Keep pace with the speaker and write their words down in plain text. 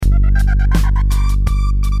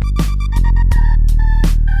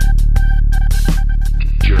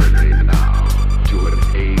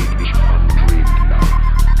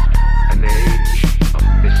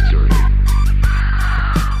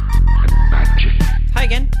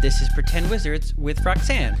Megan. This is Pretend Wizards with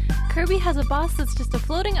Roxanne. Kirby has a boss that's just a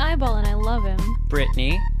floating eyeball, and I love him.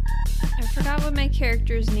 Brittany. I forgot what my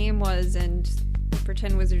character's name was, and the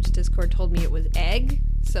Pretend Wizards Discord told me it was Egg,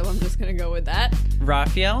 so I'm just gonna go with that.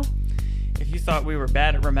 Raphael. If you thought we were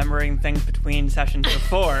bad at remembering things between sessions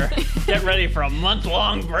before, get ready for a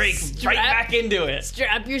month-long break. Right back into it.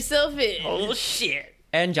 Strap yourself in. Oh, shit.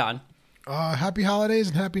 And John. Happy holidays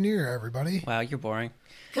and happy new year, everybody. Wow, you're boring.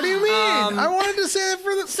 What do you mean? I wanted to say it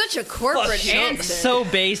for the... Such a corporate answer. So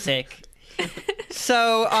basic.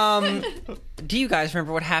 So, do you guys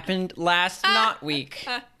remember what happened last not week?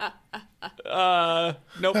 Nope,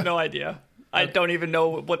 no idea. I don't even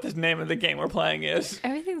know what the name of the game we're playing is.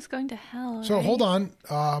 Everything's going to hell. So right? hold on.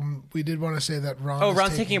 We did want to say that Ron.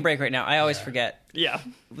 Ron's taking a break right now. I always forget Yeah.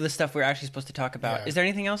 the stuff we're actually supposed to talk about. Yeah. Is there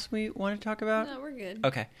anything else we want to talk about? No, we're good.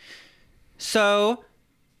 Okay. So,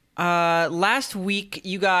 last week,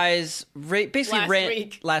 you guys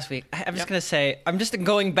basically Last week. I'm just going to say, I'm just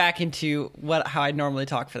going back into how I normally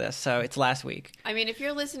talk for this. So, it's last week. I mean, if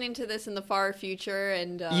you're listening to this in the far future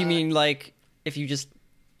and... You mean, like, if you just...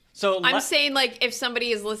 So I'm saying, like, if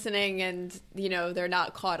somebody is listening and, you know, they're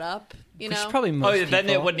not caught up, you know? Which is probably most people. then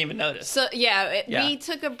they wouldn't even notice. So, Yeah. we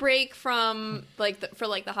took a break from, like, for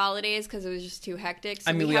the holidays because it was just too hectic. So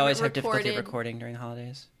I mean, we always have recorded. difficulty recording during the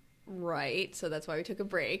holidays. Right, so that's why we took a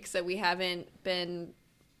break. So we haven't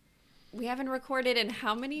recorded in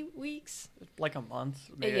how many weeks? Like a month.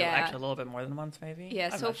 Maybe Yeah. actually a little bit more than a month, maybe. Yeah,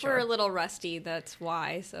 I'm so not if sure. we're a little rusty, that's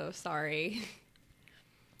why. So sorry.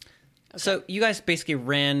 So you guys basically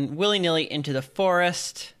ran willy-nilly into the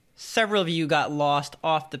forest. Several of you got lost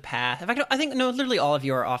off the path. In fact, I think, no, literally all of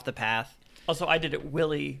you are off the path. Also, I did it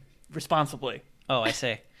responsibly. Oh, I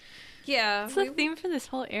see. Yeah. It's the theme for this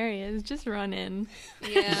whole area is just run in.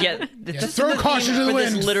 Yeah. Yeah, throw caution to the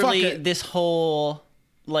wind. Fuck Literally, it. this whole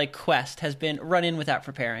quest has been run in without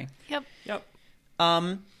preparing. Yep.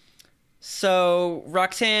 So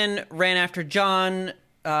Roxanne ran after John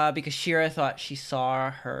because Shira thought she saw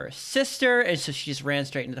her sister, and so she just ran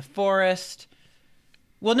straight into the forest.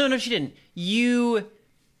 Well, no, she didn't. You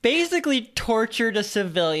basically tortured a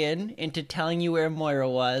civilian into telling you where Moira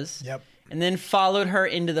was. Yep. And then followed her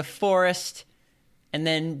into the forest, and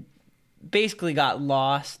then basically got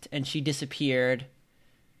lost, and she disappeared,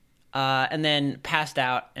 and then passed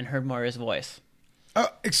out and heard Moira's voice.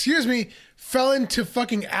 Excuse me. Fell into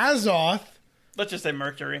fucking Azoth. Let's just say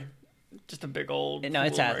Mercury. Just a big old. No,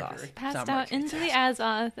 it's cool Azoth. Mercury. Passed out into the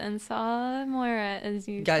Azoth and saw Moira as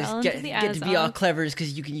you Guys, fell into the get to be all Azoth. clever just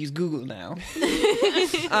because you can use Google now.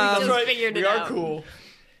 Just figured We it are out. cool.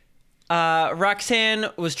 Roxanne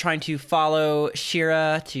was trying to follow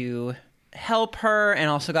Shira to help her and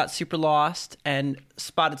also got super lost and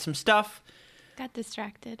spotted some stuff. Got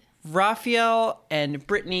distracted. Raphael and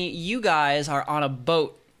Brittany, you guys are on a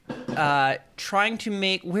boat trying to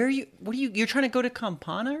make... You're trying to go to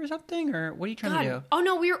Campana or something? Or what are you trying to do? Oh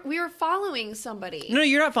no, we were following somebody. No,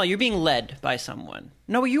 you're not following. You're being led by someone.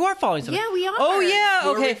 No, you are following someone. Yeah, we are. Oh, yeah. Who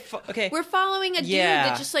are Okay. we Okay. We're following a dude Yeah.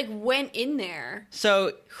 that just went in there.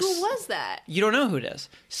 So... Who was that? You don't know who it is.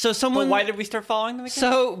 So someone... But why did we start following them again?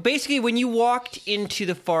 So basically, when you walked into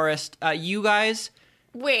the forest, you guys...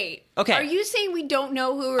 Wait. Okay. Are you saying we don't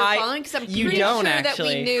know who we're following? Because I'm You pretty don't, sure actually.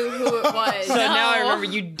 that we knew who it was. So now I remember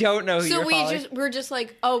you don't know who So you're following. we're just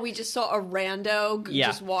like, oh, we just saw a rando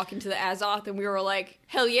just walk into the Azoth, and we were like,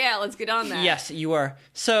 hell yeah, let's get on that. Yes, you were.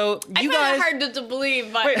 So I you find guys... it hard to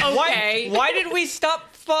believe, but Wait, okay. why did we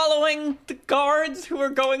stop following the guards who were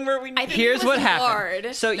going where we I think Here's it was what a happened.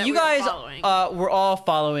 guard So that you we were guys following. were all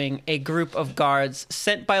following a group of guards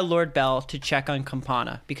sent by Lord Bell to check on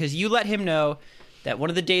Campana because you let him know that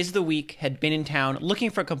one of the days of the week had been in town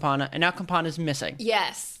looking for Campana, and now Campana's missing.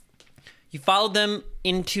 Yes. You followed them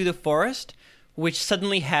into the forest, which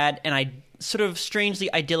suddenly had an sort of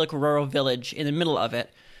strangely idyllic rural village in the middle of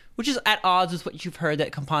it, which is at odds with what you've heard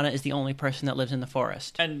that Campana is the only person that lives in the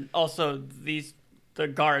forest. And also, the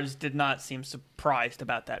guards did not seem surprised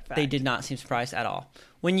about that fact. They did not seem surprised at all.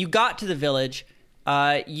 When you got to the village,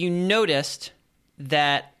 you noticed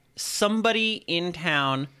that somebody in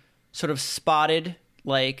town sort of spotted,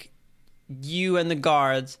 you and the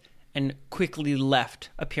guards and quickly left,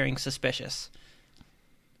 appearing suspicious.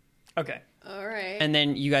 Okay. All right. And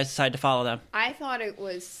then you guys decided to follow them. I thought it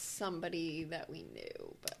was somebody that we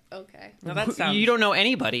knew, but okay. Now that sounds... You don't know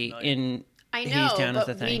anybody in I know, Hadestown is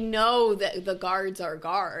the but we thing. know that the guards are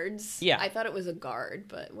guards. Yeah. I thought it was a guard,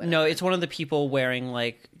 but whatever. No, it's one of the people wearing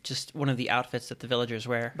just one of the outfits that the villagers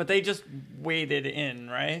wear. But they just waded in,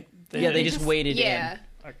 right? They just waded yeah. in.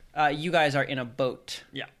 You guys are in a boat.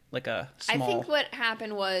 Yeah. Like a I small... think what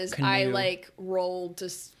happened was canoe. I rolled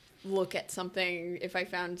to look at something if I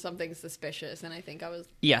found something suspicious, and I think I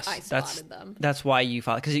Yes, spotted them. That's why you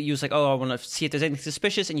followed, because you was like, oh, I want to see if there's anything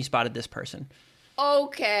suspicious, and you spotted this person.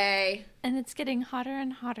 Okay. And it's getting hotter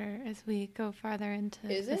and hotter as we go farther into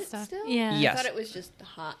Is this it stuff. still? Yeah. Yes. I thought it was just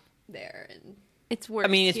hot there, and It's worse. I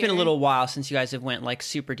mean, it's been a here. little while since you guys have went like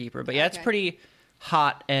super deeper, but yeah, it's Okay. pretty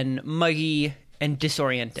hot and muggy and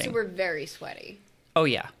disorienting. so we're very sweaty. Oh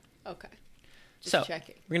yeah. Okay. Just So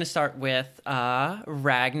checking. we're gonna start with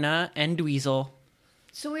Ragna and Dweezil.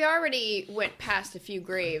 So we already went past a few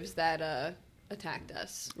graves that attacked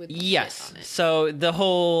us with shit Yes. on it. So the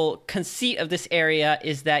whole conceit of this area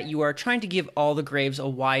is that you are trying to give all the graves a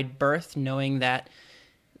wide berth, knowing that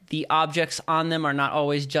the objects on them are not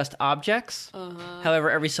always just objects. However,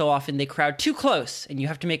 every so often they crowd too close, and you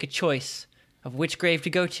have to make a choice of which grave to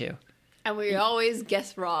go to. And we always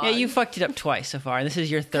guess wrong. Yeah, you fucked it up twice so far, and this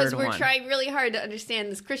is your Because third we're one. trying really hard to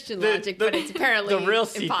understand this Christian logic, but it's apparently the real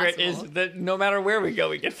secret impossible. is that no matter where we go,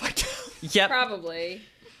 we get fucked up. Yep. Probably.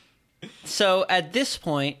 So at this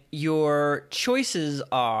point, your choices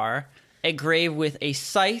are a grave with a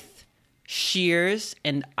scythe, shears,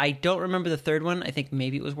 and I don't remember the third one. I think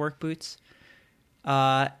maybe it was work boots.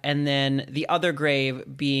 And then the other grave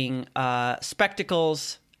being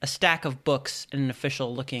spectacles, a stack of books, and an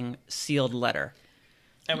official-looking sealed letter.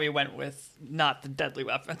 And we went with not the deadly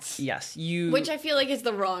weapons. Yes, you. Which I feel like is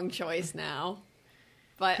the wrong choice now.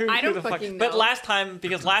 But I Who don't the fuck- fucking know. But last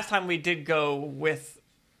time we did go with.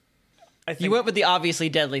 I think you went with the obviously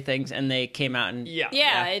deadly things, and they came out and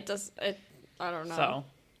yeah, it does. I don't know. So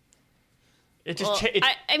it just Well,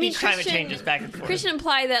 I mean, each time it Christian- changes back and forth. Christian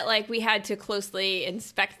implied that like we had to closely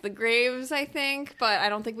inspect the graves, I think, but I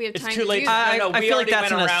don't think we have It's time too to late do to- that. No, I we feel like already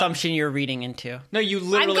that's an went around- assumption you're reading into. No, you I'm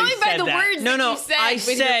literally going by said the that. words No, that no, you said I with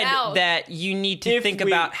your said mouth. that you need to If think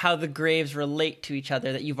we- about how the graves relate to each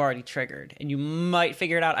other that you've already triggered, and you might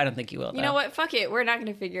figure it out. I don't think you will. You know what? Fuck it. We're not going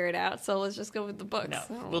to figure it out. So let's just go with the books. No, I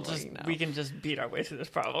don't we'll really just know. we can just beat our way through this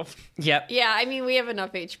problem. Yep. Yeah, I mean, we have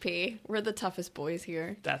enough HP. We're the toughest boys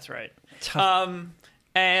here. That's right. Tough.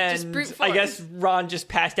 And brute I force. guess Ron just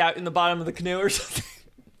passed out in the bottom of the canoe or something.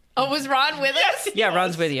 Oh, was Ron with us? Yeah,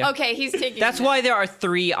 Ron's with you. Okay, he's taking. That's that. why there are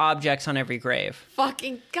 3 objects on every grave.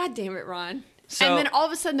 Fucking goddamn it, Ron. So- and then all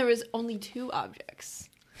of a sudden there was only 2 objects.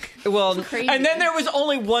 Well, Crazy. And then there was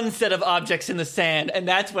only one set of objects in the sand, and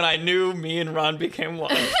that's when I knew me and Ron became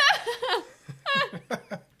one.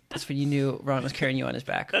 that's when you knew Ron was carrying you on his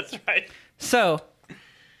back. That's right. So,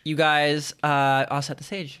 you guys all set the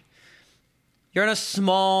stage. You're in a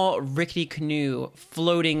small, rickety canoe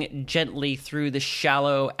floating gently through the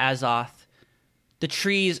shallow Azoth. The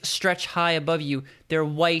trees stretch high above you, their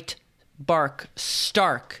white bark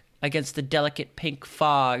stark against the delicate pink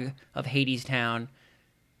fog of Hadestown.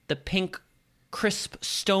 The pink, crisp,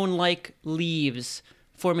 stone-like leaves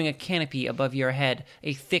forming a canopy above your head,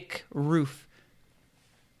 a thick roof,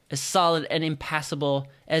 as solid and impassable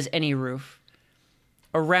as any roof.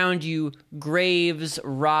 Around you, graves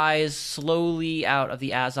rise slowly out of the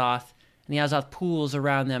Azoth, and the Azoth pools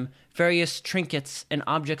around them, various trinkets and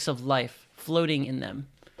objects of life floating in them.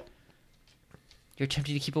 You're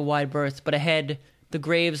tempted to keep a wide berth, but ahead, the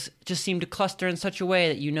graves just seem to cluster in such a way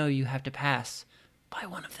that you know you have to pass by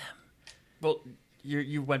one of them. Well,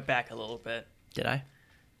 you went back a little bit. Did I?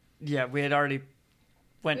 Yeah, we had already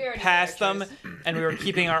went We already past made our them, choice. and we were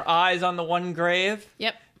keeping our eyes on the one grave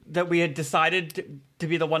Yep. that we had decided to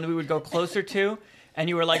be the one we would go closer to. And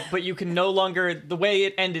you were like, but you can no longer, the way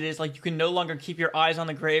it ended is like, you can no longer keep your eyes on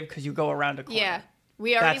the grave because you go around a corner. Yeah.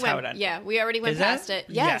 We already That's how went. it ended. Yeah, we already went Is that- past it.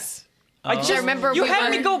 Yes. I just remember you we had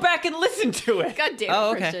were- me go back and listen to it. God damn it,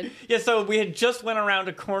 Oh, okay. Christian. Yeah, so we had just went around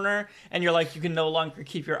a corner, and you're like, you can no longer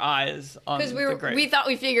keep your eyes on Because the grave. we thought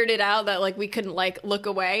we figured it out that like we couldn't like look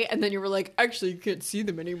away, and then you were like, actually, you can't see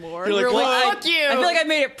them anymore. You're We like, were well, like, fuck you. I feel like I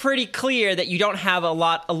made it pretty clear that you don't have a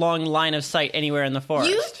long line of sight anywhere in the forest.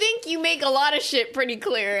 You think you make a lot of shit pretty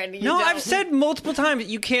clear, and you No, don't. I've said multiple times that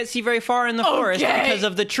you can't see very far in the forest Okay. because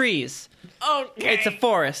of the trees. Okay. It's a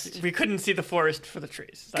forest. We couldn't see the forest for the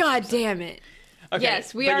trees. That's God damn it. Okay,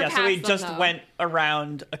 Yes, we but are yeah, so we past them, just though. went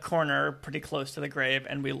around a corner pretty close to the grave,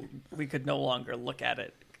 and we could no longer look at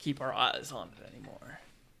it, keep our eyes on it anymore.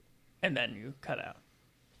 And then you cut out.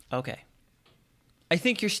 Okay. I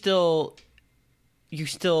think you still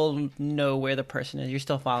know where the person is. You're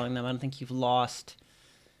still following them. I don't think you've lost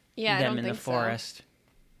Yeah, I them don't in the think so. forest.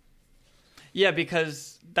 Yeah,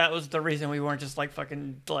 because that was the reason we weren't just like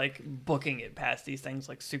fucking like booking it past these things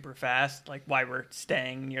like super fast. Like why we're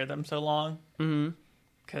staying near them so long. Mm-hmm.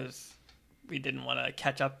 Because we didn't want to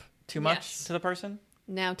catch up too much Yes. to the person.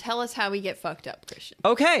 Now tell us how we get fucked up, Christian.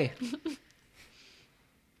 Okay.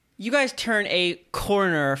 You guys turn a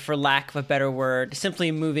corner, for lack of a better word,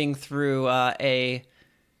 simply moving through a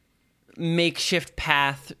makeshift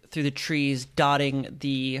path through the trees dotting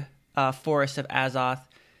the forest of Azoth,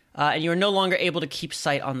 and you are no longer able to keep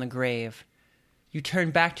sight on the grave. You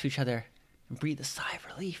turn back to each other and breathe a sigh of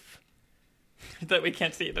relief. That we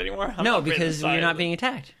can't see it anymore? I'm No, not breathing because you're silently. not being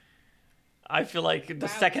attacked. I feel like the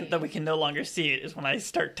second that we can no longer see it is when I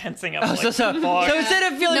start tensing up. Oh, like, so fuck.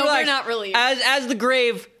 instead of feeling No, we're relaxed, not relieved. as the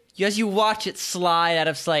grave, as you watch it slide out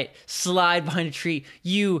of sight, slide behind a tree,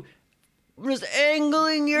 you just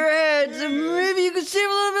angling your heads, and maybe you can see it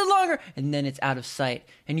a little bit longer, and then it's out of sight,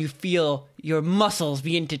 and you feel your muscles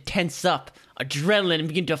begin to tense up, adrenaline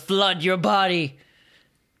begin to flood your body,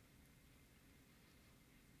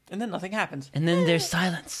 And then nothing happens. and then there's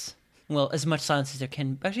silence. Well, as much silence as there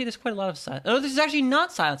can. Actually, there's quite a lot of silence. Oh, there's actually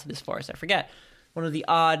not silence in this forest. I forget. One of the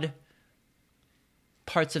odd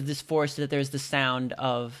parts of this forest is that there's the sound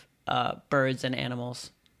of birds and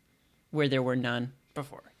animals where there were none.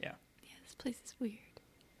 Before, yeah. Yeah, this place is weird.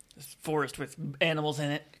 This forest with animals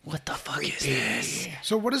in it. What the fuck is this?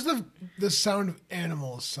 So what does the sound of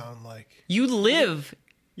animals sound like? You live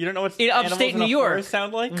You don't know what in animals upstate in New a York. forest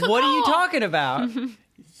sound like? What are you talking about?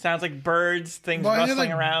 Sounds like birds, things Well, I hear, rustling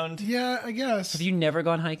like, around. Yeah, I guess. Have you never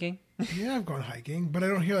gone hiking? Yeah, I've gone hiking, but I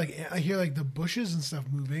don't hear I hear like the bushes and stuff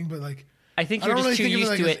moving, but like I think I you're don't just really too think of it used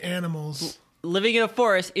like to as it. animals. Living in a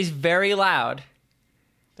forest is very loud.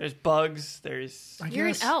 There's bugs. There's. I You're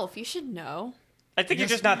an guess. elf. You should know. I think you're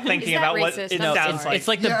guess- just not thinking Is that about what racist? it No, sounds it's, like. it's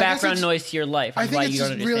like Yeah, the I guess background it's- noise to your life. I Is think why it's you just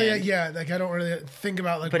don't understand. really like I don't really think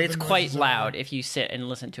about like. But what it's the quite noises are. loud if you sit and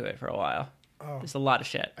listen to it for a while. Oh. There's a lot of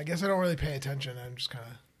shit. I guess I don't really pay attention. I'm just kind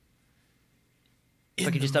of.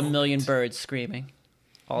 Like just a million birds screaming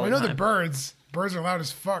all Well, I the know time. the birds. Birds are loud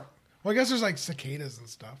as fuck. Well, I guess there's like cicadas and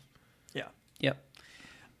stuff. Yeah. Yep.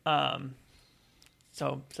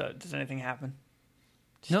 So does anything happen?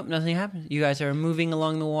 Nope, nothing happens. You guys are moving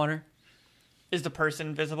along the water. Is the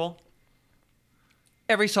person visible?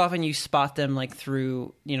 Every so often you spot them like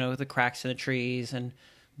through, the cracks in the trees and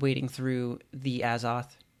wading through the Azoth.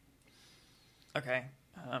 Okay.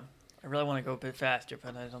 I really want to go a bit faster,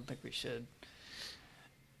 but I don't think we should.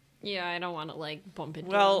 Yeah, I don't want to like bump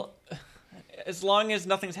into. Well, as long as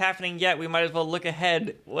nothing's happening yet, we might as well look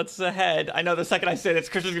ahead. What's ahead? I know the second I say this,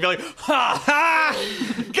 Christian's gonna be like, "Ha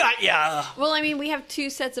ha, got ya." Well, I mean, we have two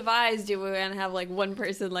sets of eyes. Do we want to have like one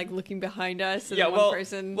person like looking behind us and Yeah. one Well,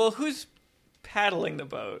 person? well, who's paddling the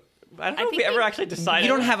boat? I don't know if think we ever we- actually decided. You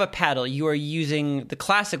don't have a paddle. You are using the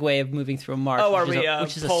classic way of moving through a marsh, Oh, are which, is, we, a,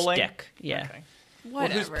 which is polling? a stick. Yeah. Okay. Well,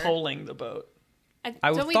 Whatever. who's polling the boat? I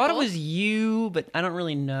don't we thought it both- was you, but I don't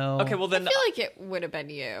really know. Okay. Well I then. feel like it would have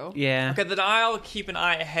been you. Yeah. Okay, then I'll keep an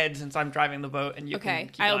eye ahead since I'm driving the boat, and you can Okay,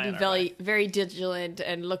 keep an I'll eye be on our very, back. very vigilant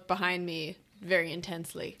and look behind me very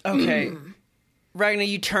intensely. Okay. Ragnar,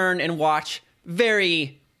 you turn and watch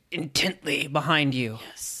very intently behind you.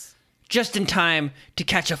 Yes, Just in time to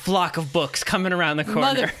catch a flock of books coming around the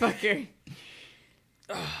corner. motherfucker.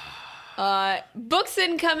 Books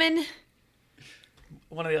incoming.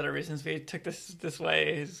 One of the other reasons we took this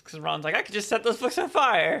way is because Ron's like, I could just set those books on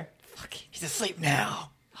fire. Fuck, he's asleep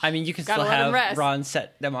now. I mean, you can Gotta still let him have rest. Ron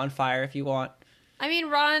set them on fire if you want. I mean,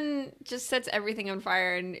 Ron just sets everything on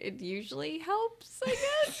fire, and it usually helps. I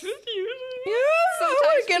guess.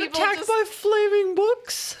 Sometimes people just- flaming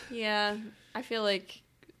books. Yeah, I feel like.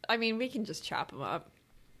 I mean, we can just chop them up.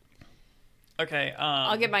 Okay.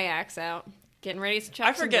 I'll get my axe out. Getting ready to chop.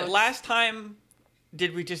 I some forget. books. Last time,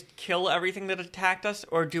 did we just kill everything that attacked us,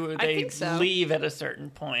 or do they think so. leave at a certain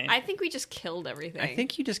point? I think we just killed everything. I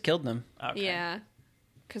think you just killed them. Okay. Yeah,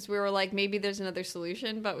 because we were like, maybe there's another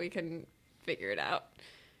solution, but we couldn't figure it out.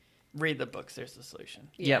 Read the books. There's the solution.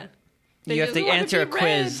 Yeah. Yep. They You have just to wanna answer a be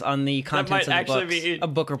quiz read. on the That contents might of the actually books. be A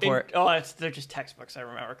book report. They're just textbooks. I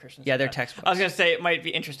remember Christian. Yeah, said they're that. textbooks. I was gonna say it might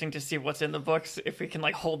be interesting to see what's in the books if we can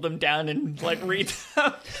like hold them down and like read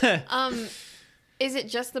them. Is it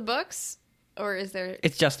just the books, or is there?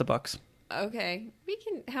 It's just the books. Okay, we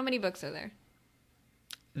can. How many books are there?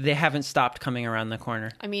 They haven't stopped coming around the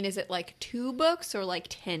corner. I mean, is it like 2 books or like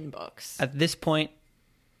 10 books? At this point,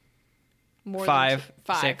 More five, than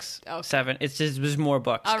 5, 6, Okay. 7. It's just there's more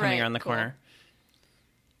books All coming right, around the cool. corner.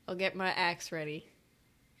 I'll get my axe ready.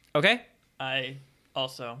 Okay. I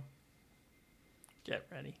also get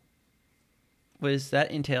ready. What does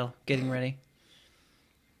that entail? Getting ready.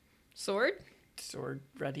 Sword? Sword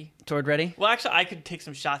ready. Sword ready? Well, actually, I could take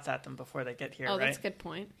some shots at them before they get here. Oh, right? that's a good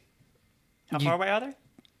point. How You- far away are they?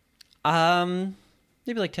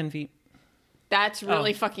 Maybe like 10 feet. That's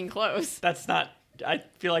really Oh. fucking close. That's not I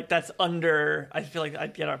feel like that's under. I feel like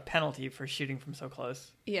I'd get a penalty for shooting from so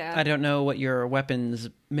close. Yeah. I don't know what your weapon's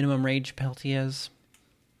minimum range penalty is.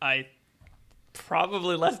 I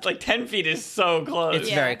probably less. Like 10 feet is so close. It's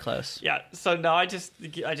Yeah. very close. Yeah. So no, I just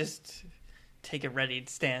take a readied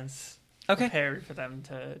stance, Okay. prepared for them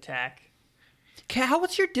to attack.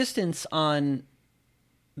 What's your distance on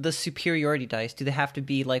the superiority dice? Do they have to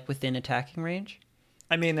be like within attacking range?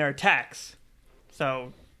 I mean, they're attacks,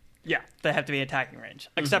 so yeah, they have to be attacking range,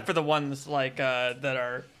 except for the ones like that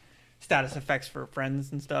are status effects for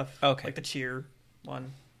friends and stuff. Okay. Like the cheer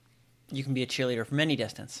one. You can be a cheerleader from any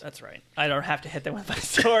distance. That's right. I don't have to hit them with my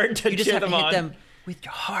sword to You just cheer have to them hit on. them with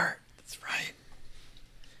your heart. That's right.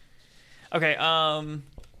 Okay. Yeah,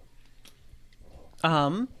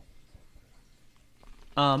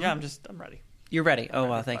 I'm ready. You're ready. Oh, wow.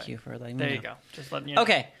 ready to Thank fight. you for letting me There know. you go. Just letting you know.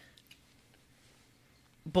 Okay.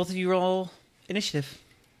 Both of you roll initiative.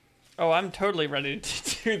 Oh, I'm totally ready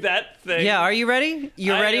to do that thing. Yeah, are you ready?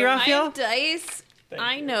 You're I ready, am. I Raphael? have dice. Thank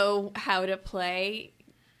I you. know how to play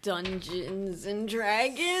Dungeons and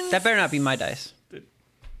Dragons. That better not be my dice.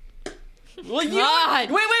 Well, you. God.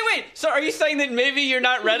 Wait. So, are you saying that maybe you're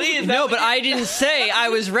not ready? Is that No, what but I didn't say I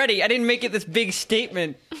was ready. I didn't make it this big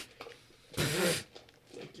statement.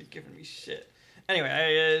 You're giving me shit.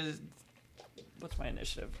 Anyway, what's my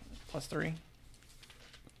initiative? +3.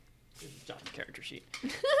 This is John's character sheet.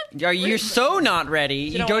 You're so not ready.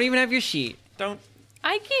 You know don't what? even have your sheet. Don't.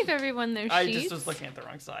 I gave everyone their I sheets. just was looking at the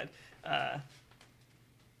wrong side.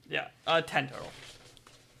 Yeah, 10 total.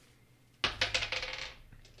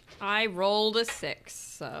 I rolled a 6,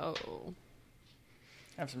 so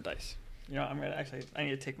I have some dice. You know, I need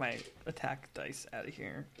to take my attack dice out of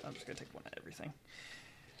here. I'm just gonna take one of everything.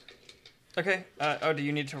 Okay. Do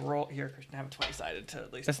you need to roll here, Christian? Have a 20-sided to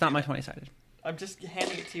at least. That's not my 20-sided. I'm just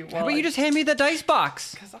handing it to you. How about you just hand me the dice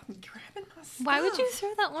box? Because I'm grabbing my stuff. Why would you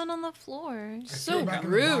throw that one on the floor? I So threw it back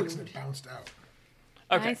in the box rude. and it bounced out.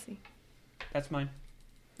 Okay. I see. That's mine.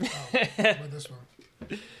 Oh, with this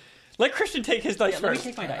one. Let Christian take his dice Yeah, let me first.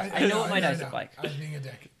 take my dice. I know what my dice look like. I was being a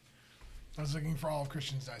dick. I was looking for all of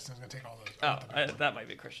Christian's dice and I was going to take all those. Oh, that might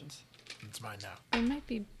be Christian's. It's mine now. It might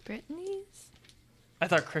be Brittany's. I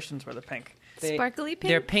thought Christian's were the pink. Sparkly pink.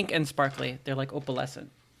 They're pink and sparkly. They're like opalescent.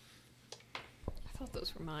 I thought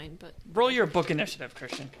those were mine, but Roll your book initiative,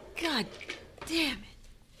 Christian. God damn it.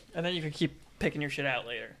 And then you can keep picking your shit out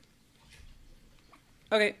later.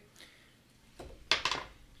 Okay.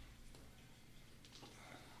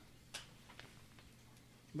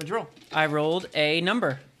 What'd you roll? I rolled a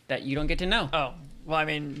number that you don't get to know. Oh, well, I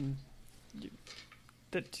mean,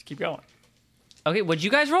 just keep going. Okay, what'd you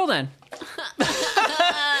guys roll then?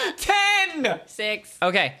 10! 6.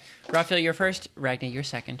 Okay. Raphael, you're first. Ragnar, you're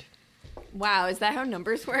second. Wow, is that how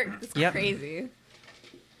numbers work? It's Yep. crazy.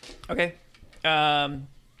 Okay.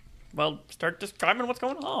 Well, start describing what's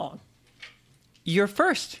going on. You're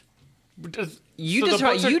first. You just the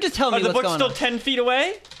books you just tell me are the what's books going still on. 10 feet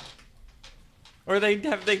away? Or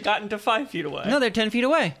have they gotten to 5 feet away? No, they're 10 feet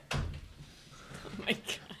away. Oh my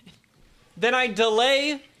god. Then I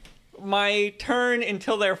delay my turn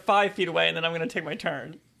until they're 5 feet away, and then I'm going to take my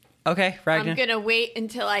turn. Okay, Ragnar. I'm gonna wait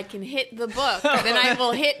until I can hit the book. Then I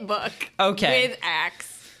will hit book. Okay. With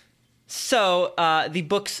axe. So, the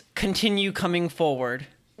books continue coming forward.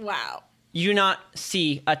 Wow. You do not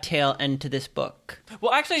see a tail end to this book.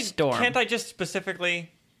 Well, actually, Storm. can't I just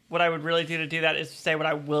specifically... What I would really do to do that is say what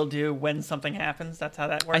I will do when something happens. That's how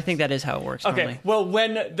that works. I think that is how it works Okay. normally. Well,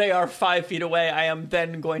 when they are 5 feet away, I am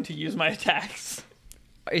then going to use my attacks.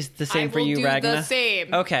 Is the same I for will you, do Ragnar? the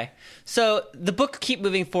same. Okay. So the book keep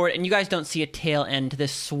moving forward, and you guys don't see a tail end to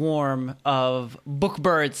this swarm of book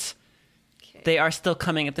birds. Okay. They are still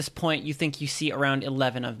coming at this point. You think you see around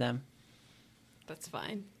 11 of them. That's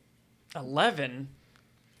fine. 11?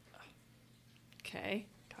 Okay.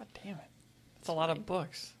 God damn it. That's a lot of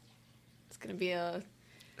books. It's gonna be a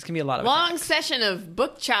It's going to be a lot of long attacks. session of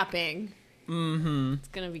book chopping. Mm-hmm. It's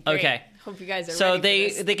gonna be great. Okay. Hope you guys are So ready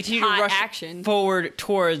for this they continue hot to rush action. forward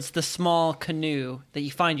towards the small canoe that you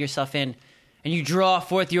find yourself in, and you draw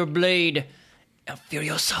forth your blade, El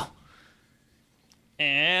Furioso.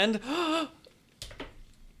 And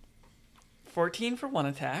 14 for one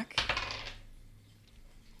attack.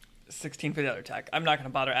 16 for the other attack. I'm not going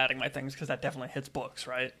to bother adding my things because that definitely hits books,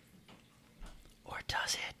 right? Or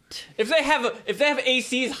does it? If they have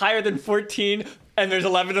ACs higher than 14 and there's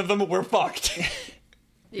 11 of them, we're fucked.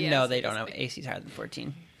 Yes, No, they don't yes, have they- ACs higher than 14.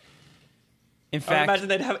 In I would fact, imagine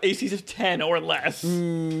they'd have ACs of 10 or less.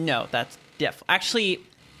 no, that's actually,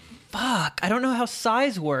 fuck. I don't know how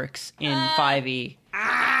size works in 5e.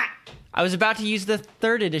 I was about to use the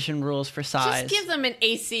 3rd edition rules for size. Just give them an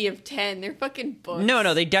AC of 10. They're fucking books.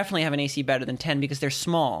 No, they definitely have an AC better than 10 because they're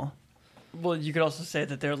small. Well, you could also say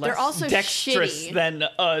that they're less also dexterous shitty. than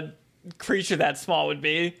a creature that small would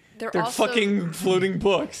be. They're They're also- fucking floating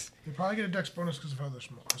books. They probably get a dex bonus because of how they're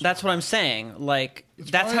small. That's what I'm saying. Like,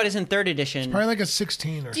 that's how probably- it is in 3rd edition. Probably like a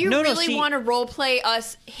 16 or Do you No, really see- want to roleplay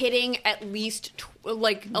us hitting at least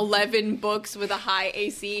 11 books with a high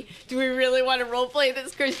AC? Do we really want to roleplay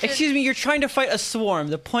this, Christian? Excuse me, you're trying to fight a swarm.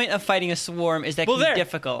 The point of fighting a swarm is that it can be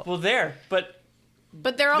difficult. Well, but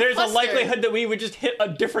But they're all there's a clustered. likelihood that we would just hit a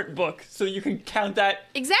different book, so you can count that.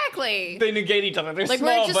 Exactly. They negate each other. They're Like,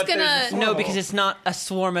 we're small, just but they're gonna- just No, small. because it's not a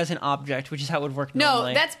swarm as an object, which is how it would work No,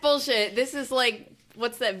 normally. that's bullshit. This is like,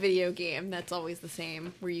 what's that video game that's always the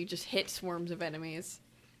same, where you just hit swarms of enemies?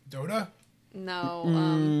 Dota, No,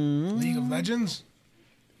 League of Legends.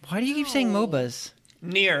 Why do you keep saying No. MOBAs?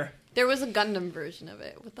 near. there was a Gundam version of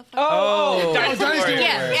it. What the fuck? Oh, Dynasty Dynasty Warriors.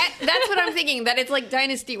 Yeah, that's what I'm thinking. That it's like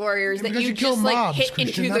Dynasty Warriors, that because you you kill just like mobs, hit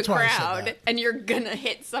Christian, into the that's why I said crowd, that. and you're gonna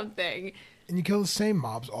hit something. And you kill the same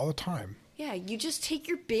mobs all the time. Yeah, you just take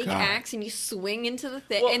your big God. axe and you swing into the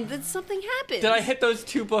thing, Well, and then something happens. Did I hit those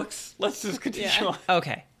 2 books? Let's just continue Yeah. on.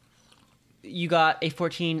 Okay. You got a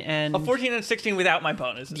 14 and... A 14 and 16 without my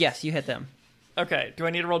bonuses. Yes, you hit them. Okay. Do I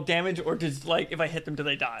need to roll damage, or does if I hit them, do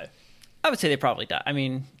they die? I would say they probably die. I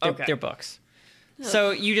mean, Okay. they're books.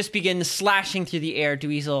 So you just begin slashing through the air,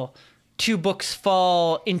 Dweezil. 2 books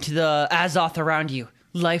fall into the Azoth around you,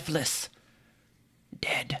 lifeless,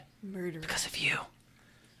 dead Murder. because of you.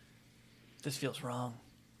 This feels wrong.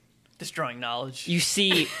 Destroying knowledge. You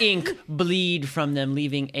see ink bleed from them,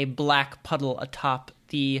 leaving a black puddle atop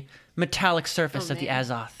the metallic surface Oh, of the man.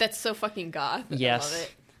 Azoth. That's so fucking goth. Yes. I love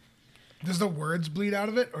it. Does the words bleed out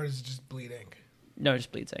of it, or does it just bleed ink? No, it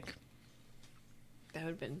just bleeds ink. That would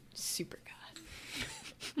have been super goth.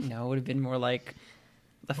 No, it would have been more like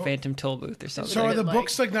the Phantom Toll Booth or something. So are it the like-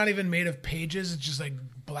 books like not even made of pages? It's just like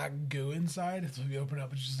black goo inside. If you open it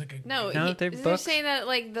up, it's just like a No, No, they're they're books. saying that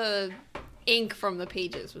like the ink from the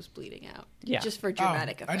pages was bleeding out. Yeah. Just for Oh,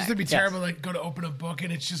 dramatic effect. I just think it'd be terrible. Like go to open a book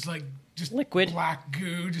and it's just like Liquid. black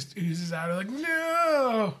goo just oozes out. I'm like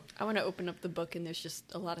no. I want to open up the book and there's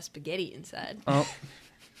just a lot of spaghetti inside. Oh.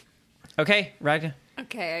 Okay, Ragna.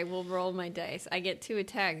 Okay, I will roll my dice. I get 2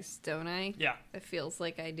 attacks, don't I? Yeah. It feels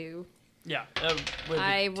like I do. Yeah.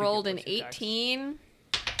 I rolled an 18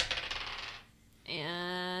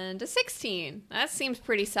 and a 16. That seems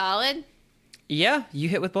pretty solid. Yeah, you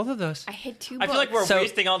hit with both of those. I hit 2 I books. feel like we're So-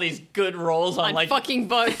 wasting all these good rolls on, on like fucking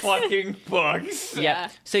books. fucking books. Yeah.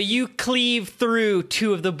 So you cleave through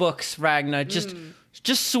 2 of the books, Ragna, just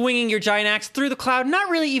swinging your giant axe through the cloud, not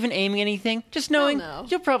really even aiming anything, just knowing no.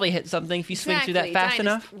 you'll probably hit something if you swing through that Exactly, fast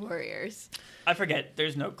Dynasty enough. Warriors. I forget.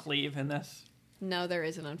 There's no cleave in this. No, there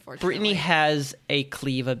isn't, unfortunately. Brittany has a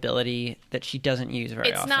cleave ability that she doesn't use very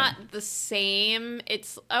It's often. not the same.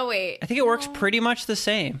 It's wait. I think it works pretty much the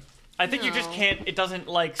same. I think you just No. can't. It doesn't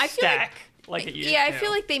like I feel stack like it used to. Yeah, I feel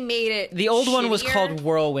like they made it. The old one was shittier. called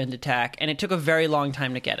Whirlwind Attack, and it took a very long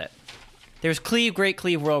time to get it. There's Cleave, Great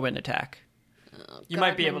Cleave, Whirlwind Attack. Oh, you God,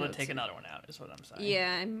 might be my able to notes. take another one out. Is what I'm saying.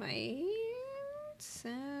 Yeah, I might.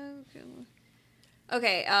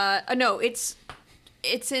 Okay. No, it's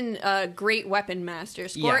in Great Weapon Master.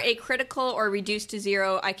 Score Yeah. a critical or reduce to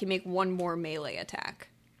 0. I can make 1 more melee attack.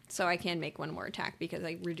 So I can make 1 more attack because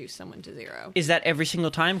I reduce someone to 0. Is that every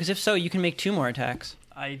single time? Because if so, you can make 2 more attacks.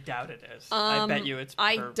 I doubt it is. I bet you it's.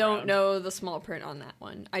 I per don't round. know the small print on that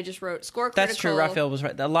one. I just wrote score critical. That's true. Raphael was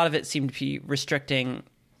right. A lot of it seemed to be restricting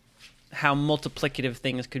how multiplicative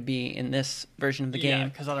things could be in this version of the Yeah, game.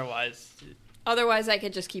 because otherwise, Otherwise, I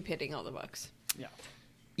could just keep hitting all the books. yeah.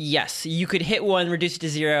 Yes, you could hit 1, reduce it to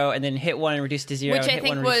 0, and then hit 1 and reduce it to 0, Which and I hit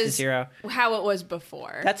think 1 and reduce it to was 0. how it was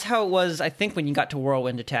before. That's how it was, I think, when you got to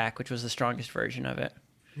Whirlwind Attack, which was the strongest version of it.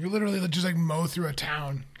 You literally just like mow through a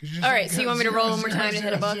town. 'Cause you just, All right, like, so you want me to zero, roll one more zero, time to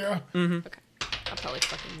hit a zero, book? zero. Okay. I'll probably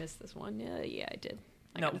fucking miss this one. Yeah, I did.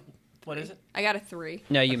 No. What is it? I got a 3.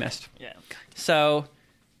 No, you missed. Yeah. So,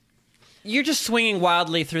 you're just swinging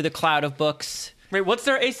wildly through the cloud of books. Wait, what's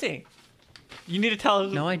their AC? You need to tell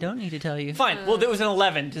us. No, I don't need to tell you. Fine. Well, there was an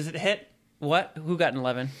 11. Does it hit? What? Who got an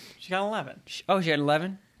 11? She got an 11. Oh, she had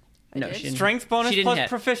 11? No, did. she didn't. Strength bonus she didn't plus hit.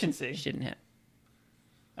 proficiency. She didn't hit.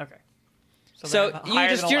 Okay. So they have you're higher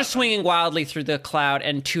just than you're 11. swinging wildly through the cloud,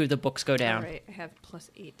 and 2 of the books go down. All right, I have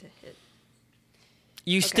 +8 to hit.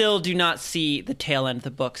 You still do not see the tail end of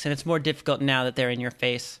the books, and it's more difficult now that they're in your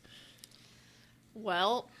face.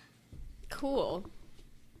 Well, cool.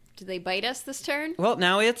 Did they bite us this turn? Well,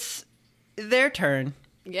 now it's their turn.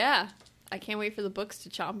 Yeah. I can't wait for the books to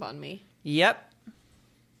chomp on me. Yep.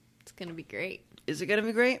 It's gonna be great. Is it going to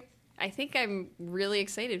be great? I think I'm really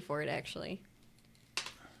excited for it, actually.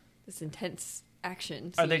 This intense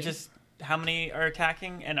action Are they scene. just... How many are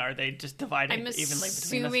attacking, and are they just divided I'm evenly between us?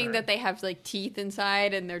 assuming that they have like teeth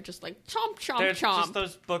inside, and they're just like chomp, chomp, They're chomp. just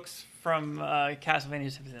those books from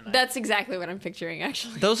Castlevania Symphony of the Night. That's exactly what I'm picturing,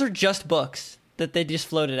 actually. Those are just books that they just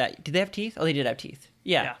floated at you. Did they have teeth? Oh, they did have teeth.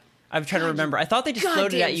 Yeah. Yeah. I'm trying to remember. I thought they just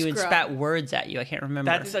floated goddamn at you and scrub. spat words at you. I can't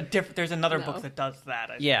remember. That's a different. There's another No. book that does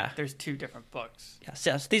that. I think. Yeah. There's 2 different books.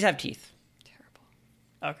 Yes, these have teeth.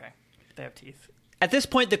 Terrible. Okay. They have teeth. At this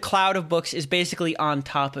point, the cloud of books is basically on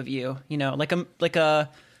top of you. You know, like a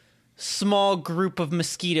small group of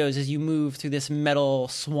mosquitoes as you move through this metal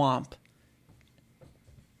swamp.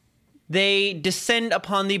 They descend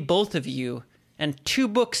upon the both of you, and 2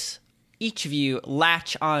 books, each of you,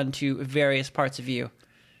 latch onto various parts of you.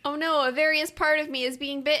 Oh no, a various part of me is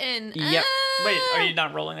being bitten. Yep. Ah! Wait, are you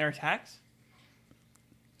not rolling their attacks?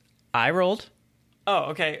 I rolled.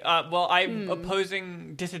 Oh, okay. Well, I'm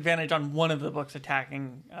opposing disadvantage on one of the books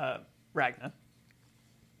attacking Ragna.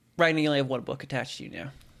 Right now, you only have 1 book attached to you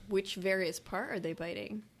now. Which various part are they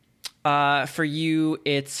biting? For you,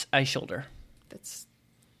 it's a shoulder. That's...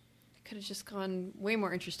 I could have just gone way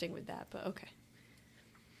more interesting with that, but okay.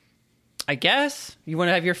 I guess. You want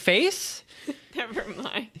to have your face? Never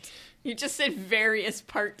mind. You just said various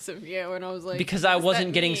parts of you, and I was like... Because what I does wasn't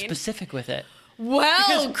that getting mean? specific with it.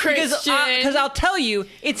 Well, Christian! Because I'll tell you,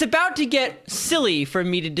 it's about to get silly for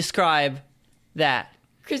me to describe that.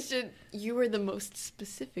 Christian, you were the most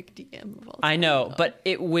specific DM of all time. I know, though. but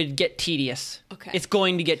it would get tedious. Okay. It's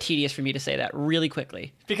going to get tedious for me to say that really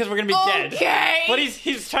quickly. Because we're gonna be dead. Okay! What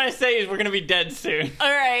he's trying to say is we're gonna be dead soon. All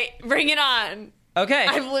right, bring it on. Okay.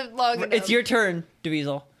 I've lived long enough. It's your turn,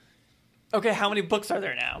 Deweasel. Okay, how many books are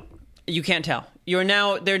there now? You can't tell. There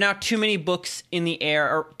are now too many books in the air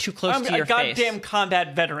or too close I'm to a your face. goddamn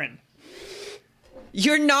combat veteran.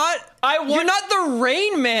 You're not. You're not the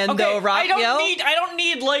Rain Man, Okay, though, Raphael. I don't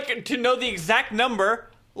need like to know the exact number.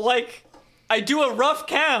 Like, I do a rough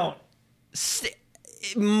count.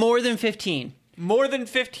 More than 15. More than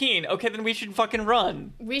 15. Okay, then we should fucking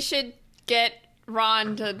run. We should get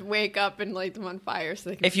Ron to wake up and light them on fire so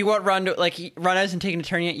they can... If you want Ron to Ron hasn't taken a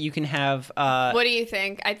turn yet, you can have. What do you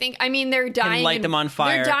think? I mean, they're dying. light them on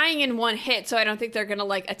fire. They're dying in one hit, so I don't think they're gonna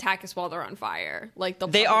like attack us while they're on fire. Like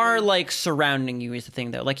They are like surrounding you is the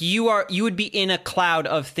thing though. Like you would be in a cloud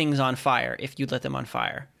of things on fire if you lit them on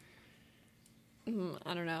fire.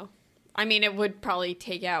 I don't know. I mean, it would probably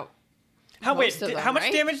take out. How most of them, how much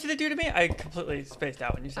right? damage did they do to me? I completely spaced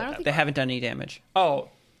out when you I said don't that. think- They haven't done any damage. Oh.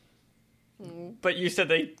 But you said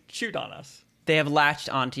they shoot on us. They have latched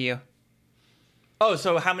onto you. Oh,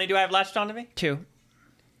 so how many do I have latched onto me? 2.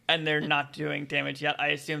 And they're not doing damage yet. I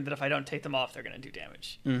assume that if I don't take them off, they're going to do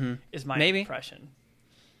damage. Mm-hmm. Is my Maybe. impression.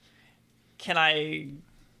 Can I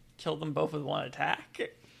kill them both with one attack?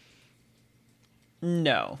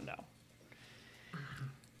 No. No.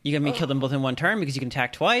 You can kill them both in one turn because you can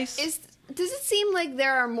attack twice. Does it seem like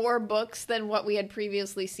there are more books than what we had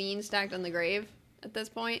previously seen stacked on the grave at this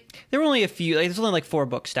point? There were only a few. There's only like 4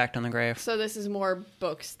 books stacked on the grave. So this is more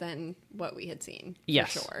books than what we had seen.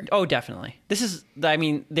 Yes. For sure. Oh, definitely. This is. I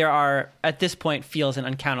mean, there are at this point feels an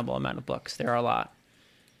uncountable amount of books. There are a lot.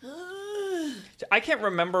 I can't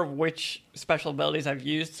remember which special abilities I've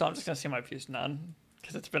used, so I'm just going to assume I've used none.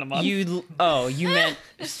 Because it's been a month. You meant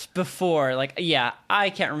before. Like, yeah, I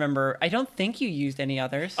can't remember. I don't think you used any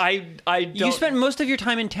others. I don't. You spent most of your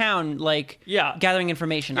time in town, like, Yeah. gathering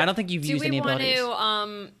information. I don't think you've Do used we any want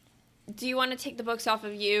abilities. to? Do you want to take the books off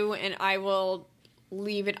of you, and I will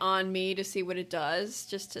leave it on me to see what it does,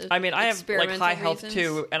 just to. I mean, I have like experimental high health reasons?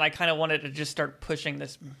 too, and I kind of wanted to just start pushing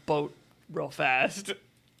this boat real fast.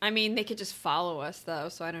 I mean, they could just follow us though,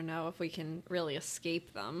 so I don't know if we can really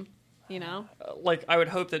escape them. You know. Like, I would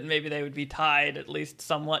hope that maybe they would be tied at least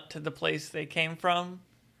somewhat to the place they came from.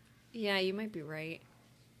 Yeah, you might be right.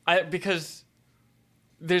 Because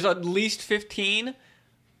there's at least 15,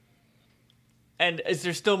 and is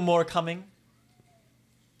there still more coming?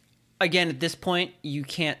 Again, at this point, you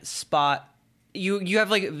can't spot. You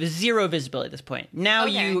have like 0 visibility at this point. Now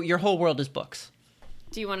Okay. your whole world is books.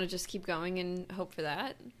 Do you want to just keep going and hope for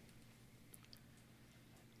that?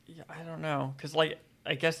 Yeah, I don't know, because like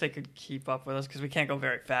I guess they could keep up with us because we can't go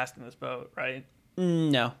very fast in this boat, right?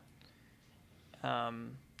 No.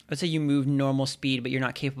 Um, Let's say you move normal speed, but you're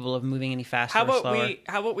not capable of moving any faster how or about slower.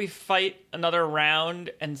 how about we fight another round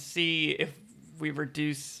and see if we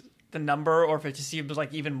reduce the number, or if it just seems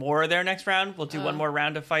like even more there next round. We'll do one more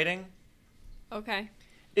round of fighting. Okay.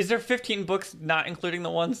 Is there 15 books, not including the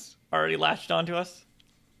ones already latched onto us?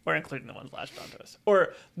 Or including the ones latched onto us?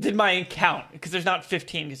 Or did my count, because there's not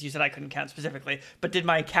 15, because you said I couldn't count specifically, but did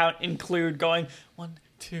my count include going 1,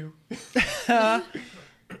 2?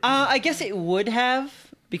 I guess it would have,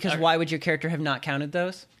 because Okay. why would your character have not counted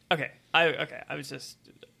those? Okay, I was just...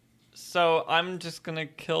 So I'm just going to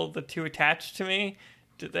kill the 2 attached to me.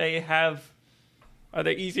 Are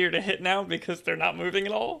they easier to hit now because they're not moving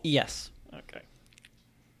at all? Yes. Okay.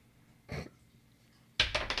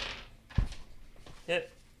 Hit.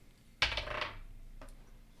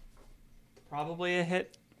 Probably a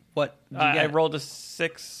hit. What? You I get? rolled a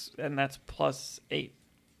 6, and that's plus 8.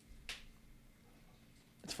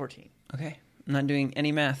 It's 14. Okay. I'm not doing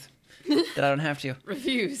any math that I don't have to.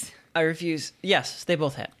 Refuse. I refuse. Yes, they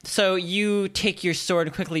both hit. So you take your sword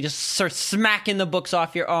and quickly just start smacking the books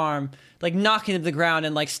off your arm, like knocking them to the ground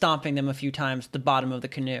and like stomping them a few times at the bottom of the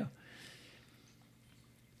canoe.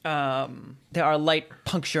 There are light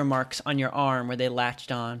puncture marks on your arm where they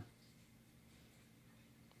latched on.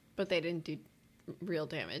 But they didn't do real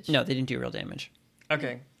damage. No, they didn't do real damage.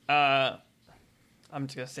 Okay. I'm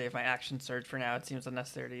just going to save my action surge for now. It seems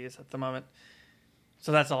unnecessary to use at the moment.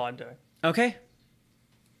 So that's all I'm doing. Okay.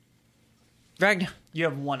 Ragnar, You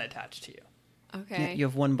have 1 attached to you. Okay. you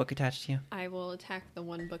have 1 book attached to you. I will attack the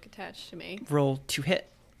 1 book attached to me. Roll to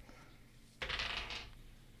hit.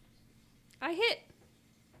 I hit.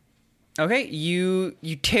 Okay, you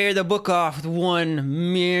tear the book off with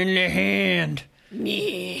 1 mere hand.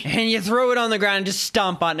 Me. And you throw it on the ground and just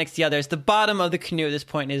stomp on it next to the others. The bottom of the canoe at this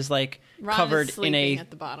point is like Ron covered is in a sleeping at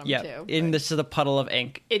the bottom too. in this is a puddle of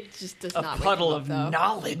ink. It just does A not wake puddle him of up, though.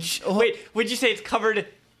 knowledge. Wait, would you say it's covered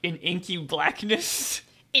in inky blackness?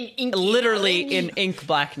 In inky Literally knowledge? in ink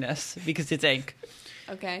blackness because it's ink.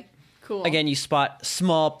 Okay. Cool. Again, you spot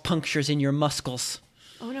small punctures in your muscles.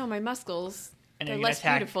 Oh no, my muscles. And They're you're going less to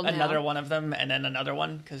attack beautiful now. another one of them and then another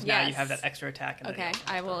one? Because now you Yes. have that extra attack. And then Okay, you have-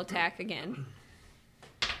 I will attack again.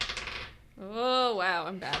 Oh wow,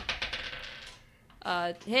 I'm bad.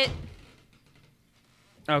 Hit.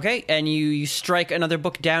 Okay, and you strike another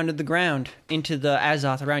book down to the ground into the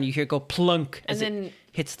Azoth around. You hear it go plunk as And then- it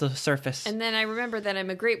hits the surface. And then I remember that I'm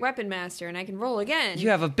a great weapon master and I can roll again. You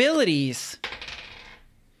have abilities.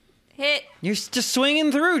 Hit. You're just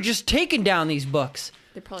swinging through, just taking down these books.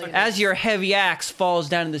 They're probably As your heavy axe falls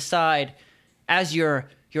down to the side, as your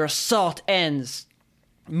assault ends,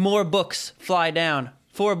 more books fly down.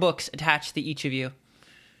 4 books attached to each of you.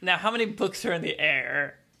 Now, how many books are in the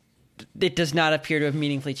air? It does not appear to have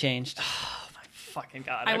meaningfully changed. Fucking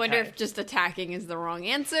God. I wonder okay. if just attacking is the wrong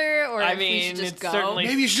answer, or I if we mean, should just it's go. certainly-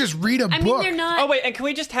 Maybe you should just read a I book. mean, they're not. Oh, wait, and can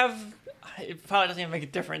we just have... It probably doesn't even make a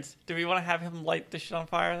difference. Do we want to have him light this shit on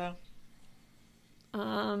fire, though?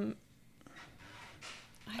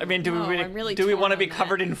 I mean, do know. we I'm really do we torn want to on be that.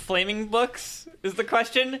 covered in flaming books? Is the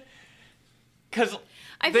question? Because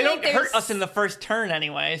I they feel don't like hurt there's- us in the first turn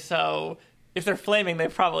anyway. So if they're flaming, they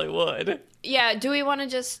probably would. Yeah, do we want to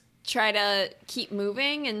just try to keep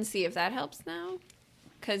moving and see if that helps now?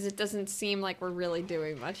 Because it doesn't seem like we're really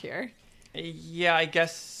doing much here. Yeah, I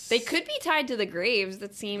guess They could be tied to the graves.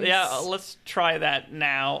 That seems. Yeah, let's try that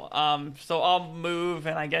now. So I'll move,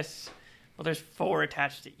 and I guess well, there's 4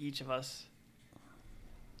 attached to each of us.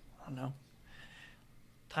 I don't know.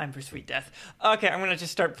 Time for sweet death. Okay, I'm gonna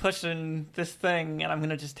just start pushing this thing, and I'm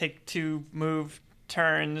gonna just take 2 move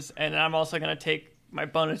turns, and I'm also gonna take my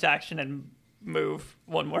bonus action and move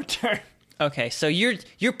 1 more turn. Okay, so you're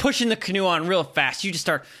pushing the canoe on real fast. You just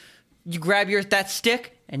start, you grab that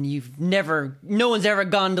stick, and no one's ever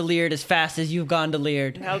gondoliered as fast as you've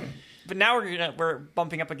gondoliered. Now we're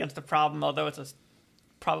bumping up against a problem, although it's a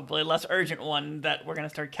probably less urgent one that we're gonna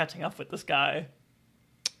start catching up with this guy.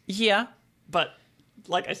 Yeah. But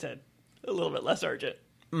like I said, a little bit less urgent.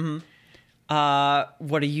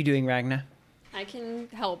 What are you doing, Ragnar? I can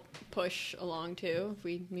help push along too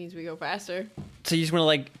if means we go faster. So you just want to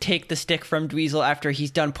like take the stick from Dweezil after he's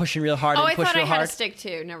done pushing real hard Oh, and I push thought I real had hard? a stick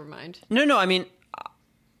too. Never mind. No, I mean,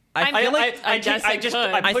 I feel like I guess I could.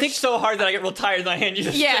 I push think- so hard that I get real tired and I hand you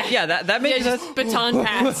the Yeah. stick. yeah, that Yeah, makes just sense. baton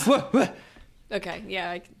pass. Okay.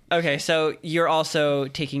 Yeah. Okay, so you're also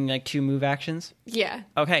taking like 2 move actions. Yeah.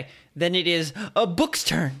 Okay, then it is a book's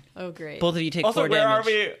turn. Oh, great. Both of you take Also, 4 where damage. are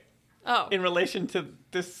we Oh. in relation to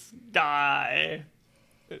this guy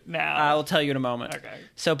now? I will tell you in a moment. Okay.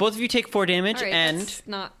 So both of you take 4 damage, All right, and that's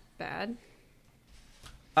not bad.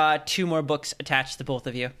 2 more books attached to both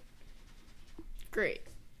of you. Great.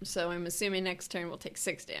 So I'm assuming next turn we'll take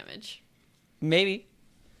 6 damage. Maybe.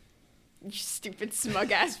 You stupid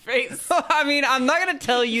smug ass face. I mean, I'm not gonna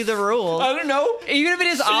tell you the rules, I don't know. even if it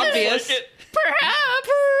is obvious. Like it.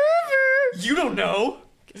 Perhaps. You don't know.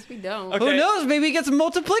 Guess we don't. Okay. Who knows? Maybe it gets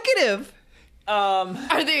multiplicative.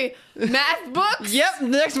 Are they math books? Yep, the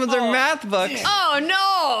next ones are math books. Oh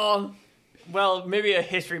no! Well, maybe a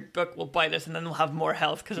history book will bite us, and then we'll have more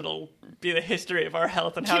health because it'll be the history of our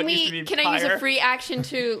health and how it used to be Can I use a free action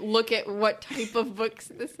to look at what type of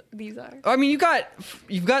books these are? I mean,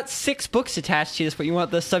 you've got 6 books attached to this, but you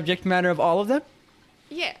want the subject matter of all of them?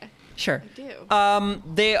 Yeah, Sure. I do.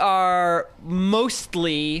 They are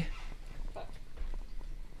mostly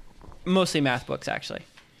math books, actually.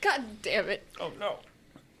 God damn it! Oh no.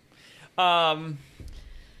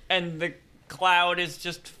 And the cloud is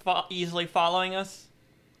just easily following us.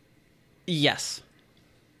 Yes.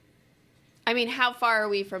 I mean, how far are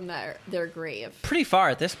we from their grave? Pretty far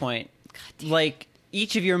at this point. Like,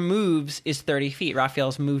 each of your moves is 30 feet.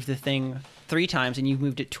 Raphael's moved the thing 3 times, and you've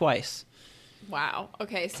moved it twice. Wow.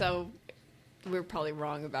 Okay, so we're probably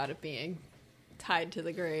wrong about it being tied to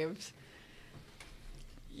the graves.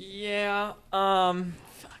 Yeah.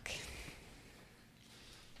 Fuck.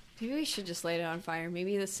 Maybe we should just light it on fire.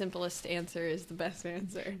 Maybe the simplest answer is the best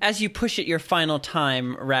answer. As you push it your final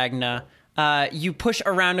time, Ragna, you push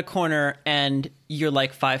around a corner, and you're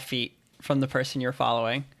like 5 feet from the person you're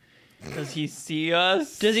following. Does he see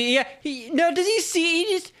us? Does he? Yeah. Does he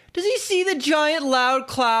see? Does he see the giant, loud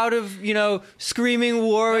cloud of screaming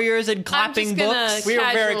warriors and clapping books? We were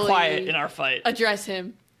very casually quiet in our fight. Address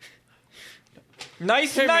him.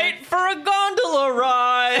 Nice night for a gondola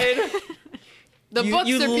ride. The You books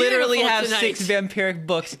are literally beautiful have tonight. 6 vampiric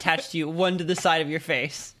books attached to you, one to the side of your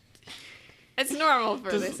face. It's normal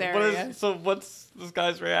for this area. What's this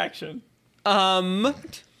guy's reaction?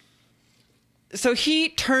 So he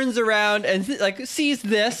turns around and sees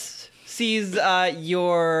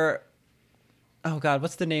your. Oh God,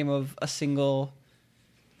 what's the name of a single?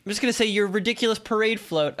 I'm just gonna say your ridiculous parade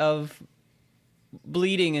float of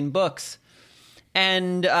bleeding and books,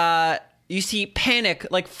 and you see panic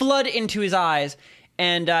flood into his eyes,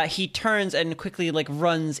 and he turns and quickly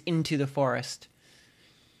runs into the forest.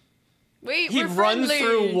 Wait, He we're runs friendly.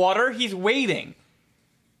 through water. He's waiting.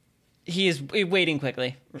 He is waiting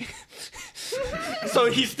quickly.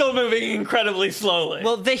 So he's still moving incredibly slowly.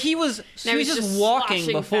 Well, he was Now he's just just walking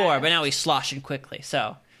sloshing before, fast. but now he's sloshing quickly.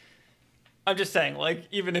 So, I'm just saying,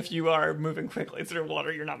 even if you are moving quickly through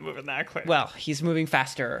water, you're not moving that quick. well, he's moving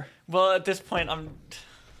faster. Well, at this point,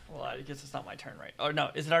 well, I guess it's not my turn, right? Oh,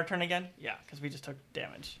 no. Is it our turn again? Yeah, because we just took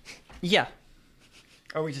damage. Yeah,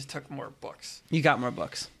 Or we just took more books. you got more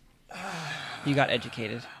books. You got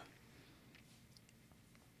educated.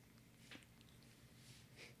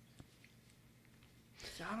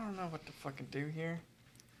 Yeah, I don't know what to fucking do here.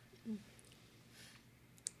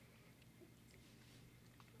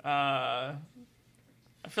 I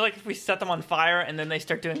feel like if we set them on fire and then they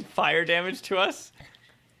start doing fire damage to us,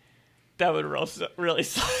 that would really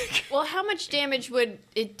suck. Well, how much damage would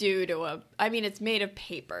it do to I mean, it's made of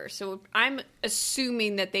paper, so I'm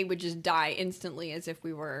assuming that they would just die instantly as if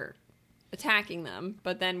we were attacking them.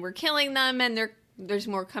 But then we're killing them, and there's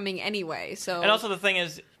more coming anyway. So, And also the thing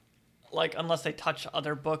is, unless they touch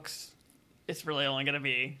other books, it's really only going to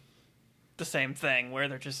be the same thing, where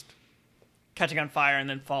they're just catching on fire and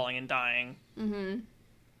then falling and dying.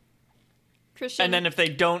 Christian, And then if they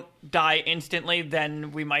don't die instantly,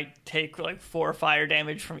 then we might take 4 fire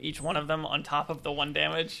damage from each one of them on top of the 1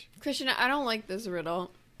 damage. Christian, I don't like this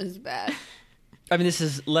riddle. It's bad. I mean, this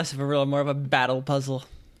is less of a riddle, more of a battle puzzle.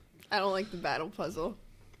 I don't like the battle puzzle.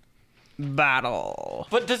 Battle.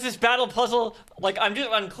 But does this battle puzzle, I'm just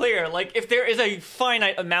unclear. If there is a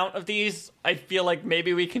finite amount of these, I feel like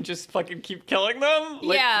maybe we can just fucking keep killing them.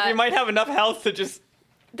 Yeah. We might have enough health to just...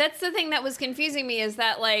 That's the thing that was confusing me, is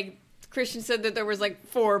that Christian said that there was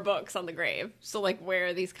 4 books on the grave. So where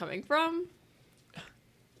are these coming from?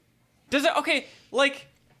 Does it... Okay,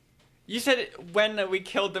 you said when we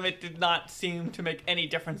killed them, it did not seem to make any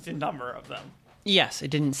difference in number of them. Yes, it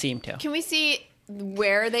didn't seem to. Can we see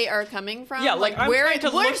where they are coming from? Yeah, I'm trying to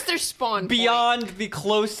where's look their spawn point? beyond the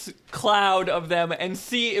close cloud of them and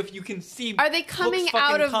see if you can see. Are they coming books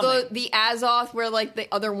out fucking of coming. the Azoth where the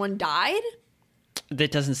other one died?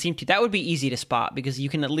 That doesn't seem to. That would be easy to spot because you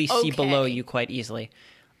can at least see below Okay. you quite easily.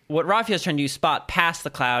 What Raphael's trying to do, spot past the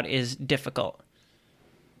cloud, is difficult.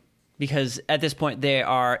 Because at this point they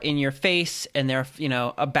are in your face and they're,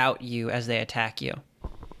 about you as they attack you.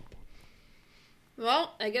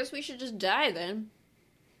 Well, I guess we should just die then.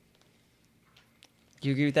 Do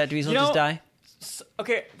you agree with that, Dweezil? You know- Just die?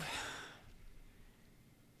 Okay.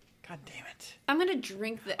 God damn it! I'm gonna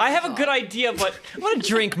drink this. I have a good idea, but I want to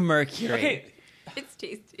drink mercury. okay. It's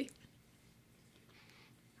tasty.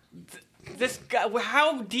 This guy.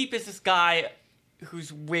 How deep is this guy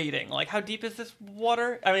who's waiting. Like, how deep is this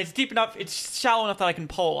water? I mean, it's deep enough. It's shallow enough that I can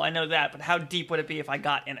pole. I know that. But how deep would it be if I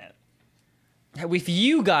got in it? If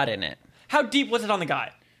you got in it, How deep was it on the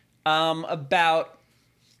guy? about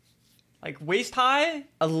Like waist high?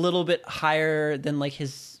 a little bit higher than like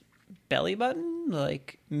his belly button,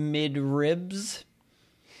 like mid ribs.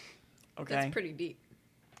 Okay. That's pretty deep.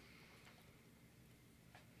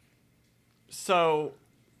 So,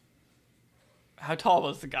 how tall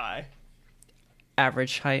was the guy?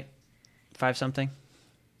 Average height, 5 something.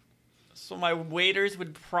 So my waders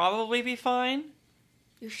would probably be fine.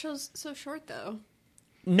 Your show's so short, though.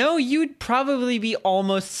 No, you'd probably be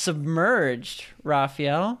almost submerged,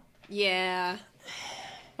 Raphael. Yeah.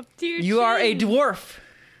 Up to your You are a chin. dwarf.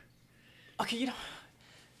 Okay,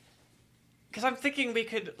 because I'm thinking we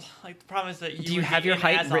could. Like, the problem is that Do you would have be your in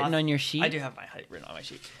height Azoth. written on your sheet? I do have my height written on my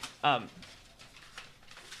sheet.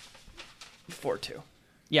 4'2".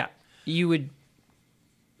 Yeah, you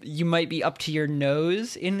might be up to your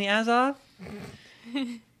nose in the Azoth.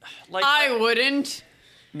 Like, I wouldn't.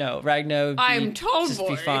 No, Ragnar would I'm tall just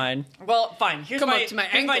boy. be fine. well, fine. Here's Come my, up to my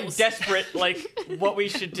here's my ankles. desperate, like, what we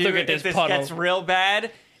should do Look at if this this puddle. gets real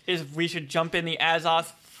bad is we should jump in the Azoth,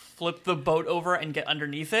 flip the boat over, and get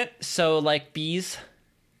underneath it. So, like bees.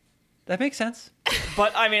 That makes sense.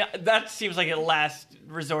 But, I mean, that seems like a last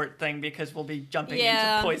resort thing because we'll be jumping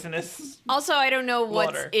Yeah. into poisonous. Also, I don't know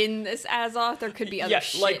what's Water. in this Azoth. There could be other Yeah,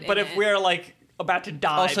 shit like, but in if it. we're, like, about to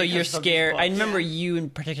die. Also, because you're of these scared. I books. remember you in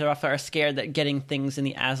particular, Raphael, are scared that getting things in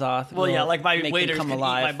the Azoth. Well, yeah, will like my make them waders come could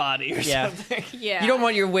alive. eat my body or Yeah. something. Yeah. You don't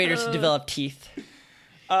want your waders to develop teeth.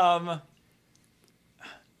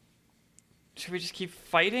 Should we just keep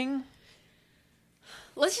fighting?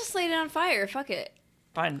 Let's just light it on fire. Fuck it.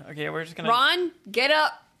 Fine. Okay, we're just gonna. Ron, get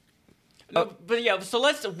up. No, but yeah,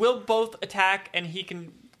 so we'll both attack, and he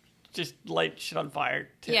can just light shit on fire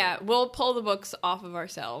too. Yeah, we'll pull the books off of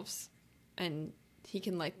ourselves, and he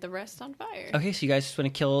can light the rest on fire. Okay, so you guys just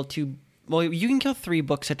want to kill 2. Well, you can kill 3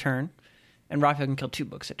 books a turn, and Raphael can kill 2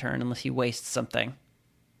 books a turn unless he wastes something.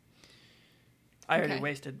 I already Okay.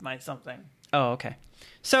 wasted my something. Oh, okay.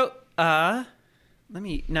 So, now I'm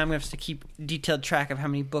going to have to keep detailed track of how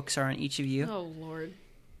many books are on each of you. Oh Lord.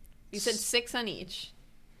 You said 6 on each.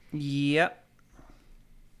 Yep.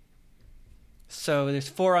 So there's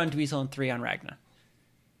 4 on Dweezil and 3 on Ragna.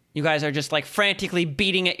 You guys are just like frantically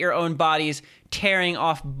beating at your own bodies, tearing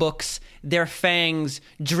off books, their fangs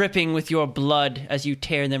dripping with your blood as you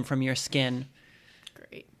tear them from your skin.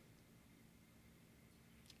 Great.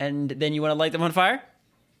 And then you want to light them on fire?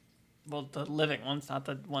 Well, the living ones, not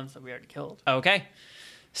the ones that we already killed. Okay.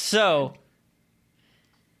 So,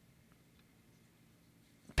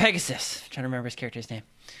 Pegasus. I'm trying to remember his character's name.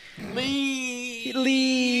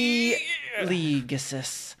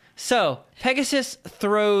 Legasus. So, Pegasus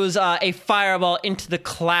throws a fireball into the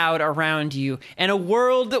cloud around you, and a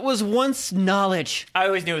world that was once knowledge. I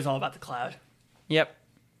always knew it was all about the cloud. Yep.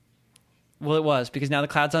 Well, it was, because now the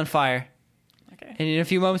cloud's on fire. Okay, And in a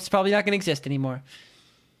few moments, it's probably not going to exist anymore.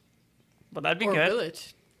 but that'd be Or good. will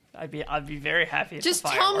it? I'd be very happy. If Just the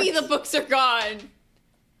tell me the fireworks- books are gone.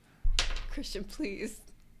 Christian, please.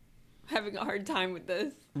 I'm having a hard time with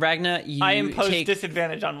this. Ragna, you I impose take...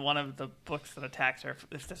 disadvantage on one of the books that attacks her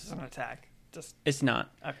if this is an attack. Just It's not.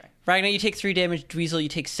 okay. Ragnar, you take 3 damage. Dweezil, you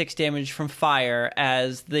take 6 damage from fire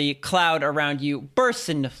as the cloud around you bursts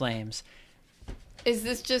into flames. Is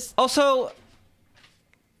this just Also,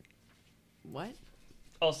 what?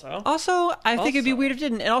 Also, I think it'd be Also. weird if it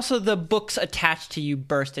didn't. And also, the books attached to you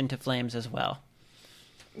burst into flames as well.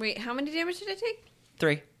 Wait, how many damage did I take?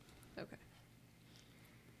 3. Okay.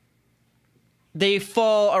 They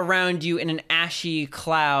fall around you in an ashy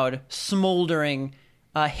cloud, smoldering,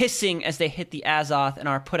 hissing as they hit the Azoth and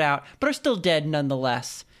are put out, but are still dead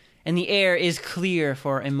nonetheless. And the air is clear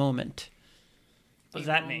for a moment. what does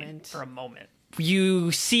A that mean? moment. For a moment.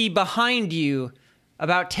 You see behind you,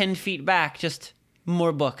 about 10 feet back, just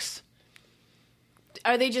more books.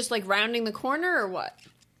 Are they just like rounding the corner or what?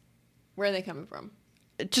 Where are they coming from?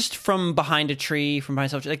 Just from behind a tree, from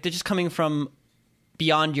behind something. Like, they're just coming from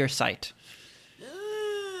beyond your sight.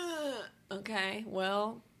 Okay,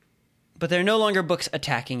 well, But there are no longer books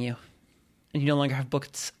attacking you. And you no longer have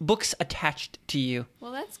books attached to you.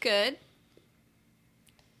 that's good.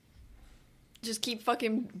 Just keep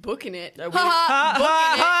fucking booking it. we- Booking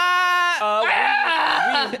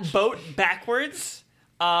We boat backwards,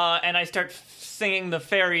 and I start singing the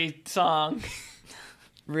fairy song.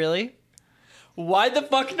 Really? Why the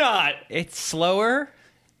fuck not? It's slower.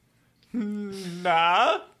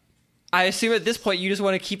 Nah. I assume at this point you just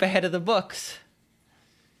want to keep ahead of the books.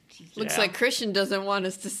 Looks Yeah. like Christian doesn't want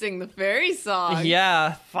us to sing the fairy song.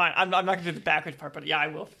 Yeah. Fine. I'm not gonna do the backwards part, but yeah, I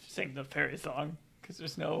will sing the fairy song because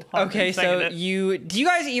there's no. harm Okay, in singing so it. do you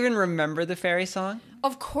guys even remember the fairy song?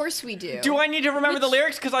 Of course we do. Do I need to remember the Which-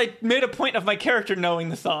 lyrics? Because I made a point of my character knowing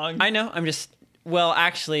the song. I know. I'm just well,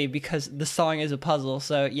 actually, because the song is a puzzle,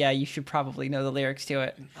 so yeah, you should probably know the lyrics to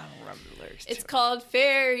it. I don't remember the lyrics. It's to called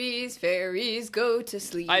Fairies, Fairies Go to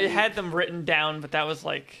Sleep. it. I had them written down, but that was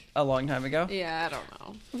like A long time ago. Yeah, I don't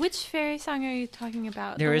know. Which fairy song are you talking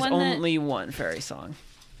about? There The is one that- only one fairy song.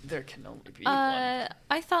 there can only be one.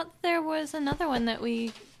 I thought there was another one that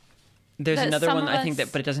we. There's That another some one of I think us-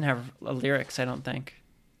 that, but it doesn't have lyrics. I don't think.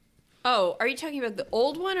 Oh, are you talking about the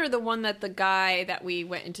old one or the one that the guy that we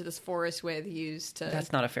went into this forest with used to...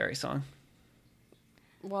 That's not a fairy song.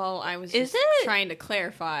 Well, I was Is just it? trying to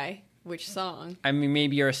clarify which song. I mean,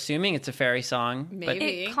 maybe you're assuming it's a fairy song, but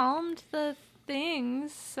Maybe. It calmed the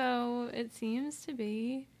things, so it seems to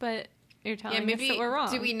be. But you're telling Yeah, maybe. us that we're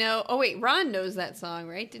wrong. Do we know? Oh wait, Ron knows that song,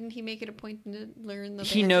 right? Didn't he make it a point to learn the?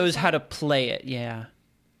 he banjo knows song? how to play it. Yeah.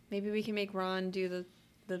 Maybe we can make Ron do the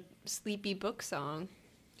sleepy book song.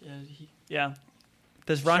 Yeah.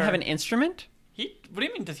 Does Ron Sure. have an instrument? What do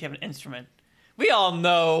you mean? Does he have an instrument? We all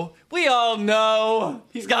know. We all know.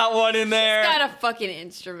 He's got one in there. Got a fucking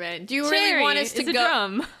instrument. Do you really Cherry, want us to it's a go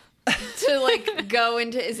drum. to like go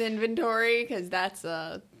into his inventory? Because that's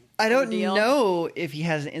a I don't Deal. know if he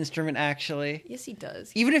has an instrument actually. yes, he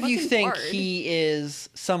does. Even if you Fucking think bard. he is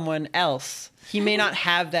someone else, he may not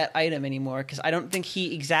have that item anymore because I don't think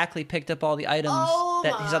he exactly picked up all the items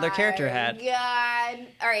that his other character had. God.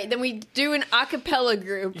 All right, then we do an a cappella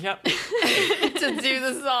group Yep. to do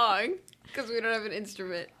the song because we don't have an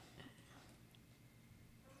instrument.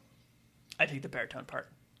 I take the baritone part.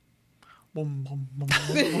 Boom, boom, boom,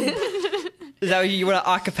 Is that what you want to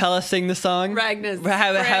a cappella sing the song? Ragna's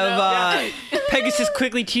Have soprano. Pegasus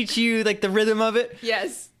quickly teach you like the rhythm of it,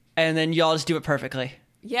 Yes. and then y'all just do it perfectly.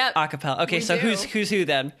 Yep. A cappella. Okay, We so do. who's who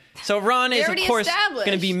then? So Ron is of already course established.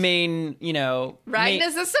 going to be main.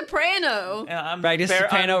 Ragna's a soprano. Yeah, I'm Ragna's bar-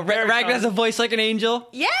 soprano. I'm baritone. Ragnar has a voice like an angel,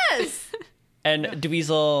 Yes. and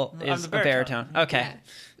Dweezil I'm is the a baritone. baritone. Okay. Yeah.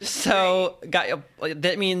 So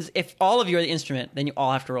that means if all of you are the instrument, then you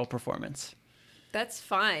all have to roll performance. That's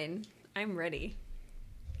fine. I'm ready.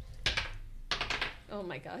 Oh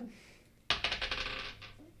my god.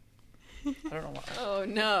 I don't know why. Oh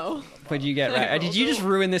no. What'd you get right? Did you just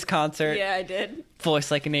ruin this concert? Yeah, I did. Voice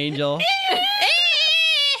like an angel.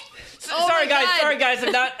 Oh sorry my guys, God. sorry guys.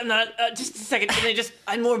 I'm not. Just a second. Can I just?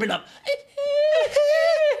 I'm warming up.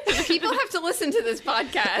 People have to listen to this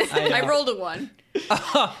podcast. I know. I rolled a 1.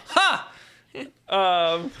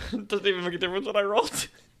 Doesn't even make a difference what I rolled.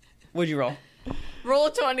 What'd you roll? Roll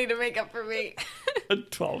a 20 to make up for me. A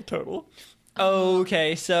 12 total.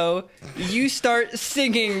 Okay, so you start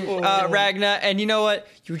singing Ragna, and you know what?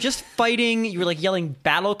 You were just fighting. You were like yelling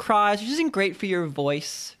battle cries, which isn't great for your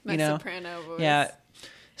voice. My you know? soprano voice. Yeah.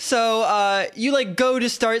 So you like go to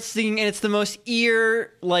start singing, and it's the most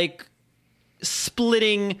ear like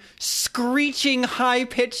splitting, screeching, high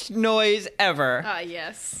pitched noise ever. Ah,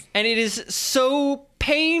 yes. And it is so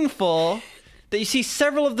painful that you see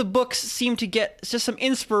several of the books seem to get just some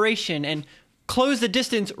inspiration and close the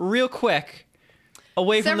distance real quick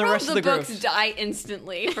away from the Several rest of the group. books die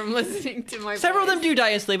instantly from listening to my Several of voice. them do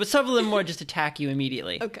die instantly, but some of them more just attack you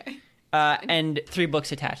immediately. Okay. And 3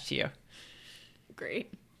 books attached to you.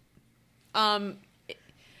 Great.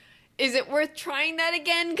 Is it worth trying that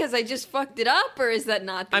again because I just fucked it up, or is that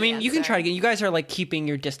not the I mean, you can answer? try again. You guys are like keeping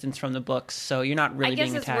your distance from the books, so you're not really I guess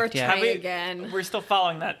being it's attacked worth yet. trying. Have we- again. We're still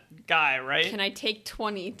following that guy, right? Can I take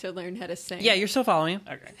 20 to learn how to sing? Yeah, you're still following him.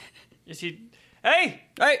 Okay. Is he? Hey!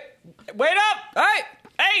 Hey, Wait up! hey,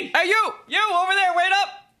 Hey! hey, you! You over there! Wait up!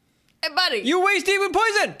 Hey, buddy. You waste demon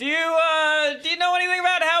poison! Do you know anything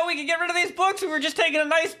about how we can get rid of these books? We were just taking a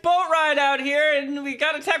nice boat ride out here, and we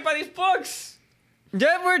got attacked by these books.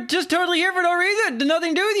 Yeah, we're just totally here for no reason.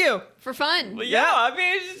 Nothing to do with you. For fun. Well, yeah, I mean,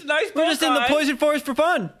 it's just a nice boat We're just in the ride. poison forest for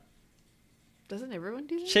fun. Doesn't everyone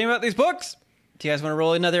do that? Shame about these books. Do you guys want to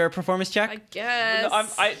roll another performance check? I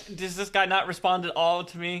guess. Does this guy not respond at all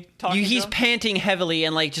to me talking He's to him? panting heavily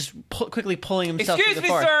and like just quickly pulling himself Excuse through me,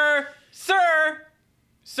 the forest.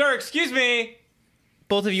 sir, excuse me,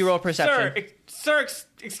 Both of you roll perception.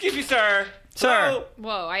 excuse me, sir. Sir. Hello?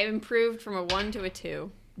 Whoa, I improved from a 1 to a 2.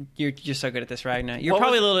 You're so good at this, Ragnar. You're What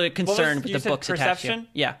probably was- a little bit what was- concerned with you the said books attached to you. perception?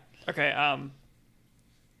 Yeah. Okay,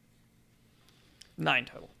 9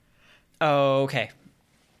 total. Okay.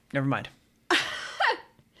 Never mind.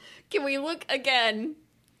 Can we look again?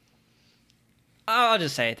 I'll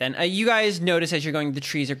just say it then. You guys notice as you're going, the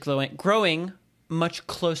trees are growing much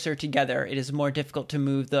closer together. It is more difficult to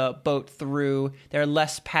move the boat through. There are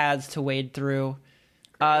less paths to wade through.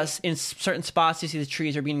 In certain spots, you see the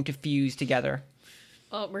trees are being fused together.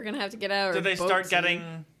 Well, we're gonna have to get out. Did they start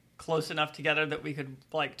getting close enough together that we could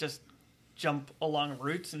like just jump along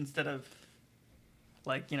roots instead of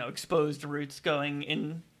like exposed roots going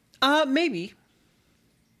in? Maybe.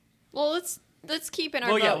 Well, let's keep in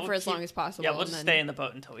our boat for as long as possible. Yeah, we'll just stay in the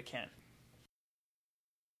boat until we can.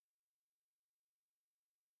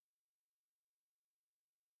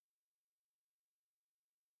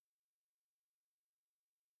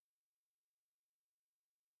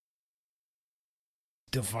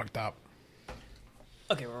 Still fucked up.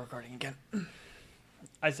 Okay, we're recording again.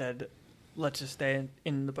 I said, let's just stay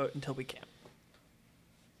in the boat until we can.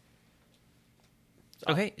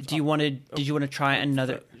 Okay. Did you want to try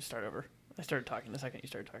another? Start over. I started talking the second you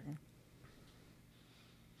started talking.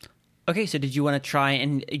 Okay, so did you want to try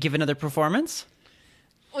and give another performance?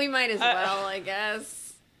 We might as well, I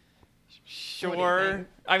guess. Sure.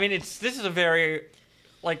 I mean, this is a very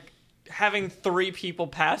having 3 people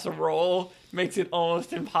pass a roll makes it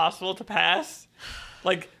almost impossible to pass.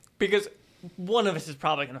 Because one of us is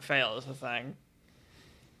probably going to fail is the thing.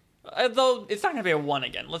 Though it's not going to be a 1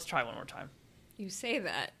 again. Let's try one more time. You say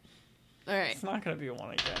that. All right. It's not going to be a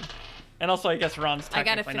 1 again. And also, I guess Ron's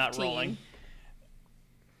technically not rolling.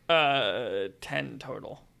 10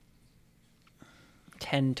 total.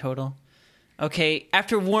 10 total. Okay,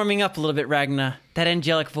 after warming up a little bit, Ragna, that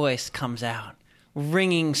angelic voice comes out,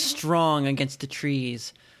 ringing strong against the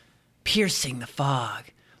trees, piercing the fog,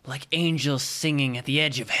 like angels singing at the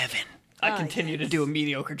edge of heaven. I continue to do a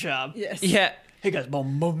mediocre job. Yes. Yeah. Hey guys,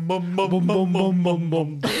 boom, boom, boom, boom, boom, boom, boom,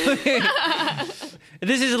 boom.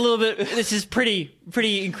 This is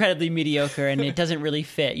pretty incredibly mediocre, and it doesn't really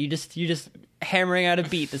fit. You're just hammering out a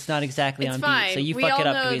beat that's not exactly It's on fine. beat, so you we fuck all it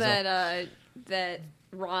up, know Dweezil. that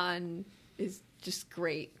Ron is just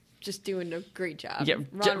great, just doing a great job. Yeah,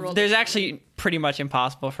 Ron rolled there's a- actually pretty much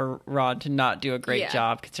impossible for Rod to not do a great Yeah.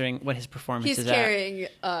 job considering what his performance He's is carrying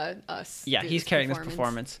us. at. Yeah, through he's carrying this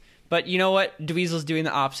performance. But you know what? Dweezil's doing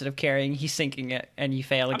the opposite of carrying. He's sinking it, and you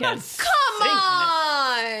fail again. Come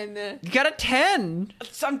on! You got a 10.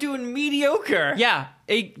 I'm doing mediocre. Yeah,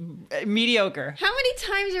 a mediocre. How many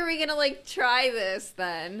times are we gonna try this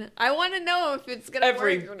then? I want to know if it's gonna work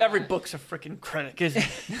or not. Every book's a freaking critic, isn't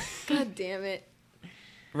it? God damn it!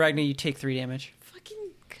 Ragnar, you take 3 damage. Fucking.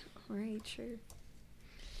 All right, sure.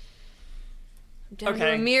 I'm down to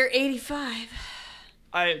Okay. a mere 85.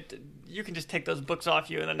 You can just take those books off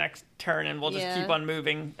you in the next turn, and we'll just Yeah. keep on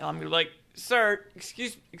moving. And I'm gonna be like, sir,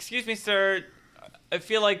 excuse me, sir. I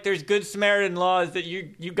feel like there's good Samaritan laws that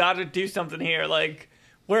you got to do something here. Like,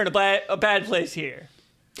 we're in a bad place here.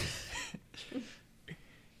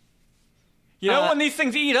 When these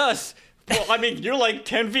things eat us. Well, I mean, you're like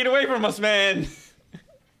 10 feet away from us, man.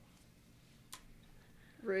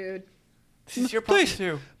 Rude. This is your problem Please,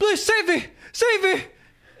 too. please save me, save me.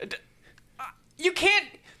 You can't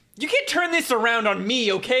turn this around on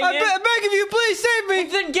me, okay, man? I'm begging you, please save me.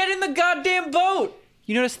 Then get in the goddamn boat.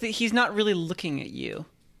 You notice that he's not really looking at you.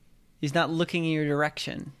 He's not looking in your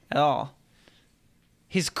direction at all.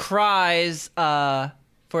 His cries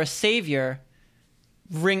for a savior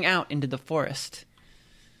ring out into the forest.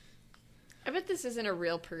 I bet this isn't a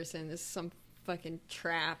real person. This is some fucking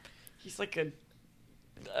trap. He's like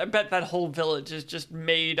I bet that whole village is just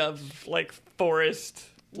made of forest.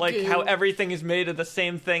 Like Goo. how everything is made of the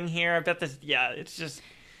same thing here. I bet it's just.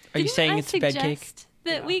 Are you Didn't saying I it's bed cake? suggest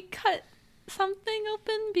that Yeah. we cut something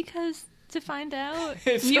open because to find out?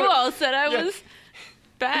 So- You all said I yeah. was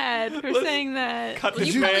bad for Let's saying that. Cut Well,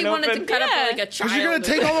 this you probably man wanted open. to cut up Yeah. like a child. Because you're going to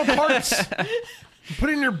take all the parts. Put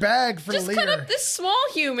it in your bag for Just later. cut up this small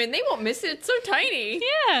human. They won't miss it. It's so tiny.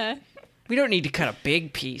 Yeah. We don't need to cut a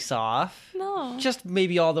big piece off. No. Just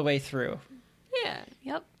maybe all the way through. Yeah.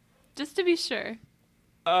 Yep. Just to be sure.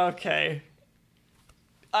 Okay.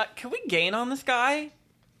 Can we gain on this guy?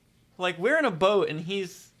 Like, we're in a boat and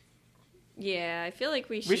Yeah, I feel like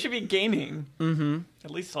we we should be gaining. Mm-hmm.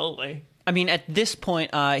 At least slowly. I mean, at this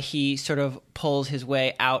point, he sort of pulls his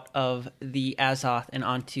way out of the Azoth and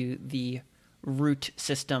onto the root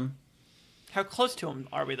system. How close to him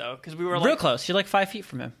are we, though? Because we were Real close. You're like 5 feet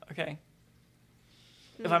from him. Okay.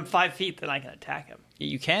 If I'm 5 feet, then I can attack him.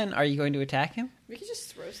 You can. Are you going to attack him? We could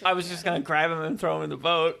just throw something. I was just going to grab him and throw him in the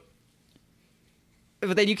boat.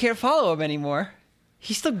 But then you can't follow him anymore.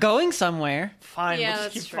 He's still going somewhere. Fine, Yeah, we'll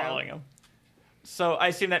just that's keep true. following him. So I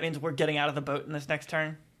assume that means we're getting out of the boat in this next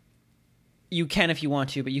turn? You can if you want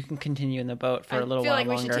to, but you can continue in the boat for a little I feel while like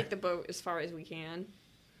we longer. should take the boat as far as we can,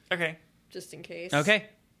 Okay. just in case. Okay.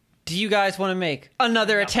 Do you guys want to make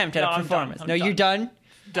another attempt at No, a I'm done. performance? I'm No, you're done?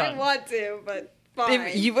 Done. want to, but fine.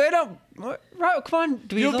 If you don't... Right, come on.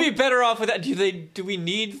 You'll be better off with that. Do we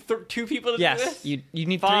need 2 people to do Yes, this? you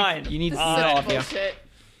need Fine. 3. You need this all is of such you. bullshit.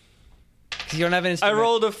 'Cause you don't have an I instrument.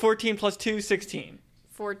 rolled a 14 plus 2, 16.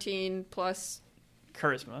 14 plus.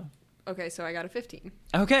 Charisma. Okay, so I got a 15.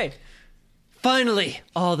 Okay. Finally,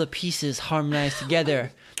 all the pieces harmonize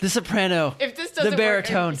together. The soprano, If this the doesn't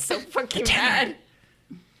baritone, work, I'm so fucking tenor.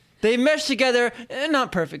 mad. they mesh together,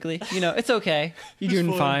 not perfectly. You know, it's okay. You're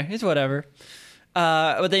doing fine. It's whatever.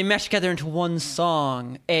 But they mesh together into one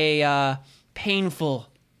song, a painful,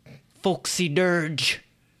 folksy dirge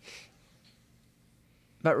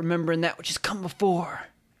about remembering that which has come before.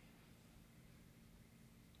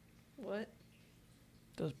 What?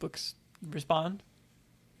 Those books respond.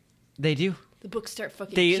 They do. The books start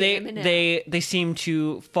fucking They jamming out. they seem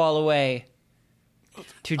to fall away,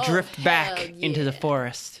 to drift back hell into the yeah.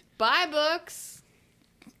 forest, Bye, books.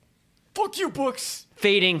 Fuck you, books.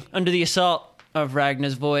 fading under the assault of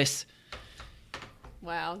Ragnar's voice.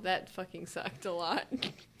 Wow, that fucking sucked a lot.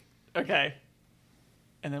 Okay.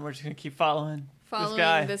 And then we're just gonna keep following Following this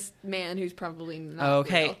guy. this man who's probably not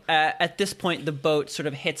Okay. real. At this point, the boat sort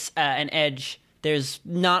of hits an edge. There's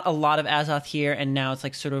not a lot of Azoth here, and now it's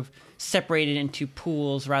like sort of separated into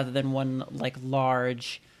pools rather than one like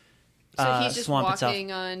large So he's just swamp walking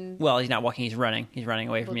itself. on. Well, he's not walking. He's running. He's running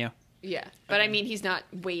away from you. Yeah, but I mean, he's not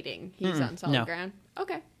waiting. He's on solid no. ground.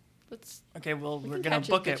 Okay, let's. Okay, well, we're can gonna catch his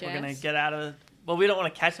book it. bitch We're gonna ass. get out of. Well, we don't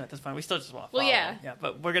want to catch him at this point. We still just want to follow Well, yeah. him. Yeah,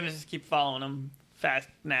 but we're gonna just keep following him fast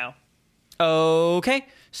now. Okay,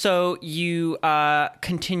 so you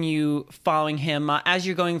continue following him. As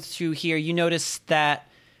you're going through here, you notice that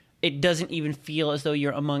it doesn't even feel as though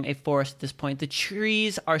you're among a forest at this point. The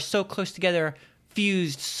trees are so close together,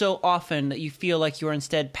 fused so often, that you feel like you're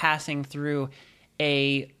instead passing through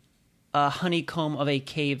a honeycomb of a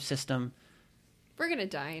cave system. We're gonna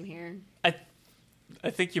die in here. I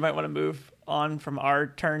think you might want to move on from our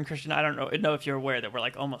turn, Christian. I don't know if you're aware that we're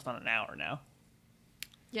like almost on an hour now.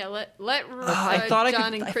 Yeah, let I thought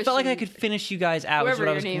John I and felt like I Christian- could finish you guys out. Was Whoever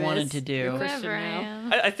what I was your name wanting is. to do. Christian Whoever I now.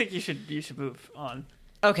 am. I think you should move on.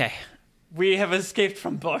 Okay, We have escaped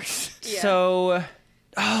from books. Yeah. so,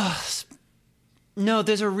 no,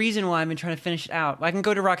 there's a reason why I've been trying to finish it out. I can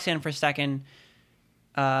go to Roxanne for a second.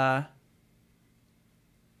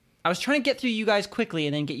 I was trying to get through you guys quickly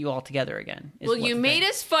and then get you all together again. Well, you made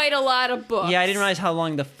us fight a lot of books. Yeah, I didn't realize how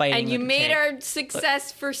long the fighting And you would made take. our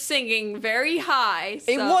success for singing very high.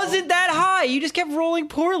 It so- wasn't that high. You just kept rolling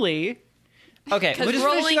poorly. Okay, we'll Because just finish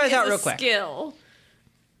rolling you guys is out a real quick. skill.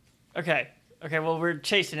 Okay. Well, we're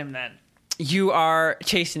chasing him then. You are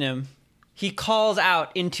chasing him. He calls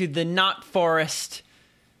out into the not forest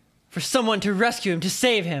for someone to rescue him, to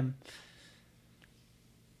save him.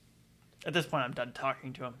 At this point, I'm done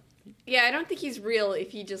talking to him. Yeah, I don't think he's real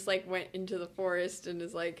if he just like went into the forest and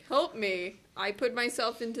is like, "Help me! I put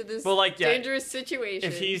myself into this Well, like, yeah, dangerous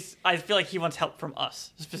situation." I feel like he wants help from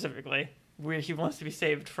us specifically. He wants to be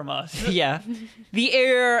saved from us. Yeah. The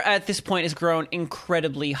air at this point has grown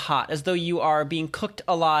incredibly hot, as though you are being cooked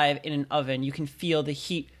alive in an oven. You can feel the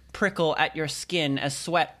heat prickle at your skin as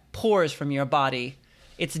sweat pours from your body.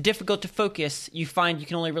 It's difficult to focus. You find you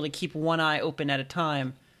can only really keep one eye open at a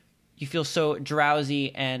time. You feel so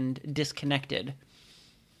drowsy and disconnected.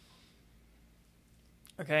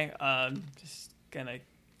 Okay. Just gonna.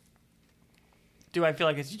 Do I feel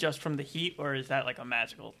like it's just from the heat, or is that like a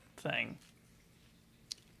magical thing?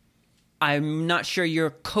 I'm not sure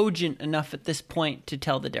you're cogent enough at this point to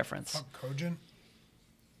tell the difference. Oh, cogent?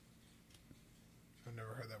 I've never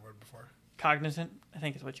heard that word before. Cognizant, I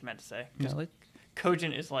think is what you meant to say. No, it-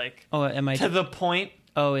 Cogent is like oh, am I? to the point.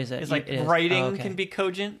 Oh, is it? It's like It is. writing Oh, okay. can be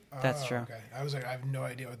cogent. That's Oh, true. Okay. I was like, I have no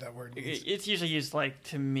idea what that word means. It's usually used like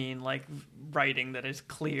to mean like writing that is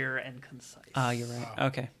clear and concise. Oh, you're right. Oh.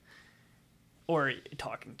 Okay. Or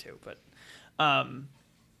talking to, but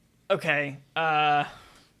okay.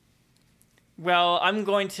 Well, I'm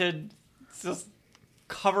going to just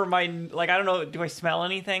cover my like I don't know. Do I smell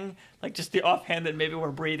anything? Like just the offhand that maybe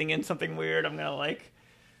we're breathing in something weird. I'm gonna like,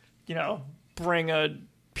 bring a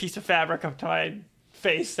piece of fabric up to my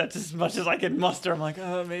face. That's as much as I can muster. I'm like,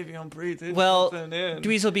 oh, maybe I'm breathing Well, something in.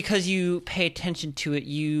 Dweezil, because you pay attention to it,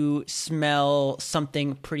 you smell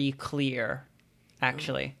something pretty clear,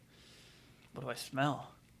 actually. What do I smell?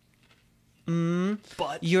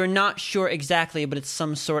 But You're not sure exactly, but it's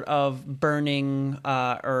some sort of burning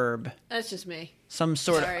herb. That's just me. Some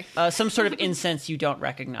sort Sorry. of incense you don't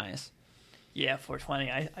recognize. Yeah,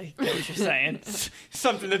 420. I get what you're saying.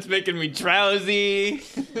 Something that's making me drowsy.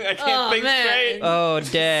 I can't think man. straight. Oh,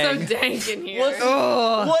 So dang. dank in here.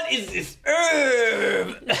 What is this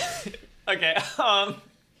herb? Okay.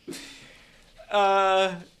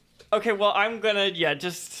 Okay. Well, I'm gonna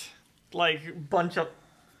just like bunch up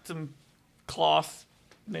some cloth,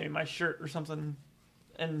 maybe my shirt or something,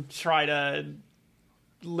 and try to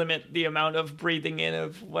limit the amount of breathing in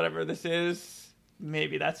of whatever this is.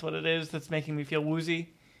 Maybe that's what it is that's making me feel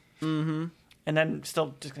woozy. Mm-hmm. And then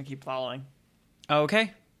still just gonna keep following.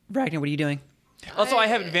 Okay. Ragnar, what are you doing? Also, I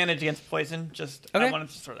have advantage against poison. Just Okay. I wanted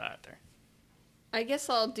to throw that out there. I guess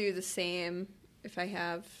I'll do the same if I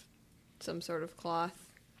have some sort of cloth.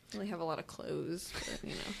 I only have a lot of clothes, but,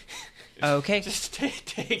 you know. Okay. Just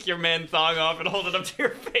take your man thong off and hold it up to your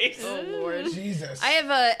face. Oh, Lord. Jesus. I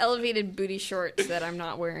have elevated booty shorts that I'm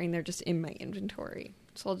not wearing. They're just in my inventory.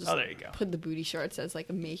 So I'll just Oh, there you go. put the booty shorts as like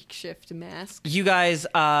a makeshift mask. You guys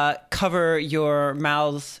cover your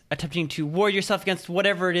mouths, attempting to ward yourself against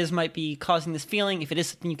whatever it is might be causing this feeling, if it is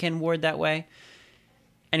something you can ward that way,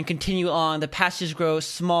 and continue on. The passages grow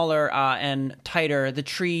smaller and tighter, the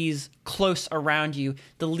trees close around you,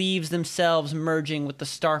 the leaves themselves merging with the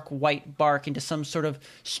stark white bark into some sort of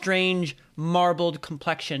strange marbled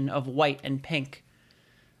complexion of white and pink.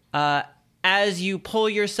 As you pull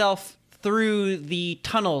yourself through the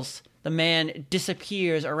tunnels, the man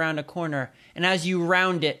disappears around a corner, and as you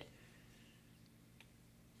round it,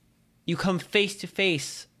 you come face to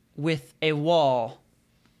face with a wall.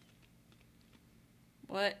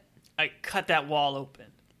 What? I cut that wall open.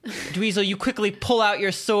 Dweezil, you quickly pull out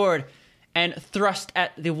your sword and thrust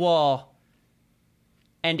at the wall,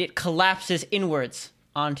 and it collapses inwards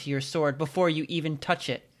onto your sword before you even touch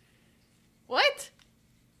it. What?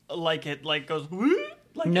 Like it goes woo?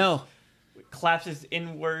 Like No, it collapses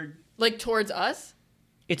inward. Like towards us?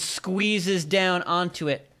 it squeezes down onto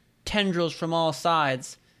it, tendrils from all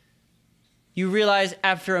sides. You realize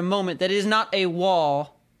after a moment that it is not a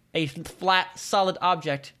wall, a flat, solid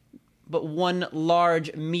object, but one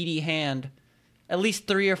large, meaty hand, at least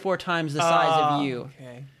 3 or 4 times the size of you.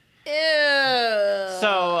 Okay. Ew.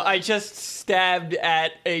 So I just stabbed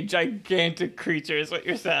at a gigantic creature, is what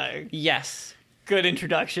you're saying. Yes. Good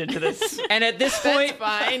introduction to this. And at this That's point,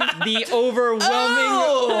 fine. the overwhelming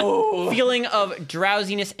Oh! feeling of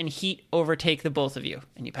drowsiness and heat overtake the both of you,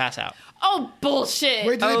 and you pass out. Oh, bullshit.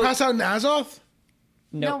 Wait, did they pass out in Azoth?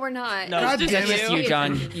 No, Nope. we're not. No, God it's damn just it. Just you,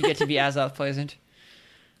 John. You get to be Azoth poisoned.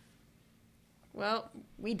 Well,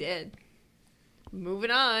 we did.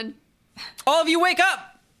 Moving on. All of you wake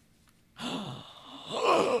up!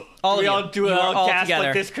 All of We you. all do You a are all gasp together.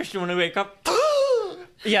 like this, Christian, when we wake up.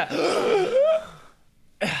 Yeah.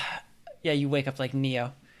 Yeah, you wake up like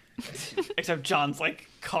Neo. Except John's like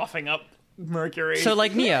coughing up mercury. So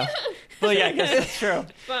like Neo. well, yeah, I guess that's true.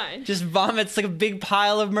 Fine. Just vomits like a big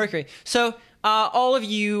pile of mercury. So all of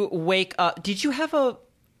you wake up. Did you have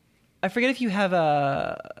I forget if you have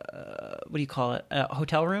what do you call it? A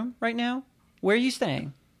hotel room right now? Where are you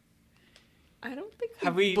staying? I don't think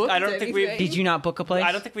Have we- booked I don't think we- anything. Did you not book a place?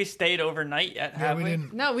 I don't think we stayed overnight yet, Yeah, have we we?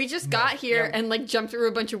 didn't. No, we just got here Yeah. and like jumped through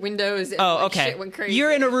a bunch of windows and Oh, like, okay. shit went crazy.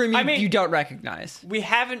 You're in a room I mean- you don't recognize. We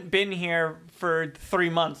haven't been here for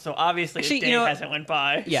 3 months, so obviously Actually, a day you know what? hasn't went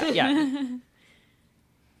by. Yeah, yeah.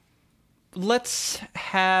 Let's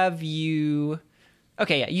have you.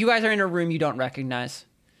 Okay, yeah. You guys are in a room you don't recognize.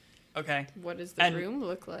 Okay. What does the And- room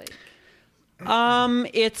look like?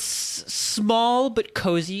 It's small but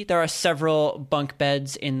cozy. There are several bunk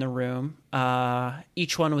beds in the room,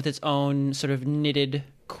 each one with its own sort of knitted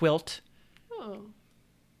quilt. Oh.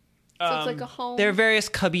 So it's like a home. There are various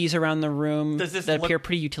cubbies around the room Does this that look- appear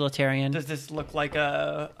pretty utilitarian. Does this look like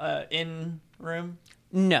a inn room?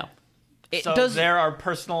 No. It So does. there are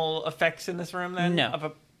personal effects in this room then?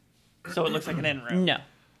 No. So it looks like an inn room? No.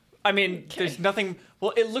 I mean, there's nothing...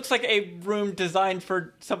 Well, it looks like a room designed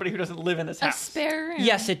for somebody who doesn't live in this A house. spare room.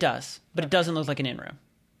 Yes, it does, but it doesn't look like an in room.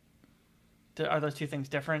 Are those two things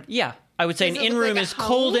different? Yeah, I would say Does an it in look room like a is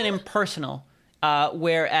cold and home? impersonal,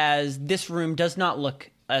 whereas this room does not look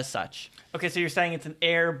as such. Okay, so you're saying it's an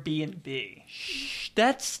Airbnb.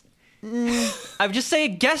 That's. I would just say a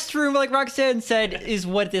guest room, like Roxanne said, is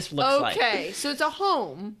what this looks like. Okay, so it's a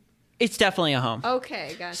home. It's definitely a home.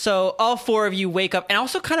 Okay, gotcha. So all 4 of you wake up, and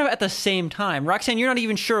also kind of at the same time. Roxanne, you're not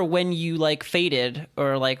even sure when you like faded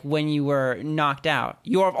or like when you were knocked out.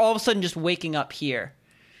 You are all of a sudden just waking up here.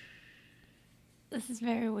 This is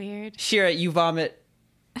very weird. Shira, you vomit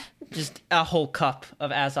just a whole cup of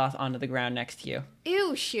Azoth onto the ground next to you.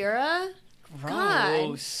 Ew, Shira. God.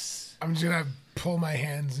 Gross. I'm just gonna pull my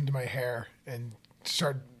hands into my hair and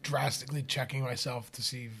start drastically checking myself to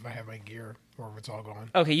see if I have my gear or if it's all gone.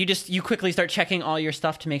 Okay, you quickly start checking all your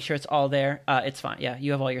stuff to make sure it's all there. It's fine. Yeah,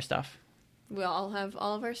 you have all your stuff. We all have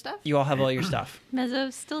all of our stuff. You all have all your stuff.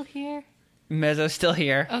 Mezzo's still here. Mezzo's still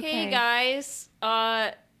here. Okay. Hey guys,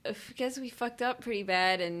 I guess we fucked up pretty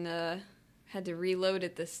bad and had to reload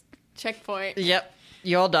at this checkpoint. Yep,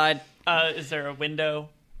 you all died. Is there a window?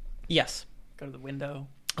 Yes. Go to the window.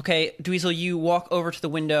 Okay, Dweezil, you walk over to the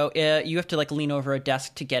window. You have to like lean over a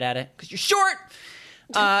desk to get at it because you're short.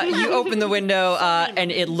 You open the window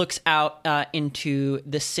and it looks out into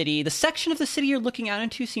the city. The section of the city you're looking out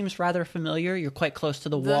into seems rather familiar. You're quite close to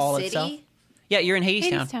the wall city? itself. Yeah, you're in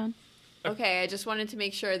Hadestown. Hadestown. Okay, I just wanted to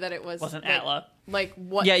make sure that it Wasn't like, Atla. Like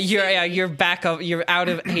what? Yeah, city? you're back of you're out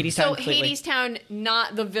of Hadestown So completely. Hadestown,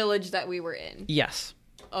 not the village that we were in. Yes.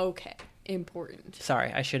 Okay, important.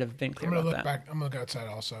 Sorry, I should have been I'm clear gonna about look that. back. I'm gonna look outside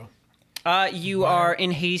also. You are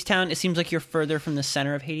in Hadestown. It seems like you're further from the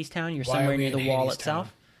center of Hadestown. You're Why somewhere are we near the in wall Hadestown?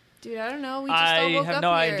 itself. Dude, I don't know. We just all I woke have up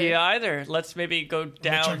no here. idea either. Let's maybe go I'm gonna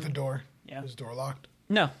down. check the door. Yeah. Is the door locked?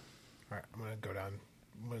 No. All right, I'm gonna go down.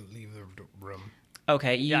 I'm gonna leave the room.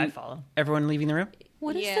 Okay. Yeah, I follow. Everyone leaving the room?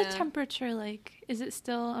 What is Yeah. the temperature like? Is it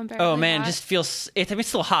still unbearably Oh man, hot? just feels. It's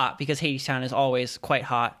still hot because Hadestown is always quite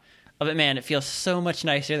hot. But man, it feels so much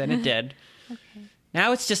nicer than it did. Okay.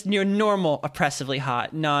 Now it's just near normal, oppressively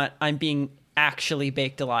hot. Not I'm being actually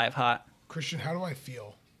baked alive hot. Christian, how do I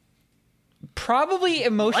feel? Probably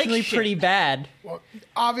emotionally Like shit. pretty bad. Well,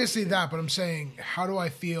 obviously that, but I'm saying, how do I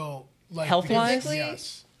feel? Like Health-wise? because-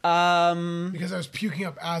 Yes. Um. Because I was puking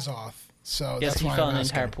up Azoth, so Yes, that's you why fell I'm in the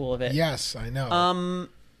asking. entire pool of it. Yes, I know.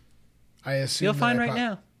 I assume You'll that fine I right prob-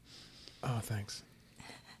 now. Oh, thanks.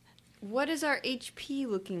 What is our HP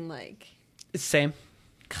looking like? It's the same.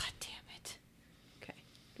 God damn it. Okay,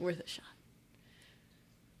 worth a shot.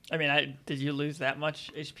 I mean, did you lose that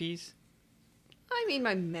much HPs? I mean,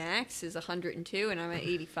 my max is 102, and I'm at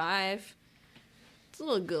 85. It's a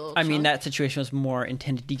little good. I mean, that situation was more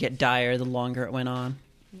intended to get dire the longer it went on.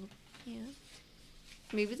 Yeah.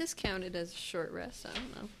 Maybe this counted as a short rest. I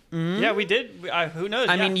don't know. Yeah, we did. Who knows?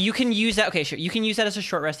 I Yeah. mean, you can use that. Okay, sure. You can use that as a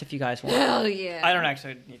short rest if you guys want. Hell yeah. I don't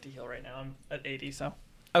actually need to heal right now. I'm at 80, so.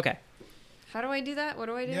 Okay. How do I do that? What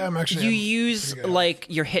do I do? Yeah, I'm actually. You I'm use pretty good. like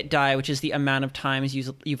your hit die, which is the amount of times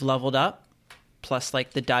you've leveled up, plus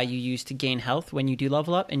like the die you use to gain health when you do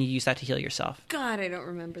level up, and you use that to heal yourself. God, I don't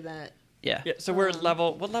remember that. Yeah. Yeah, so we're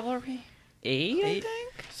level. What level are we? 8, I 8?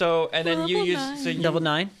 think. So, and then you Level use. 9. So you, Level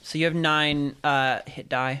 9. So you have 9 hit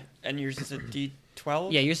die. And yours is a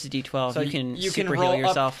D12? Yeah, yours is D12. So you can you super roll heal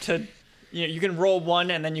yourself. up to. You can roll one,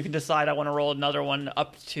 and then you can decide I want to roll another one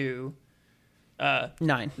up to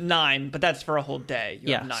 9. 9, but that's for a whole day.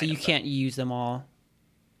 You have Yeah, 9 so you of them. can't use them all.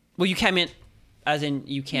 Well, you can, as in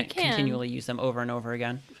you can't can. continually use them over and over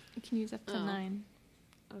again. You can use up to 9.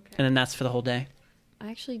 Okay. And then that's for the whole day. I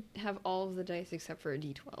actually have all of the dice except for a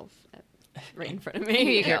D12 right in front of Here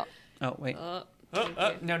me. you go. Oh, wait.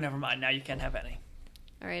 No, never mind. Now you can't have any.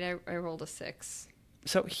 All right, I rolled a 6.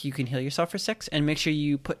 So you can heal yourself for 6, and make sure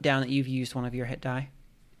you put down that you've used one of your hit die.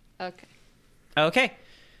 Okay. Okay.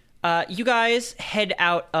 You guys head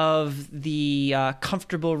out of the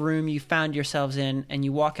comfortable room you found yourselves in, and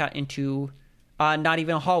you walk out into not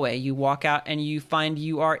even a hallway. You walk out, and you find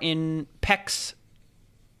you are in Peck's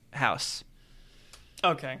house.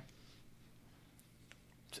 Okay.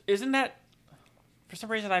 Isn't that... For some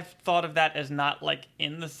reason, I've thought of that as not, like,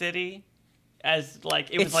 in the city. As, like,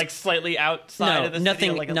 it was, It's- like, slightly outside No, of the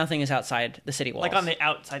nothing. city. Like, nothing is outside the city walls. like on the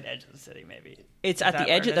outside edge of the city, maybe. It's Is at that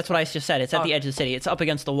the edge. where it is? That's what I just said. It's at the Okay. edge of the city. It's up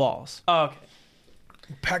against the walls. Oh, okay.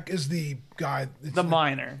 Peck is the guy. It's The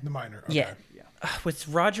miner. The miner. Okay. Yeah. With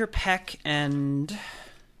Roger Peck and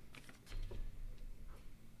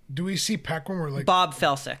Do we see Peck when we're like Bob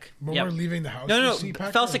Felsick. when Yep. we're leaving the house? No, do no, we see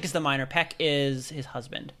Peck, Felsick or- is the miner. Peck is his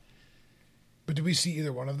husband. But did we see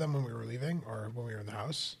either one of them when we were leaving or when we were in the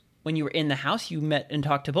house? When you were in the house, you met and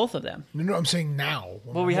talked to both of them. No, I'm saying now.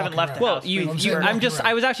 when Well, we're we haven't walking left around. the Well, house. you, I'm saying I'm walking just, around.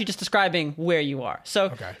 I was actually just describing where you are. So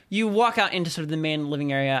Okay. you walk out into sort of the main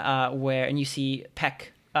living area where, and you see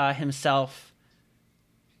Peck himself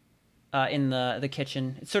in the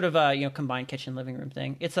kitchen. It's sort of a combined kitchen living room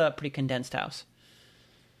thing. It's a pretty condensed house.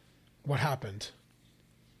 What happened?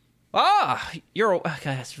 Ah, you're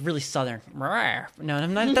okay, that's really southern. No,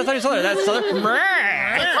 I'm not, that's not southern. That's southern.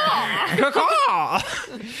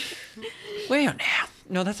 Well, now,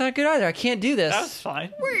 no, that's not good either. I can't do this. That's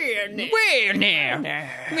fine. Well, now,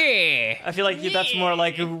 yeah. I feel like that's more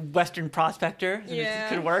like a Western Prospector. Yeah. It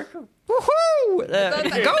could work.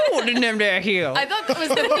 Woohoo! Gold in them there hills. I thought that was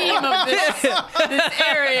the theme of this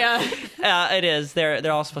area. It is.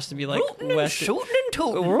 They're all supposed to be like Western. Shooting and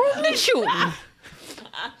tooting. Rootin' and shooting.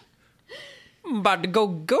 I'm about to go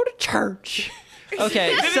to church.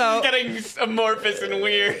 Okay, so Getting amorphous and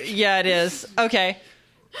weird. yeah, it is. Okay,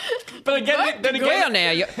 But again, then again, well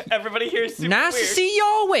now, everybody here is super nice weird. to see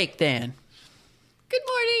y'all awake. Then Good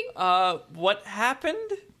morning. What happened?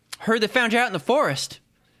 heard they found you out in the forest.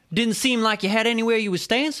 Didn't seem like you had anywhere you was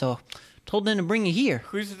staying, so told them to bring you here.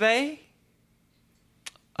 Who's they?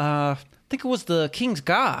 I think it was the King's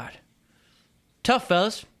Guard. Tough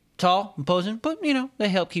fellas, tall, imposing, but they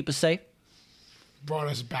help keep us safe. Brought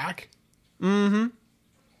us back.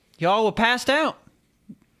 Y'all were passed out.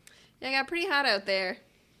 Yeah, it got pretty hot out there.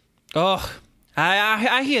 Oh,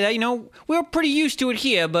 I hear that. We're pretty used to it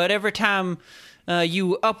here, but every time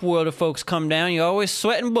you upworlder folks come down, you're always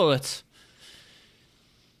sweating bullets.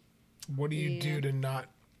 What do you do to not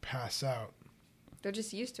pass out? They're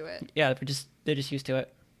just used to it. Yeah, they're just used to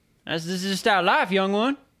it. This is just our life, young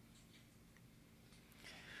one.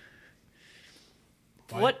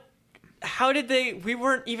 What? How did they? We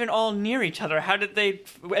weren't even all near each other. How did they?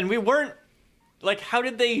 And we weren't. How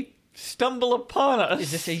did they stumble upon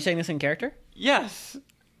us? Are you saying this in character? Yes.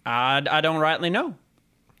 I don't rightly know.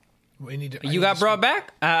 We need to. You got brought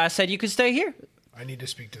back. I said you could stay here. I need to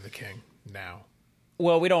speak to the king now.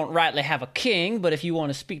 Well, we don't rightly have a king, but if you want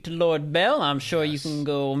to speak to Lord Bell, I'm sure you can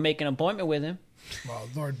go make an appointment with him. Well,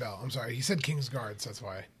 Lord Bell. I'm sorry. He said King's Guards. That's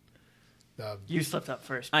why. You slipped up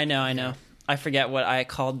first. I know. I forget what I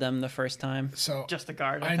called them the first time. So Just the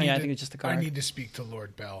guard. I think it's just the guard. I need to speak to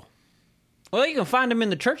Lord Bell. Well, you can find him in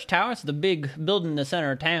the church tower. It's the big building in the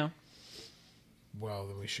center of town. Well,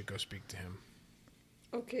 then we should go speak to him.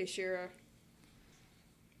 Okay, Shira.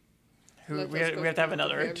 We Let's have go to have speak to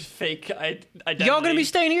another him. fake identity. Y'all gonna be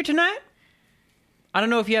staying here tonight? I don't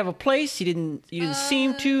know if you have a place. You didn't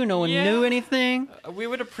seem to. No one yeah. knew anything. We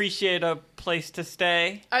would appreciate a place to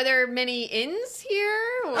stay. Are there many inns here?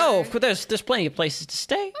 Or? Oh, of course, there's plenty of places to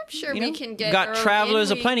stay. I'm sure you we know. can get Got our own travelers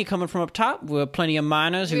inn. aplenty coming from up top. We have plenty of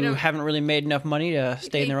miners We who don't- haven't really made enough money to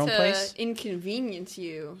stay in their own hate to place. Inconvenience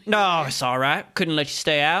you. No, it's all right. Couldn't let you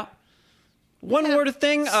stay out. One have word of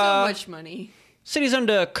thing. So much money. City's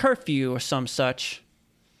under curfew or some such.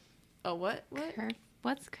 Oh, what? What?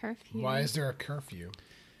 What's curfew? Why is there a curfew?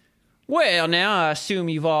 Well, now I assume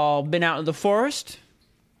you've all been out in the forest.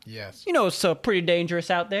 Yes. It's pretty dangerous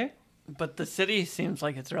out there. But the city seems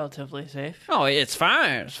like it's relatively safe. Oh, it's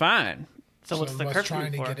fine. It's fine. So what's the curfew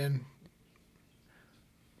trying for? to get in?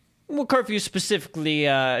 Well, curfew specifically,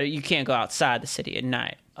 you can't go outside the city at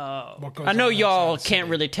night. Oh. What goes I know on y'all outside the can't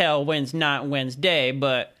city? really tell when's night and when's day,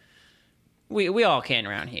 but we all can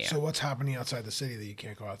around here. So what's happening outside the city that you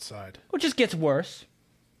can't go outside? It just gets worse.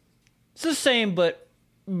 It's the same, but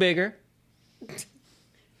bigger.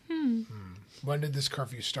 When did this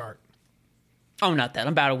curfew start? Oh, not that.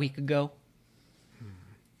 About a week ago.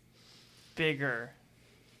 Bigger.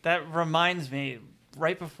 That reminds me,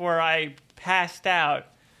 right before I passed out,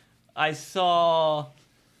 I saw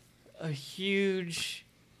a huge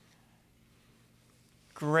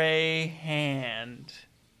gray hand.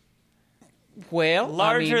 Well,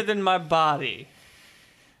 Larger than my body.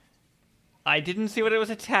 I didn't see what it was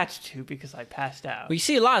attached to because I passed out. Well, you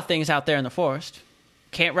see a lot of things out there in the forest.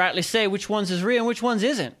 Can't rightly say which ones is real and which ones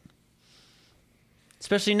isn't.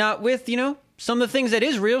 Especially not with, some of the things that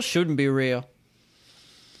is real shouldn't be real.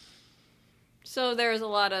 So there's a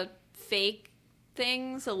lot of fake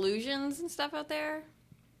things, illusions and stuff out there?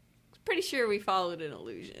 Pretty sure we followed an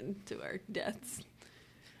illusion to our deaths.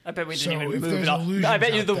 I bet we So didn't even if move there's at all. illusions I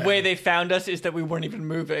bet you out the there- way they found us is that we weren't even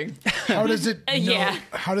moving. How does it? Yeah.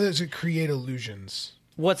 How does it create illusions?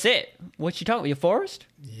 What's it? What you talking about? Your forest?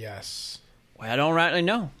 Yes. Well, I don't rightly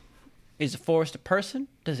know. Is the forest a person?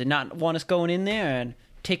 Does it not want us going in there and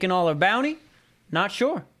taking all our bounty? Not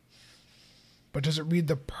sure. But does it read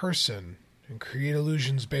the person and create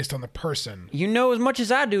illusions based on the person? You know as much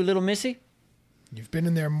as I do, little missy. You've been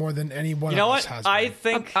in there more than any one You know of us what? has. I been.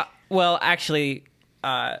 think Well, actually,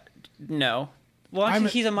 no. Well, actually, I'm a-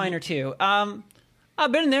 he's a miner too.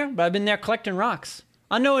 I've been in there, but I've been there collecting rocks.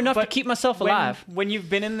 I know enough to keep myself alive. When you've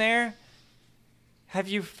been in there, have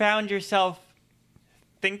you found yourself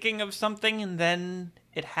thinking of something and then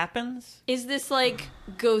it happens? Is this like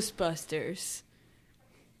Ghostbusters?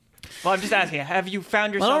 Well, I'm just asking. Have you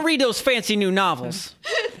found Well, I yourself? don't read those fancy new novels,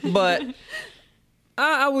 but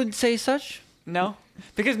I would say such. No,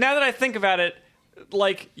 because now that I think about it,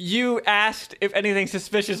 like you asked if anything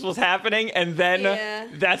suspicious was happening, and then Yeah.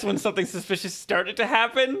 that's when something suspicious started to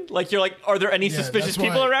happen. Like you're like, are there any Yeah, suspicious that's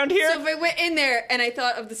people why- around here? So if I went in there and I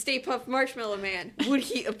thought of the Stay Puft Marshmallow Man, would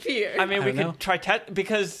he appear? I mean, I we don't could know. try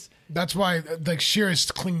because That's why, like, Shira's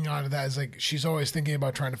clinging on to that. Is like she's always thinking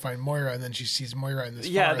about trying to find Moira, and then she sees Moira in this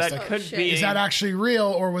Yeah, forest. that Like, could shit. be. is that actually real,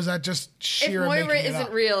 or was that just If Shira Moira making it isn't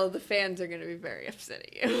up? real, the fans are going to be very upset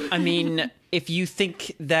at you. I mean, if you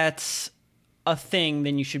think that's a thing,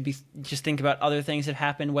 then you should be just think about other things that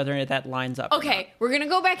happened, whether that lines up. or not. Okay, we're going to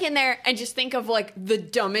go back in there and just think of, like, the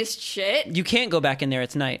dumbest shit. You can't go back in there.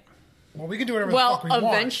 It's night. Well, we can do whatever Well, the fuck we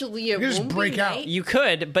want. eventually it we can just won't break be out. night. You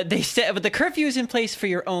could, but the curfew is in place for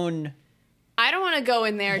your own. I don't want to go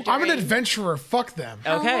in there I'm an during- adventurer. Fuck them.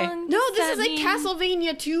 How Okay. long No, does this that is like mean?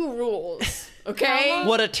 Castlevania 2 rules. Okay?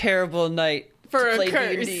 What a terrible night For to a play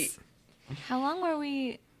curse. D&D. How long were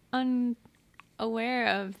we unaware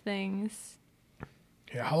of things?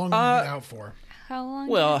 Yeah, how long have you been out for? How long?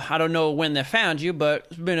 Well, I don't know when they found you, but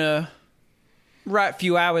it's been a right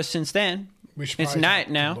few hours since then. We should It's probably night talk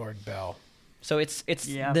to now. Lord Bell. So it's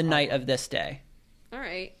Yeah, the night probably. of this day. All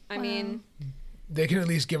right. I mean, They can at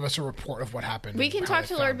least give us a report of what happened. we and can how talk they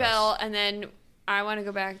to Lord found us. Bell, and then I want to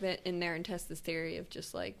go back in there and test this theory of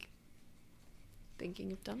just, like,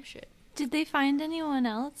 thinking of dumb shit. Did they find anyone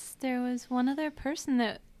else? There was one other person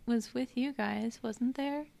that was with you guys, wasn't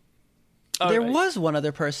there? Oh, there right. was one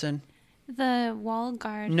other person. The wall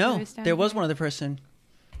guard. who No, down there was here. one other person.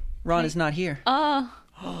 Ron is not here. Oh.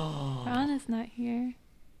 Ron is not here.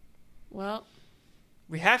 Well,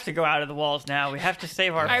 We have to go out of the walls now. We have to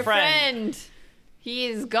save our, our friend, he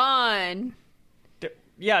is gone.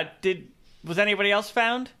 Was anybody else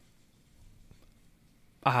found?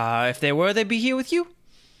 If they were, they'd be here with you.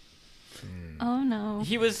 Oh no.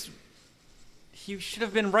 He should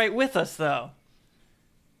have been right with us, though.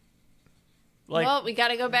 Like, Well, we got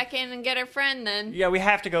to go back in and get our friend then. yeah, we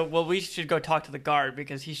have to go. Well, we should go talk to the guard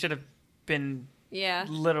because he should have been Yeah.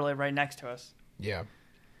 literally right next to us. Yeah.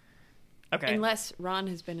 Okay. Unless Ron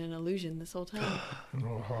has been an illusion this whole time.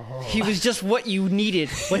 He was just what you needed,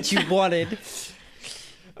 what you wanted.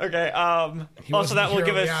 Okay. He Also, wasn't that the will hero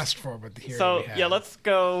give we us. asked for, but the hero So we had. yeah, let's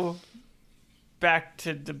go back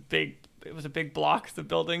to the big. It was a big block. The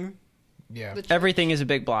building, Yeah. The- Everything is a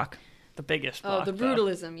big block. the biggest Oh, block. the though.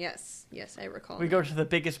 brutalism. Yes. Yes, I recall. We go to the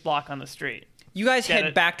biggest block on the street. You guys Get head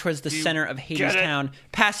it? back towards the You center of get Hades it? Town,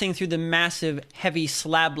 passing through the massive, heavy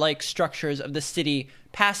slab-like structures of the city,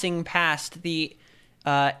 passing past the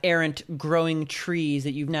errant growing trees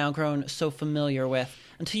that you've now grown so familiar with,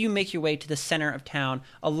 until you make your way to the center of town,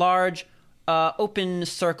 a large, open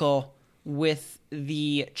circle with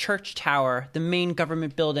the church tower, the main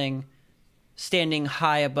government building, standing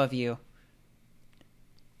high above you.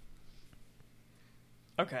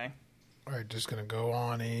 Okay. All right, just gonna go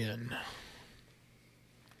on in.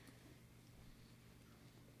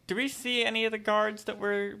 Do we see any of the guards that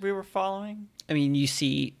we were following? I mean, you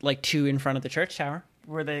see, like, two in front of the church tower.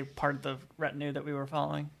 Were they part of the retinue that we were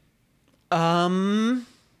following?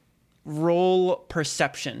 Roll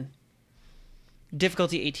perception.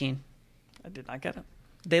 Difficulty 18. I did not get it.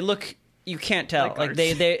 They look, you can't tell. Like Like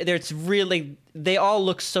guards. it's really, they all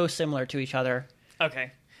look so similar to each other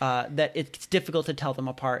Okay. that it's difficult to tell them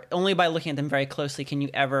apart. Only by looking at them very closely can you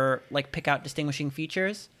ever, like, pick out distinguishing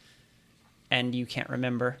features. And you can't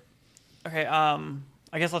remember. Okay.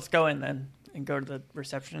 I guess let's go in then and go to the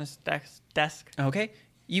receptionist desk. Okay.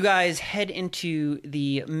 You guys head into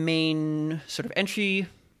the main sort of entry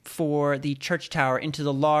for the church tower, into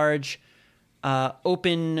the large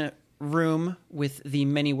open room with the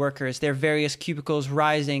many workers. There are various cubicles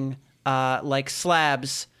rising like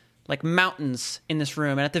slabs, like mountains in this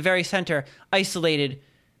room. And at the very center, isolated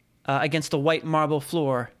against the white marble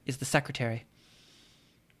floor, is the secretary.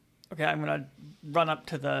 Okay, I'm gonna run up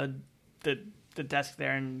to the desk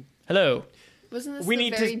there and Hello. Wasn't this We the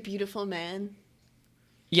need to- very beautiful man?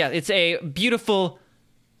 Yeah, it's a beautiful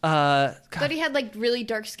Thought he had like really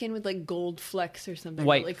dark skin with like gold flecks or something.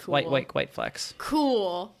 white, really cool. white flecks.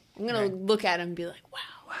 Cool. I'm gonna Right. look at him and be like,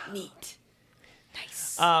 wow, neat,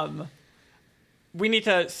 nice. we need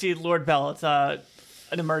to see Lord Bell. It's an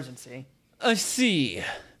emergency. I see.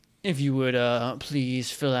 If you would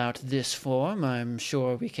please fill out this form, I'm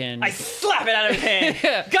sure we can. I slap it out of his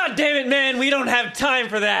hand. God damn it, man! We don't have time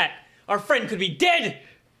for that. Our friend could be dead.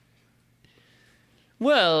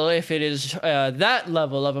 Well, if it is that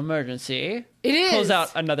level of emergency, It is. pulls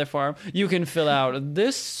out another form. You can fill out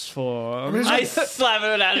this form. I slap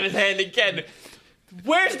it out of his hand again.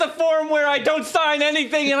 Where's the form where I don't sign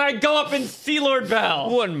anything and I go up and see Lord Bell?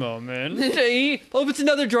 One moment. He opens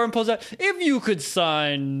another drawer and pulls out. If you could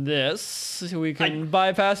sign this, we can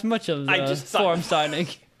bypass much of I the just signed- form signing.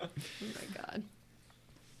 Oh my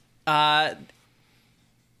god.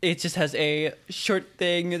 It just has a short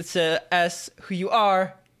thing that says who you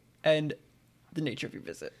are and the nature of your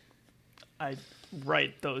visit. I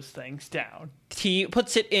write those things down. He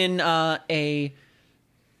puts it in a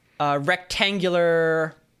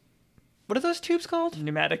rectangular. What are those tubes called?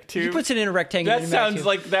 Pneumatic He tube. puts it in a rectangular. That pneumatic sounds tube.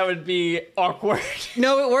 like that would be awkward.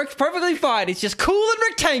 No, it works perfectly fine. It's just cool and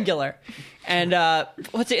rectangular. And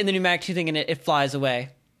puts it in the pneumatic tube thing, and it flies away.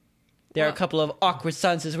 There are a couple of awkward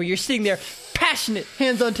silences where you're sitting there, passionate,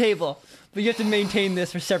 hands on table, but you have to maintain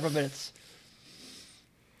this for several minutes.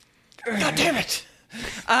 God damn it!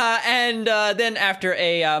 And then after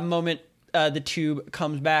a moment, the tube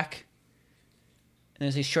comes back. And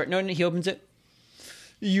there's a short note, and he opens it.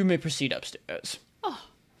 You may proceed upstairs.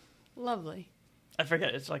 Lovely. I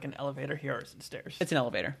forget, it's like an elevator here, or is it stairs? It's an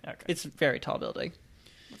elevator. Okay. It's a very tall building.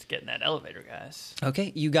 Let's get in that elevator, guys.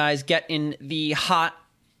 Okay, you guys get in the hot,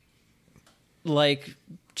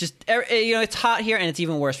 it's hot here, and it's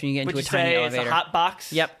even worse when you get into Would you a tiny say elevator. it's a hot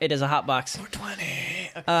box? Yep, it is a hot box.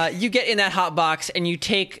 420. Okay. You get in that hot box, and you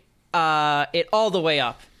take it all the way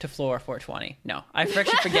up to floor 420. No, I actually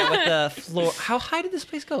forget what the floor. How high did this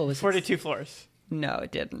place go? Was it, 42 floors. no,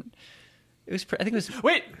 it didn't. It was. I think it was.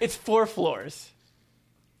 Wait, it's 4 floors.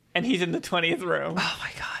 And he's in the 20th room. Oh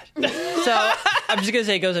my god. So I'm just gonna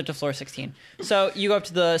say it goes up to floor 16. So you go up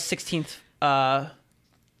to the 16th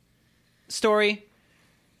story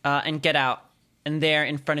and get out, and there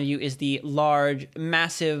in front of you is the large,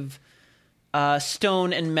 massive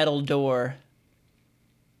stone and metal door,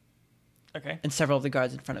 Okay. and several of the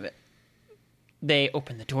guards in front of it. They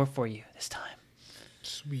open the door for you this time.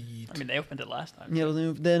 Sweet. I mean, they opened it last time. You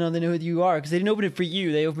know, they know who you are because they didn't open it for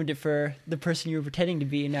you. They opened it for the person you were pretending to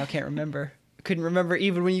be, and now can't remember. Couldn't remember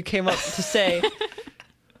even when you came up to say.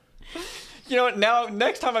 You know what? Now,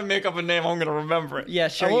 next time I make up a name, I'm going to remember it. Yeah,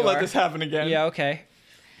 sure I won't you let are. this happen again. Yeah, okay.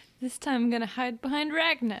 This time I'm gonna hide behind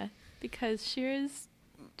Ragna because Shira's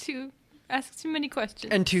asks too many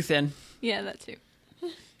questions. And too thin. Yeah, that too.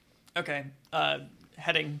 Okay.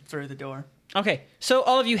 Heading through the door. Okay, so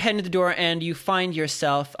all of you head into the door, and you find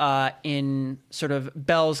yourself in sort of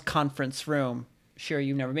Belle's conference room. Sure,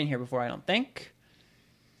 you've never been here before, I don't think.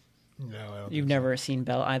 No, I don't. You've think never seen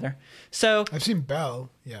Belle either. So, so. I've seen Belle.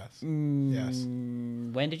 Yes. Yes.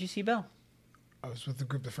 when did you see Belle? I was with the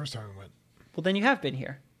group the first time we went. Well, then you have been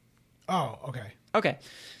here. Oh, okay. Okay.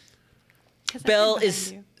 'Cause I Belle hid is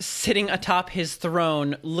behind sitting atop his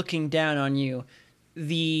throne, looking down on you.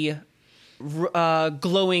 The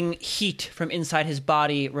glowing heat from inside his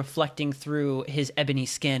body reflecting through his ebony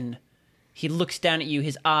skin. He looks down at you,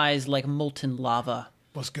 his eyes like molten lava.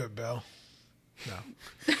 What's good, Belle?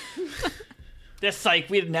 No. This psych,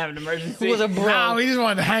 we didn't have an emergency. Who was a bro? No, we just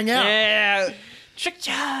wanted to hang out. Yeah. Tricked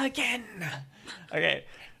ya again. Okay.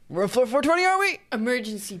 We're at floor 420, are we?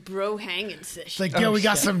 Emergency bro hanging It's session. like, yo, we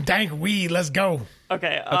got shit. some dank weed. Let's go.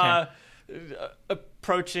 Okay.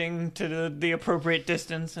 Approaching to the appropriate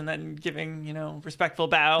distance and then giving, respectful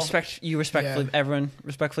bow. Respectfully, Yeah. everyone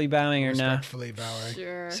respectfully bowing or no? Respectfully bowing.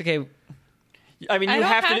 Sure. It's okay. I mean, I you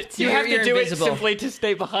don't have have to. to. You have You're to do invisible. it simply to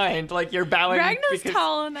stay behind. Like you're bowing. Ragna's because,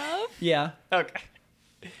 tall enough. Yeah. Okay.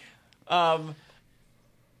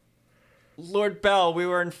 Lord Bell, we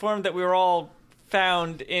were informed that we were all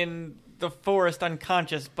found in the forest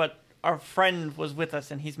unconscious, but our friend was with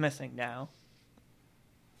us and he's missing now.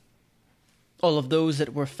 All of those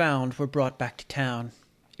that were found were brought back to town.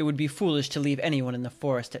 It would be foolish to leave anyone in the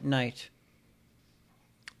forest at night.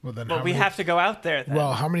 Well, then, But we have to go out there then.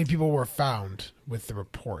 Well, how many people were found with the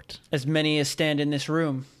report? As many as stand in this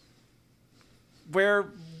room. Where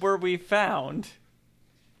were we found?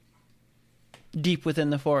 Deep within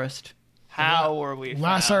the forest. How were we found?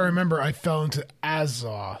 Last I remember, I fell into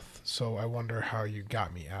Azoth, so I wonder how you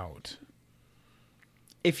got me out.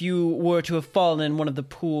 If you were to have fallen in one of the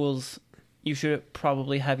pools, you should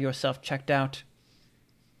probably have yourself checked out.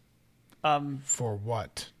 For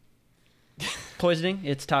what? Poisoning?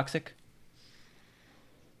 It's toxic.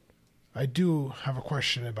 I do have a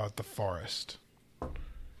question about the forest.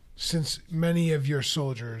 Since many of your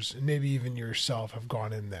soldiers, and maybe even yourself, have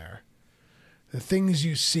gone in there, the things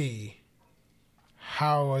you see,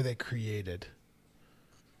 how are they created?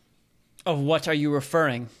 Of what are you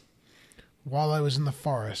referring? While I was in the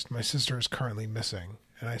forest, my sister is currently missing,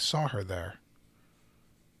 and I saw her there.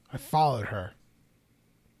 I followed her.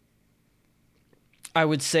 I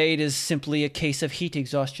would say it is simply a case of heat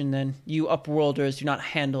exhaustion then. You upworlders do not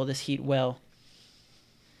handle this heat well.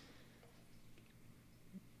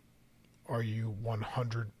 Are you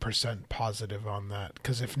 100% positive on that?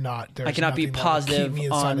 Because if not, there's I cannot be nothing that will positive keep me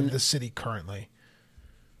inside on- of the city currently.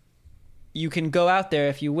 You can go out there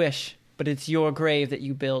if you wish, but it's your grave that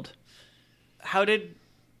you build. How did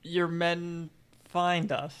your men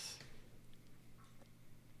find us?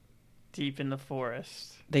 Deep in the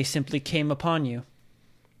forest. They simply came upon you.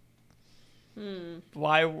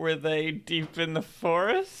 Why were they deep in the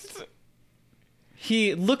forest?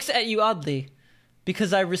 He looks at you oddly,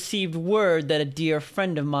 because I received word that a dear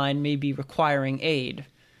friend of mine may be requiring aid,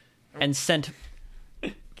 and sent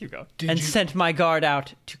Keep going. sent my guard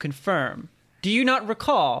out to confirm. Do you not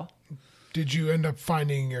recall? Did you end up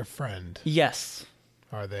finding your friend? Yes,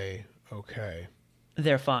 Are they okay?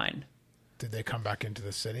 they're fine. Did they come back into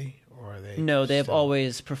the city, or are they? No, they have still-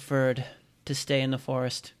 always preferred to stay in the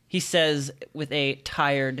forest. He says with a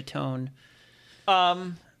tired tone.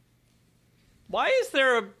 Why is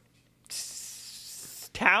there a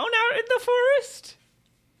town out in the forest?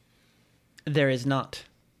 There is not.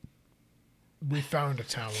 We found a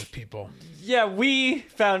town with people. Yeah, we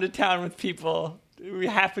found a town with people. We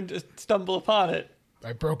happened to stumble upon it.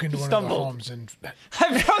 I broke into one of the Stumbled. homes and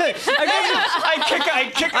I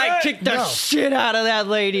Kicked the No. shit out of that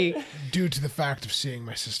lady. due to the fact of seeing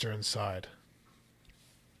my sister inside.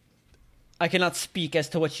 I cannot speak as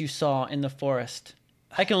to what you saw in the forest.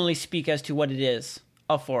 I can only speak as to what it is,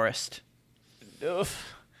 a forest. Ugh.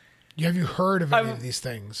 Have you heard of any I'm- of these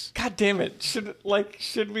things? God damn it!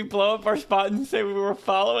 Should we blow up our spot and say we were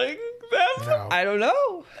following them? No. I don't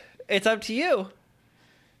know. It's up to you.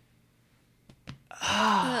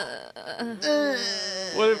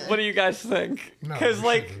 What do you guys think? No, Because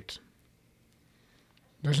we shouldn't.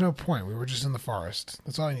 There's no point. We were just in the forest.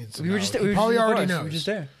 That's all I need to know. He probably already knows.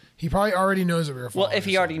 there. He probably already knows that we were Well, following if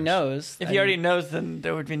he his already orders. knows, if he already knows, then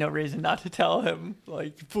there would be no reason not to tell him.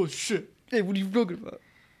 Like, full shit. hey, what are you talking about?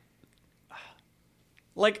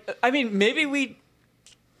 Like, I mean, maybe we.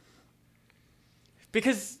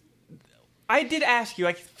 Because I did ask you.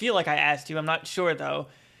 I feel like I asked you. I'm not sure though.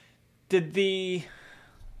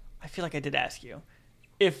 I feel like I did ask you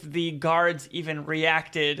if the guards even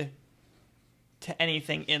reacted to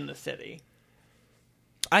anything in the city.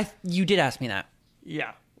 You did ask me that.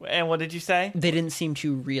 Yeah. And what did you say? They didn't seem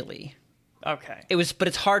to really. Okay. But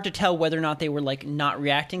it's hard to tell whether or not they were like not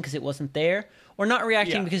reacting because it wasn't there, or not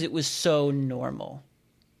reacting Yeah. because it was so normal.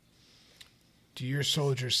 Do your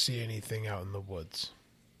soldiers see anything out in the woods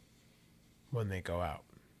when they go out?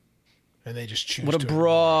 And they just choose What a to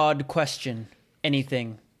broad question.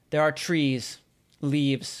 Anything. There are trees,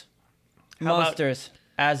 leaves, How about- monsters,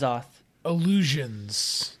 Azoth.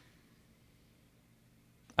 illusions.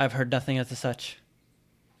 I've heard nothing as such.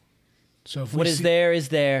 So if What we is see, there is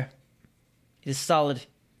there. It is solid.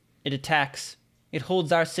 It attacks. It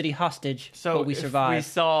holds our city hostage, So but we if survive. we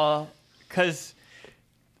saw, because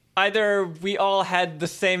either we all had the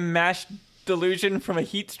same mass delusion from a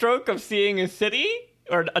heat stroke of seeing a city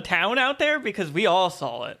or a town out there, because we all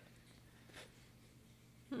saw it.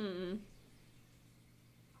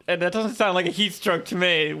 And that doesn't sound like a heat stroke to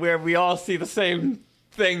me, where we all see the same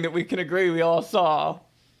thing that we can agree we all saw.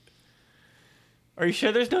 Are you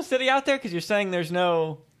sure there's no city out there? Because you're saying there's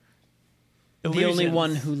no The only illusions.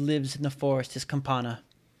 one who lives in the forest is Campana.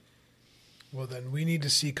 well, then we need to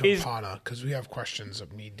see Is- Campana because we have questions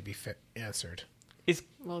that need to be answered. Is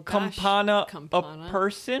Well, gosh, Campana Campana. a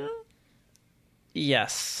person?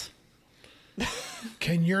 Yes.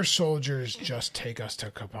 Can your soldiers just take us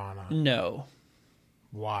to Campana? No.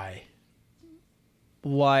 Why?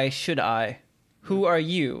 Why should I? Who are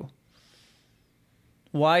you?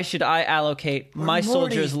 Why should I allocate my Morty's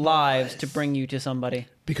soldiers' lives boys. to bring you to somebody?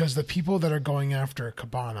 Because the people that are going after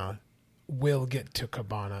Cabana will get to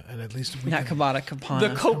Cabana, and at least we Not can Cabana, Campana.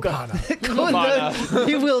 The Coca. Cabana.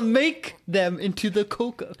 We will make them into the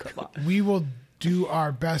Coca Cabana. we will do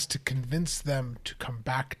our best to convince them to come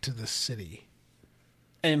back to the city.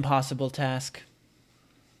 An impossible task.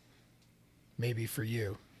 Maybe for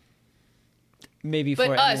you. Maybe But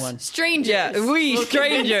for us, anyone. strangers. Yeah, we will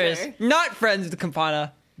strangers, convince her. not friends with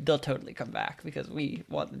Campana. They'll totally come back because we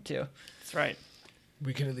want them to. That's right.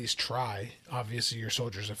 We can at least try. Obviously, your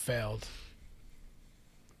soldiers have failed.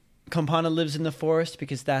 Campana lives in the forest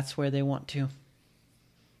because that's where they want to.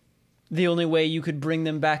 The only way you could bring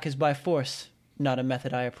them back is by force, not a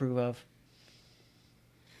method I approve of.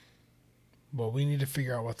 Well, we need to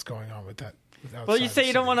figure out what's going on with that. Well, you say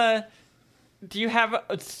you don't want to. Do you have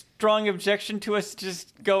a strong objection to us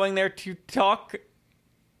just going there to talk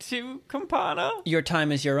to Campana? Your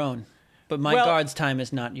time is your own, but my Well- guard's time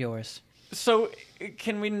is not yours. So,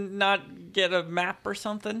 can we not get a map or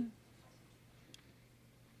something?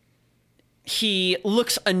 He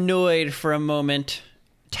looks annoyed for a moment,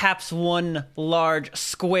 taps one large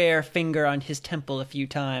square finger on his temple a few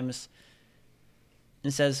times,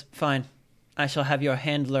 and says, "Fine, I shall have your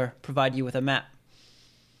handler provide you with a map."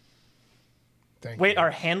 Thank Wait, you.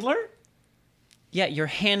 our handler? Yeah, your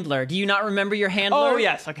handler. Do you not remember your handler? Oh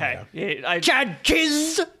yes, okay. Yeah, Chad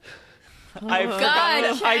Chiz! I forgot.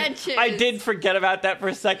 God, I Chad did forget about that for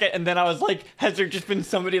a second, and then I was like, has there just been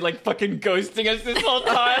somebody like fucking ghosting us this whole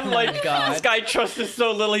time? Like, God. this guy trusts us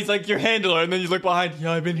so little. He's like your handler, and then you look behind.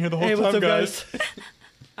 Yeah, I've been here the whole time, guys.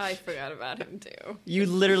 I forgot about him too. You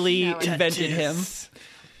literally Now I- invented him.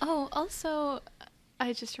 Oh, also,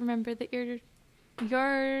 I just remembered that your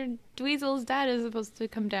Dweezil's dad is supposed to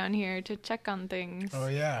come down here to check on things. Oh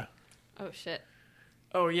yeah. Oh shit.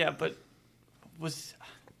 Oh yeah, but was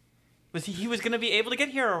he was gonna be able to get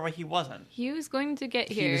here, or he wasn't? He was going to get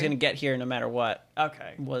here. He was going to get here no matter what,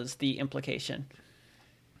 Okay, was the implication.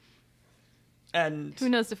 and Who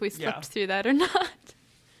knows if we slept Yeah. through that or not?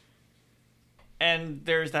 and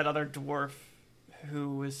there's that other dwarf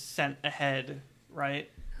who was sent ahead, right?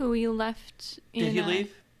 Who we left in Did he a-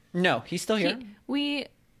 leave? No, he's still here. We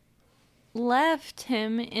left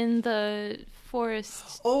him in the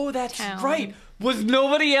forest. Oh, that's Town. right. Was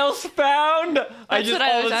nobody else found? That's what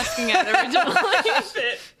I was asking at originally.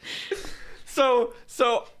 Shit. So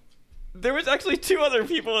there was actually 2 other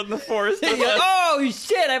people in the forest. with us. Oh,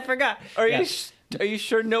 shit, I forgot. Are Yeah. are you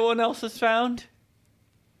sure no one else is found?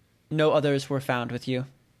 No others were found with you.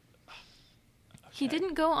 He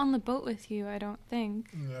didn't go on the boat with you, I don't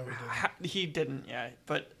think. No, we didn't. He didn't, yeah,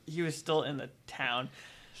 but he was still in the town.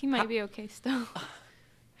 He might be okay still.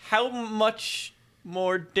 How much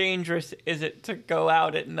more dangerous is it to go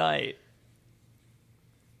out at night?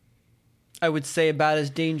 I would say about as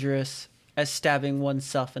dangerous as stabbing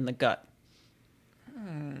oneself in the gut.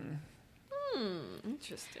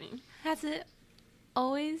 Interesting. Has it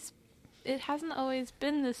always... It hasn't always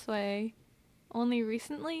been this way. Only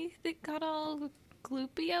recently it got all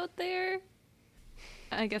gloopy out there.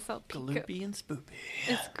 I guess I'll peek. Gloopy and spoopy.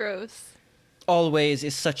 It's gross. Always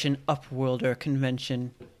is such an upworlder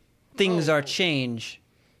convention. Things are change.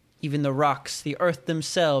 Even the rocks, the earth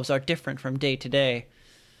themselves are different from day to day.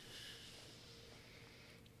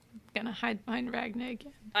 Gonna hide behind Ragna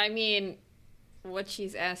again. I mean, what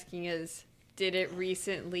she's asking is, did it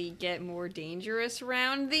recently get more dangerous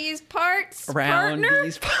around these parts, Around partner?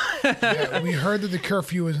 these. Yeah, we heard that the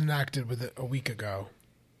curfew was enacted a week ago.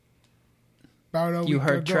 About a You week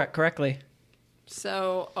heard ago. Trek correctly.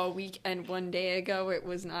 So a week and 1 day ago, it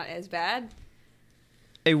was not as bad.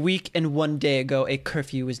 A week and 1 day ago, a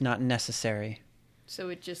curfew was not necessary. So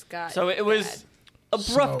it just got. So it was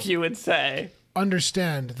abrupt, So- you would say.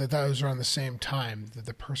 Understand that that was around the same time that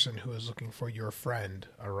the person who was looking for your friend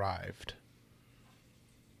arrived.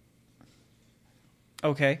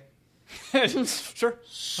 Okay. Sure,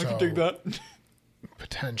 So, I can dig that.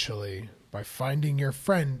 potentially, by finding your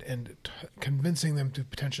friend and convincing them to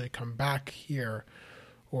potentially come back here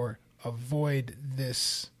or avoid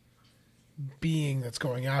this being that's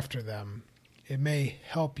going after them, it may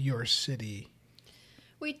help your city.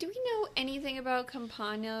 Wait, do we know anything about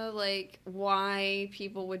Campania? Like, why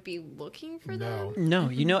people would be looking for No. them? No,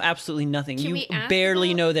 you know absolutely nothing. Can You we ask barely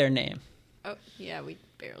about- know their name. Oh, yeah, we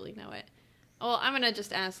barely know it. Well, I'm gonna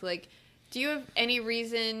just ask, like, do you have any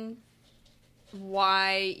reason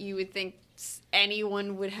why you would think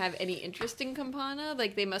anyone would have any interest in Campana?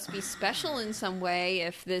 Like, they must be special in some way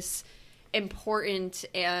if this important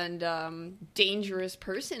and dangerous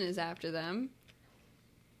person is after them.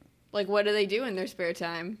 Like, what do they do in their spare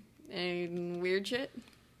time? Any weird shit?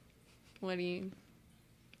 What do you...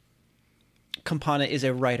 Campana is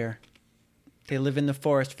a writer. They live in the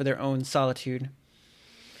forest for their own solitude.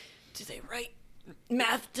 Do they write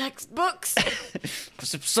math textbooks?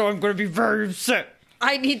 So I'm going to be very upset.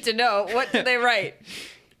 I need to know. What do they write?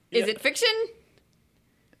 Is it fiction?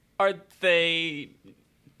 Are they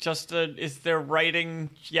just is their writing,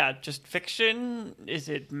 just fiction? Is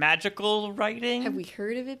it magical writing? Have we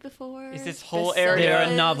heard of it before? Is this whole area- They're a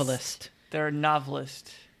Bestsellers? novelist. They're a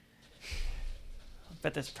novelist. I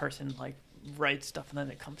bet this person, like, writes stuff and then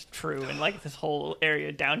it comes true. And, like, this whole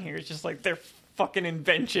area down here is just, like, their fucking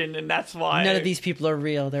invention, and that's why. None of these people are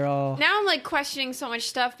real. They're all... Now I'm like questioning so much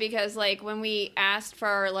stuff because like when we asked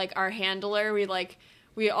for like our handler,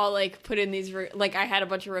 we all like put in these like I had a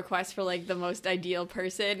bunch of requests for like the most ideal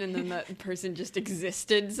person, and then that person just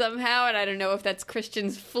existed somehow, and I don't know if that's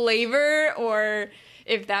Christian's flavor or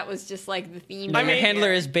if that was just like the theme. No, I your mean,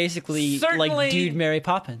 handler is basically certainly- like Dude Mary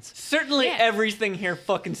Poppins. Certainly Yeah. everything here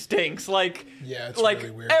fucking stinks. Like, Yeah, it's like really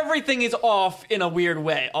weird. everything is off in a weird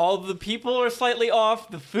way. All the people are slightly off.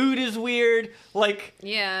 The food is weird. Like,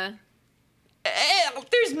 Yeah.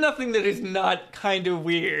 there's nothing that is not kind of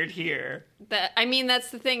weird here. That's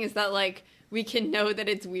the thing is that like we can know that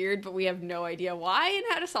it's weird, but we have no idea why and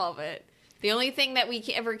how to solve it. The only thing that we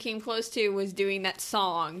ever came close to was doing that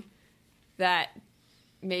song that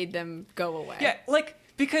made them go away. Yeah, like,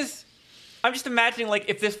 because I'm just imagining, like,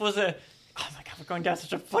 if this was a... Oh my god, we're going down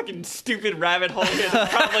such a fucking stupid rabbit hole here.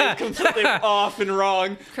 It's probably completely off and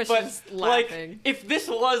wrong. Christian's but, laughing. like, if this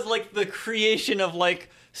was, like, the creation of, like,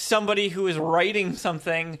 somebody who is writing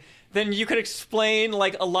something, then you could explain,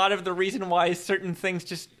 like, a lot of the reason why certain things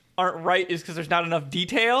just aren't right is because there's not enough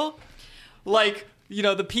detail. Like, you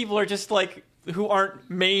know, the people are just, like, who aren't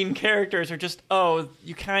main characters are just, oh,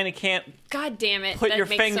 you kind of can't God damn it. put that your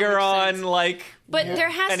makes so finger much on, sense. like, But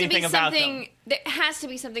there has to be anything about them. something. There has to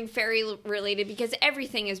be something fairy related because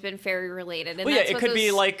everything has been fairy related. And Well, yeah, that's it what could be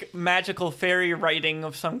those- like magical fairy writing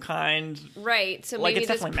of some kind. right. So like, maybe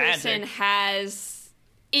it's this person definitely magic.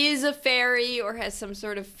 is a fairy or has some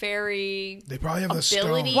sort of fairy. They probably have the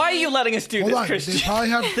Ability. stone. Why are you letting us do Hold this, on. Christian? They probably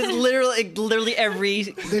have. Literally every.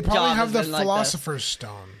 They probably job have has the been like this. philosopher's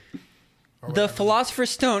stone. Or The whatever. Philosopher's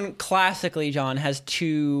Stone, classically, John, has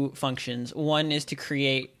two functions. One is to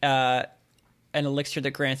create an elixir that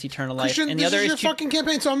grants eternal life, Christian, and the this other is your to. fucking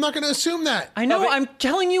campaign, so I'm not going to assume that. I know. Oh, but- I'm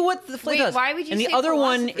telling you what the flame Wait, does. why would you And the say other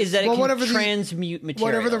one Philosopher's is that Well, it whatever can the- transmute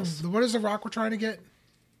Whatever materials. what is the rock we're trying to get?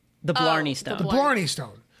 The Blarney the Stone. The Blarney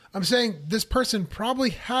Stone. I'm saying this person probably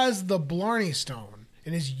has the Blarney Stone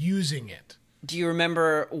and is using it. Do you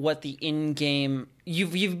remember what the in-game?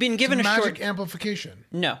 You've been given a Magic short. amplification.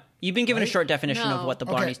 No, you've been given a Right? short definition of No. what the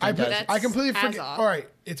Blarney I, Stone does. That's I completely forget. Azoth. All right,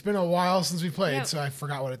 it's been a while since we played, Yeah. so I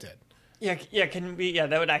forgot what it did. Yeah, can we? Yeah,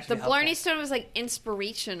 that would actually. The help Blarney us. Stone was like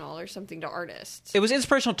inspirational or something to artists It was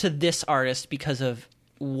inspirational to this artist because of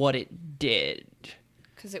what it did.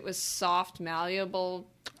 because it was soft, malleable.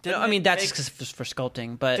 Didn't I mean, it that's make- just 'cause it was for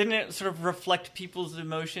sculpting, but Didn't it sort of reflect people's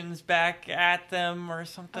emotions back at them or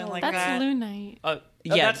something like That's that? Lunite.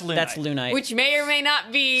 yeah, that's Lunite. that's Lunite. Which may or may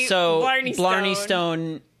not be So Blarney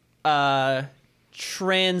Stone. Stone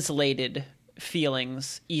translated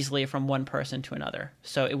feelings easily from one person to another.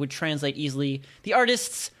 So it would translate easily the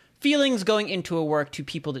artist's feelings going into a work to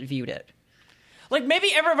people that viewed it. Like,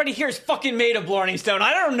 maybe everybody here is fucking made of Blarney Stone.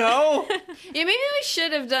 I don't know. Yeah, maybe we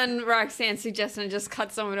should have done Roxanne's suggestion and just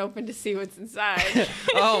cut someone open to see what's inside.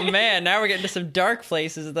 Oh man, now we're getting to some dark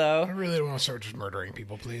places I though. really don't want to start just murdering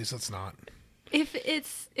people, please. Let's not.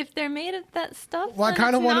 If they're made of that stuff, Well, I then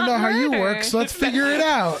kind of it's want to not know how you murder. work, so let's figure it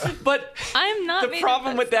out. But I'm not. the made of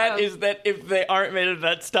problem with that stuff. is that if they aren't made of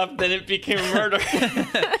that stuff, then it became murder.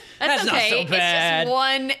 That's not okay, so bad. it's just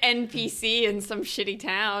one NPC in some shitty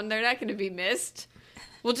town. They're not going to be missed.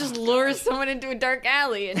 We'll just lure someone into a dark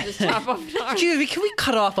alley and just chop off an arm. Excuse me, can we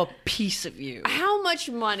cut off a piece of you? How much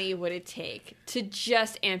money would it take to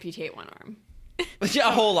just amputate one arm? A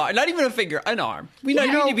whole arm, not even a finger, an arm. We You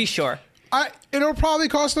need know- to be sure. It'll probably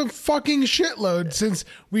cost a fucking shitload since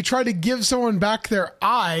we tried to give someone back their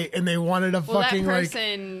eye and they wanted a Well, fucking that like.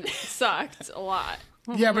 person sucked a lot.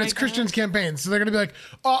 Yeah, but my it's Christian's campaign, so they're gonna be like,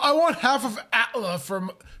 "Oh, I want half of Atla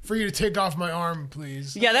for you to take off my arm,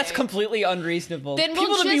 please." Yeah, that's completely unreasonable. Then we'll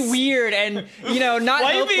People to be just- weird and not Why are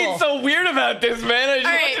you helpful. being so weird about this, man? I just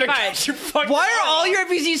All want right, you to fine. catch your fucking Why are arm. all your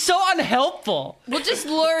NPCs so unhelpful? We'll just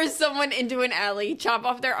lure someone into an alley, chop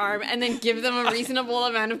off their arm, and then give them a reasonable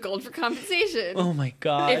amount of gold for compensation. Oh my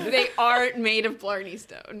god. If they aren't made of Blarney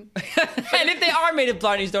Stone. And if they are made of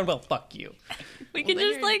Blarney Stone, well, fuck you. We can Then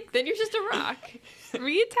just you're- then you're just a rock.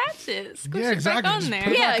 reattach it. Squish Yeah, it exactly, back on just there.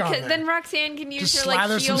 put it Yeah, back on 'cause there. then Roxanne can use Just her like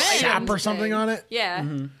slather some shield sap items or something thing. on it. Yeah.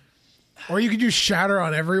 Or you could use shatter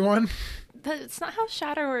on everyone. That's not how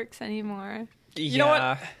shatter works anymore. You know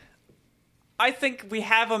what? I think we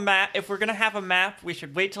have a map. If we're gonna have a map, we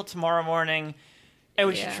should wait till tomorrow morning, and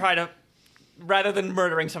we should Yeah. try to, rather than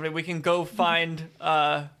murdering somebody, we can go find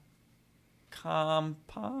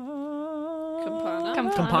Campana.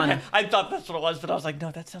 Campana. I thought that's what it was, but I was like,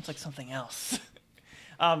 no, that sounds like something else.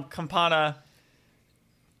 Campana.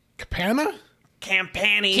 Capana?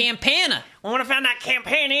 Campani. Campana. I want to find that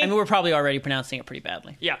Campani. I mean, we're probably already pronouncing it pretty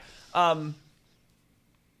badly. Yeah. And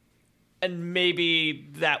maybe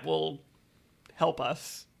that will help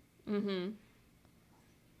us.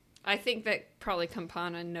 I think that probably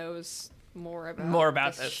Campana knows more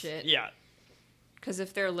about this. shit. Yeah. Because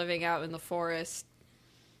if they're living out in the forest,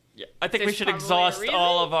 Yeah. I think we There's should probably a exhaust reason.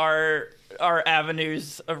 all of our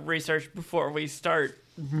avenues of research before we start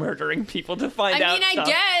murdering people to find out I stuff.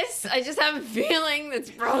 guess I just have a feeling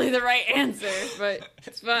that's probably the right answer, but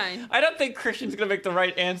it's fine. I don't think Christian's gonna make the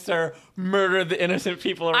right answer. Murder the innocent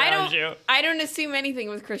people around you. I don't assume anything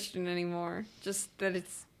with Christian anymore. Just that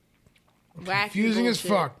it's wacky Confusing as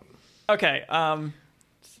bullshit. fuck. Okay.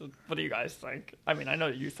 So what do you guys think? I mean, I know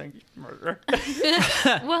you think murder.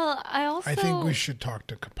 Well, I also I think we should talk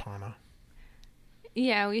to Capana.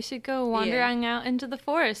 Yeah, we should go wandering out into the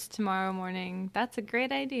forest tomorrow morning. That's a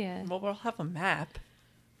great idea. Well, we'll have a map.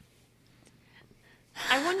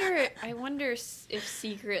 I wonder if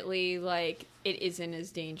secretly, like, it isn't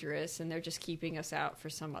as dangerous and they're just keeping us out for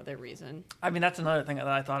some other reason. I mean, that's another thing that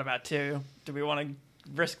I thought about too. Do we want to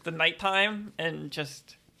risk the nighttime and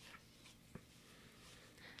just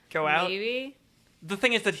go out? Maybe. The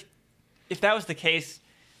thing is that if that was the case,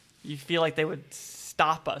 you feel like they would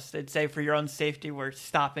stop us. They'd say, for your own safety, we're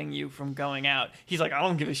stopping you from going out. He's like, I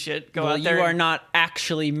don't give a shit. Go Well, out there. you are not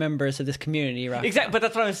actually members of this community, right? Exactly, but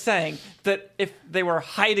that's what I was saying. That if they were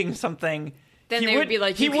hiding something, Then they would be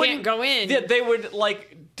like, you can't go in. They would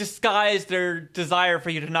like disguise their desire for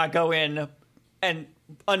you to not go in, and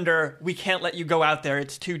we can't let you go out there.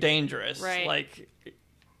 It's too dangerous. Right. Like,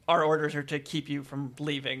 our orders are to keep you from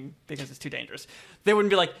leaving because it's too dangerous. They wouldn't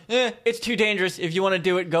be like, it's too dangerous. If you want to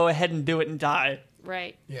do it, go ahead and do it and die.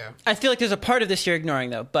 Right. Yeah. I feel like there's a part of this you're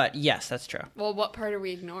ignoring, though. But yes, that's true. Well, what part are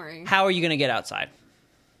we ignoring? How are you going to get outside?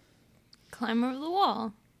 Climb over the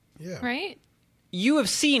wall, Yeah. right? You have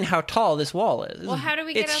seen how tall this wall is. Well, how do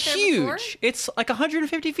we get it's out there huge. before? It's like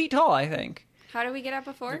 150 feet tall, I think. How did we get out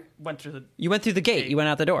before? Went through the. You went through the gate. You went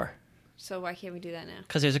out the door. So why can't we do that now?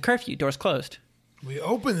 Because there's a curfew. Door's closed. We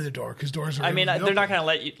open the door because doors are. I mean, able to be they're not opened. going to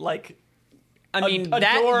let you like. I mean, a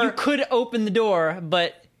that door- you could open the door,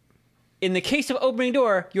 but in the case of opening a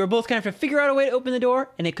door, you're both going to have to figure out a way to open the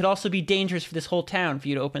door, and it could also be dangerous for this whole town for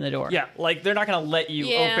you to open the door. Yeah, like they're not going to let you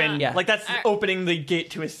Yeah. open. Yeah. Like that's opening the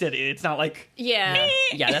gate to a city. It's not like. Yeah.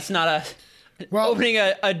 Yeah, that's not a Well, opening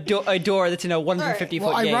a door that's in a 150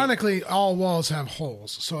 well, foot gate. ironically, all walls have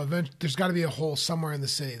holes, so there's got to be a hole somewhere in the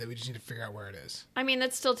city that we just need to figure out where it is. I mean,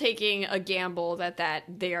 that's still taking a gamble that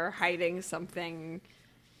they are hiding something,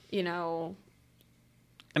 you know.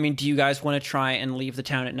 I mean, do you guys want to try and leave the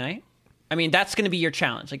town at night? I mean, that's going to be your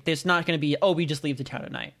challenge. Like, there's not going to be, we just leave the town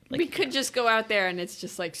at night. Like, We could just go out there and it's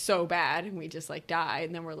just like so bad and we just like die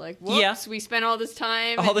and then we're like, whoops, Yeah. we spent all this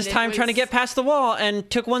time. all and this it time trying to was- get past the wall and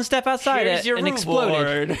took one step outside Here's it your and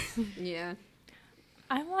exploded. reward. Yeah.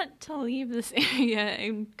 I want to leave this area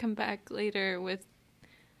and come back later with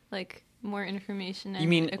like more information. And You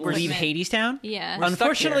mean equipment. leave Hades Town? Yeah. We're stuck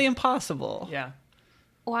Unfortunately, here. impossible. Yeah.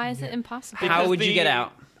 Why is it impossible? How Because would you the get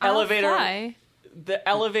out? I'll Elevator. fly. The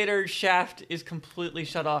elevator shaft is completely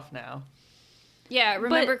shut off now. Yeah.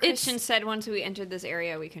 Remember, But it's- Christian said once we entered this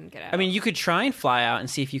area, we couldn't get out. I mean, you could try and fly out and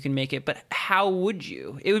see if you can make it, but how would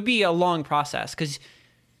you? It would be a long process because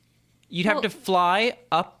you'd have Well- to fly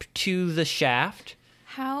up to the shaft,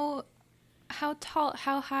 How tall?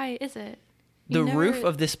 How high is it? the You never- roof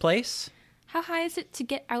of this place. How high is it to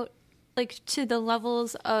get out, like to the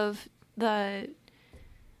levels of the?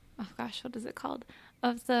 Oh gosh, what is it called?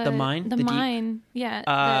 Of the mine? The The deep? mine, yeah.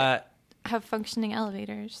 that have functioning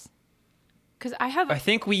elevators. Because I have. I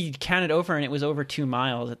think we counted over and it was over 2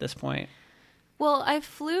 miles at this point Well, I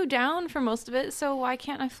flew down for most of it, so why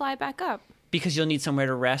can't I fly back up? because you'll need somewhere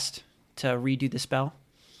to rest to redo the spell.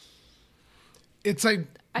 It's like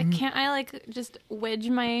Can't I like just wedge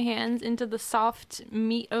my hands into the soft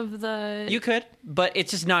meat of the? You could, but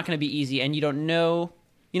it's just not going to be easy, and you don't know.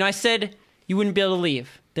 You know, I said you wouldn't be able to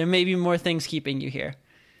leave. There may be more things keeping you here.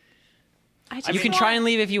 I You can try and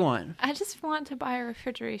leave if you want. I just want to buy a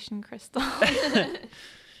refrigeration crystal.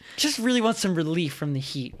 Just really want some relief from the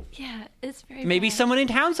heat. Yeah, it's very. Maybe bad. someone in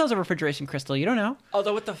town sells a refrigeration crystal. You don't know.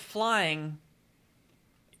 Although with the flying,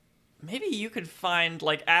 maybe you could find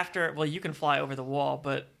like after. Well, you can fly over the wall,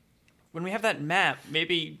 but when we have that map,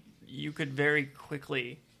 maybe you could very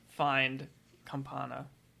quickly find Campana.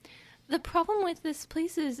 The problem with this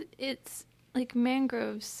place is it's like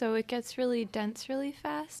mangroves, so it gets really dense really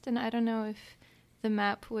fast, and I don't know if the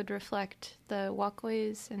map would reflect the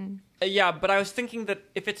walkways and. Yeah, but I was thinking that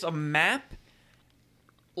if it's a map,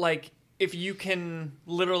 like if you can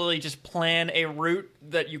literally just plan a route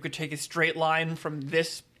that you could take a straight line from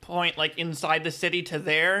this point, like inside the city to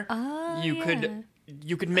there, you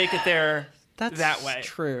could make it there That's that way.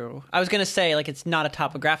 true. I was going to say, like, it's not a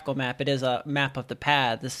topographical map. It is a map of the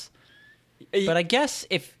paths. But I guess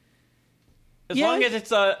if... As Yeah. long as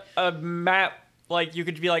it's a map, like you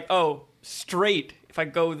could be like, oh, straight. If I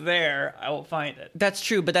go there, I will find it. That's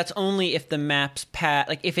true, but that's only if the map's path...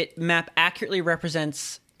 Like, if it map accurately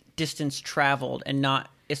represents distance traveled and not...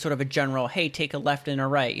 It's sort of a general, hey, take a left and a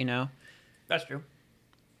right, you know? That's true.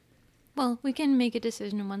 Well, we can make a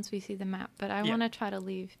decision once we see the map, but I Yeah. want to try to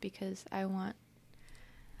leave because I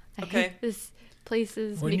Okay. hate this place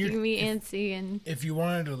is When making you're- me antsy and if you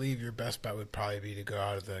wanted to leave, your best bet would probably be to go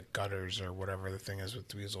out of the gutters or whatever the thing is with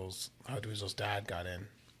Dweezil's. How Dweezil's dad got in.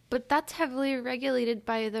 but that's heavily regulated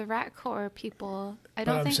by the Rat Corps people. I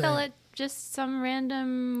But don't I'm think they'll saying- just some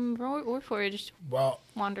random Warforged Well,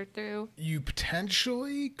 wandered through. you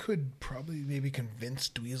potentially could probably maybe convince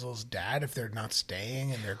Dweezil's dad if they're not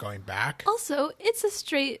staying and they're going back. Also, it's a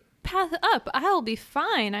straight path up. I'll be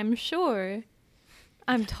fine, I'm sure.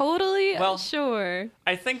 I'm totally Well- sure.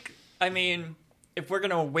 I think, I mean, if we're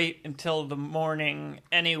gonna wait until the morning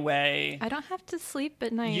anyway, I don't have to sleep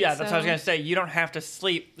at night. yeah, that's what I was so gonna say. You don't have to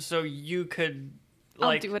sleep, so you could I'll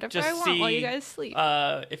like do whatever just I want see, while you guys sleep.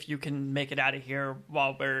 if you can make it out of here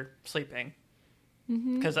while we're sleeping.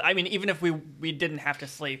 Because I mean, even if we didn't have to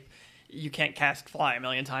sleep, you can't cast fly a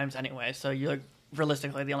million times anyway. So you're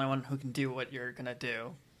realistically the only one who can do what you're gonna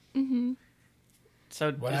do. Mm-hmm.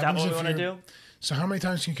 So What is that happens what we if want to you're- do? So how many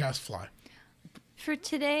times can you cast fly? For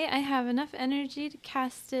today, I have enough energy to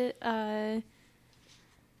cast it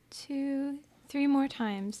 2, 3 more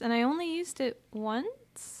times, and I only used it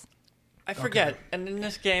once. I forget. And in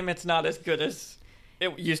this game, it's not as good as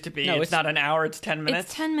it used to be. No, it's it's- not an hour. It's 10 minutes.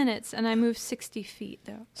 It's 10 minutes, and I move 60 feet,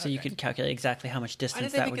 though. So you could calculate exactly how much Why distance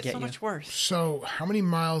did they that make would it get so you. much worse? So how many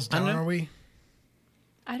miles I don't down know. are we?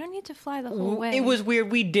 I don't need to fly the whole way. It was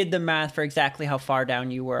weird. We did the math for exactly how far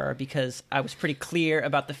down you were because I was pretty clear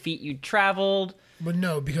about the feet you'd traveled. But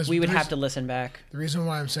no, because We would the have reason- to listen back. The reason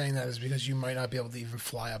why I'm saying that is because you might not be able to even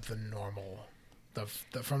fly up the normal, the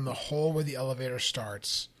from the hole where the elevator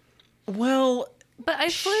starts. Well, But I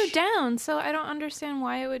flew down, so I don't understand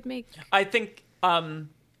why it would make. I think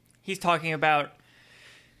he's talking about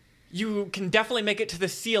you can definitely make it to the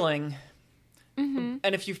ceiling. Mm-hmm.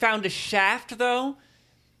 And if you found a shaft, though,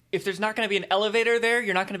 if there's not going to be an elevator there,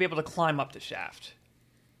 you're not going to be able to climb up the shaft.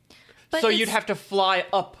 But So you'd it's- have to fly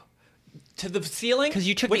up to the ceiling. 'Cause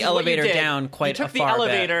you took which the is what you elevator did. down quite You a took the far bit.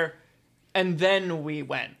 elevator, and then we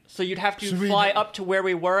went. So you'd have to So we- fly up to where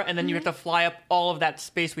we were, and then you Mm-hmm. have to fly up all of that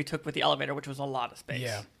space we took with the elevator, which was a lot of space.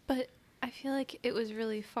 Yeah. But I feel like it was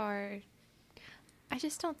really far. I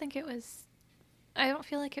just don't think it was. I don't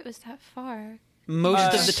feel like it was that far.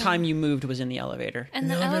 most of the time you moved was in the elevator. And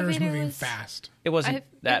the the elevator was elevator moving was fast. It wasn't I-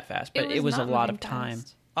 that fast, but it was a not lot of moving time.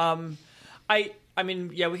 fast. I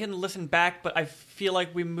mean, yeah, we can listen back, but I feel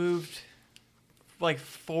like we moved like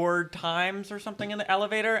 4 times or something in the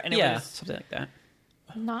elevator, and Yeah, it was something like that.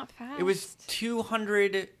 Not fast. it was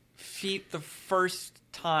 200 feet the first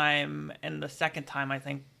time, and the second time I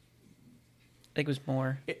think I think it was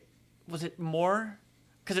more. was it more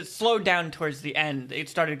because it slowed down towards the end. It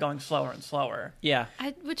started going slower and slower. Yeah.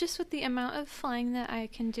 But just with the amount of flying that I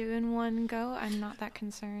can do in one go, I'm not that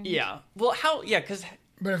concerned. Yeah. Well, how? Yeah, because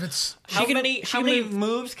But if it's how can- many she how can many move-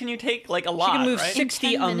 moves can you take? Like a She lot, can move right?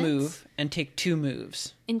 60 10 on minutes? move and take 2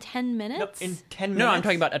 moves. In 10 No, minutes? in 10 minutes. No, I'm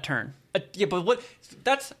talking about a turn. Yeah, but what?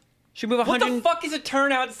 That's She move what 100. the fuck is a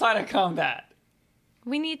turn outside of combat?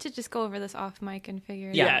 We need to just go over this off mic and figure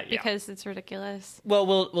it Yeah, out yeah. because it's ridiculous. Well,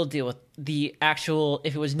 we'll deal with the actual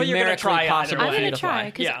if it was But you're gonna numerically try either possible way. I'm for you going to to try fly.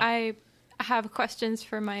 because Yeah. I have questions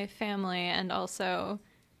for my family and also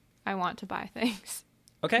I want to buy things.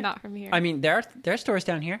 Okay. Not from here. I mean, there are stores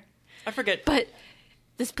down here. I forget. But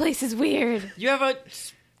this place is weird. You have a.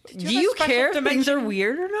 Do you care if things are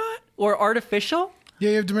weird or not, or artificial? yeah,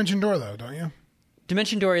 you have Dimension Door though, don't you?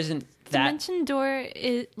 Dimension Door isn't that. Dimension Door,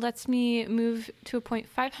 it lets me move to a point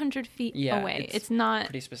 500 feet Yeah, away. it's It's not.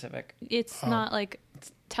 pretty specific. It's not like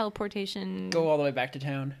teleportation. Go all the way back to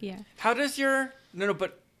town. Yeah. How does your no?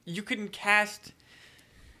 But you can cast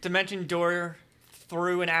Dimension Door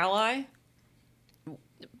through an ally.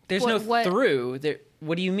 There's What- no what- through. There.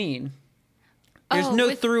 What do you mean? There's no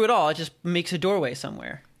with- through at all. It just makes a doorway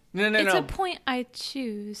somewhere. No, It's a point I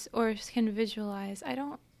choose or can visualize. I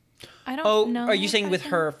don't Oh, know. are you if saying I with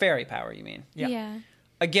can- her fairy power? You mean? Yeah. Yeah.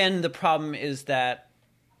 Again, the problem is that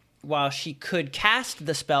while she could cast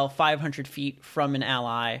the spell 500 feet from an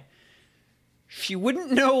ally, she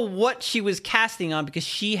wouldn't know what she was casting on because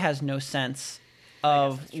she has no sense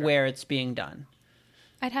of where it's being done.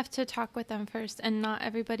 I'd have to talk with them first, and not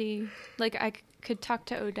everybody. Like I could talk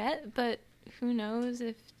to Odette, but who knows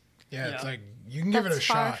if Yeah, it's Yeah. like you can give that's it a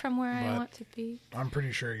far shot. from where I but want to be. I'm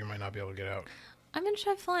pretty sure you might not be able to get out. I'm gonna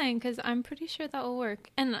try flying because I'm pretty sure that will work.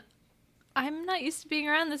 And I'm not used to being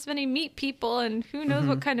around this many meat people, and who knows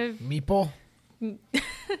what kind of. Meeple?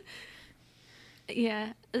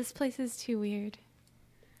 Yeah, this place is too weird.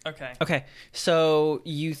 Okay. Okay, so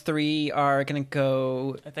you 3 are gonna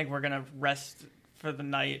go, I think we're gonna rest for the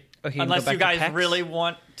night, Okay, you can go unless back you to guys Peck's? really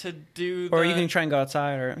want to do. or you can try and go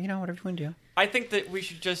outside, or whatever you want to do. I think that we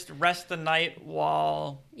should just rest the night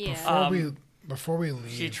while Yeah. Before we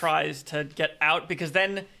leave, she tries to get out, because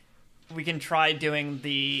then we can try doing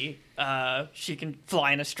the. She can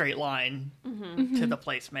fly in a straight line to the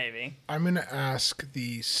place, maybe. I'm gonna ask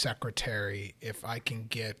the secretary if I can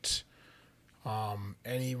get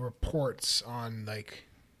Any reports on like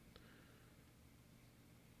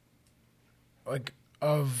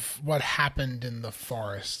of what happened in the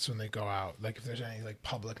forests when they go out? Like if there's any like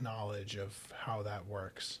public knowledge of how that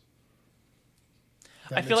works.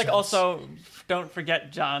 That I feel makes like sense. also don't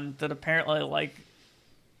forget, John, that apparently like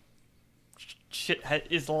shit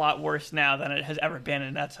is a lot worse now than it has ever been,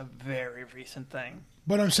 and that's a very recent thing.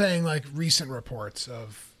 But I'm saying like recent reports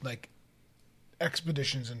of like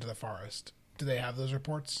expeditions into the forest. Do they have those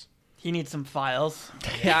reports? He needs some files.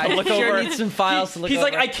 Yeah, I Look sure over. need some files to look He's over.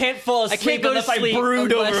 like, I can't fall asleep can't go to unless sleep I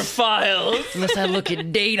brood over unless- files. unless I look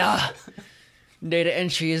at data. Data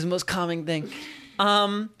entry is the most common thing.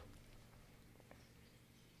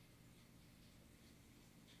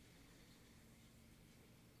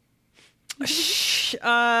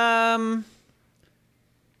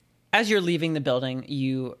 As you're leaving the building,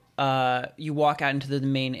 you walk out into the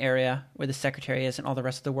main area where the secretary is and all the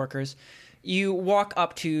rest of the workers. You walk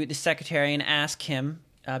up to the secretary and ask him,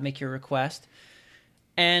 make your request.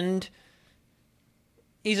 And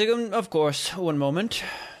he's like, of course, one moment.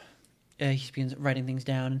 He begins writing things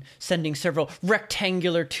down, sending several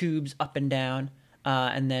rectangular tubes up and down.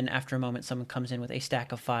 And then after a moment, someone comes in with a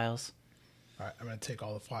stack of files. All right, I'm going to take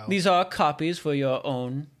all the files. These are copies for your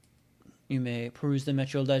own. You may peruse them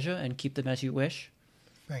at your leisure and keep them as you wish.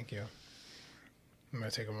 Thank you. I'm going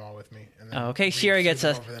to take them all with me. And then Okay, read Shira through gets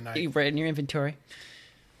them a over the night. you write in your inventory.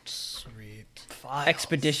 Sweet.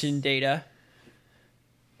 Expedition data.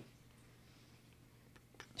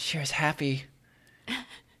 Shira's happy.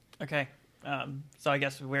 Okay, so I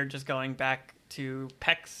guess we're just going back to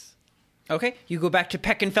Peck's. Okay, you go back to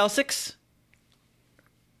Peck and Felsix.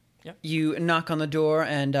 Yep. You knock on the door,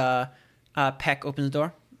 and Peck opens the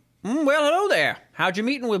door. Well, hello there. How'd your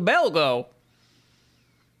meeting with Belle go?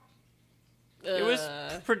 It was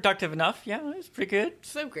productive enough. Yeah, it was pretty good.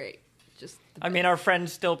 So great. Just the I mean, our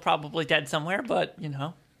friend's still probably dead somewhere, but, you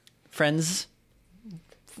know. Friends.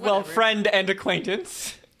 Well, Whatever. friend and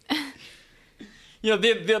acquaintance. You know,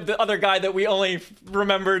 the other guy that we only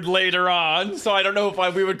remembered later on, so I don't know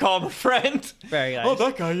if we would call him a friend. Very nice. Oh,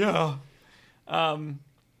 that guy, yeah.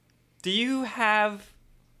 Do you have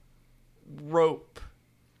rope?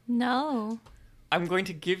 No. I'm going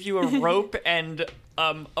to give you a rope and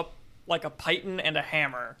a python and a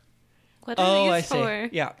hammer. What are I these see. for?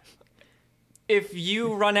 Yeah. If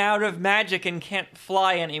you run out of magic and can't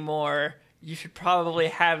fly anymore, you should probably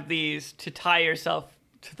have these to tie yourself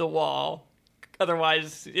to the wall.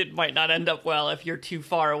 Otherwise, it might not end up well if you're too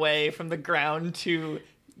far away from the ground to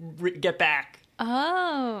get back.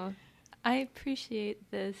 Oh, I appreciate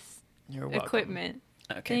this You're welcome. equipment.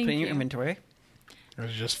 Okay, Thank put in your you. inventory. Or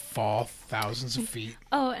just fall thousands of feet.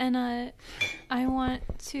 Oh, and I want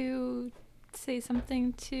to say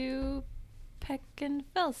something to Peck and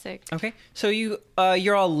Felsic. Okay, so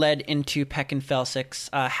you're all led into Peck and Felsic's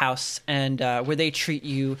house, and where they treat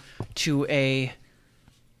you to a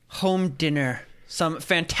home dinner, some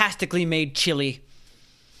fantastically made chili.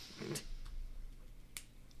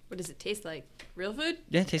 What does it taste like? Real food?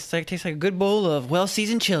 Yeah, it tastes like a good bowl of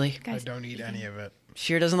well-seasoned chili. I don't eat any of it.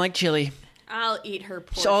 Sheer doesn't like chili. I'll eat her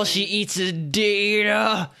portion. So all she eats is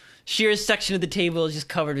data. Sheer's section of the table is just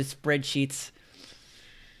covered with spreadsheets.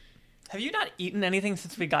 Have you not eaten anything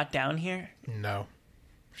since we got down here? No,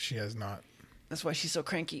 she has not. That's why she's so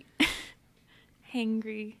cranky.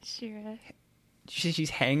 Hangry, Shira.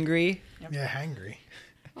 She's hangry. Yeah, hangry.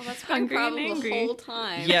 Well, that's been Hungry and problem the angry. whole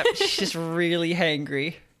time. Yep, she's just really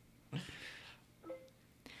hangry.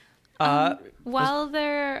 While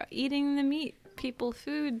they're eating the meat people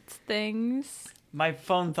foods things, My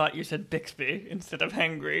phone thought you said Bixby instead of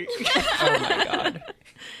hangry. Oh my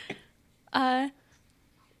god.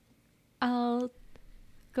 I'll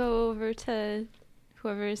go over to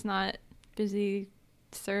whoever is not busy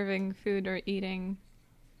serving food or eating.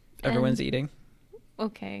 Everyone's And- eating.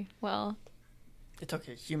 Okay, well, It's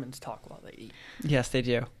okay. Humans talk while they eat. Yes, they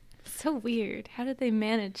do. so weird. How did they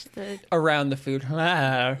manage the... Around the food.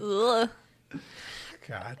 Ah. Ugh.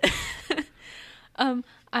 God.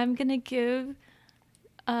 I'm gonna give.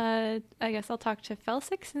 I guess I'll talk to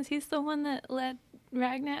Felsic since he's the one that let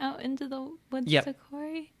Ragna out into the woods Yep. to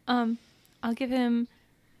quarry. I'll give him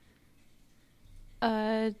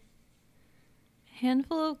a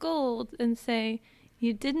handful of gold and say,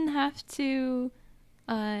 "You didn't have to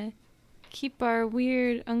keep our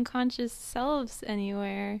weird unconscious selves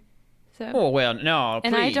anywhere." So, Oh well, no.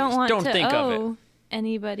 and please, I don't want to think of it. owe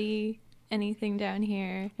anybody anything down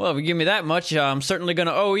here. Well, if you give me that much, I'm certainly going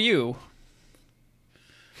to owe you.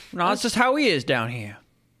 No, that's just how he is down here.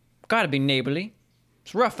 Gotta be neighborly.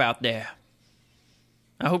 It's rough out there.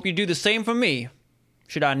 I hope you do the same for me,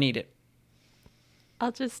 should I need it.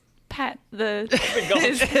 I'll just pat the gold.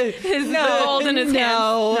 his the gold in his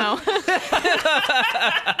no. hands.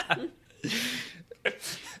 No.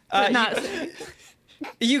 But not.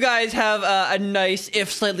 You guys have a nice,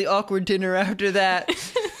 if slightly awkward, dinner after that,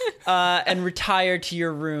 and retire to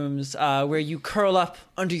your rooms, where you curl up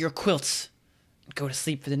under your quilts and go to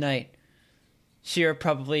sleep for the night. Shira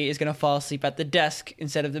probably is going to fall asleep at the desk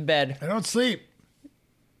instead of the bed. I don't sleep.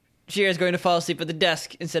 Shira's going to fall asleep at the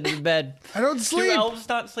desk instead of the bed. I don't Do sleep. elves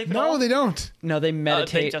not sleep at all? No, they don't. No, they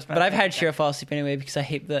meditate. just But I've had meditate, Shira fall asleep anyway because I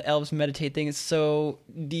hate the elves meditate thing. It's so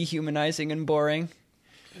dehumanizing and boring.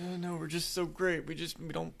 No, we're just so great. We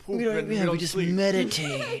don't poop We don't just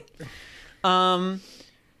meditate. I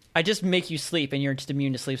just make you sleep, and you're just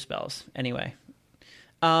immune to sleep spells anyway.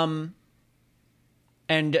 And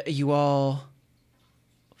you all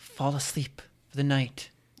fall asleep for the night.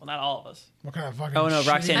 Well, not all of us. What kind of fucking Oh, no,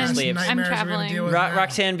 Roxanne shitty-ass sleeps. nightmares I'm are we gonna traveling. deal with now?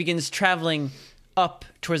 Roxanne begins traveling up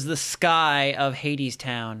towards the sky of Hades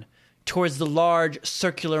Town, towards the large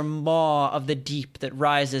circular maw of the deep that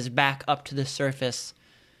rises back up to the surface.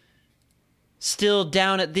 Still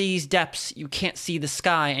down at these depths, you can't see the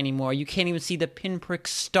sky anymore. You can't even see the pinprick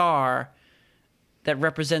star that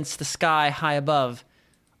represents the sky high above.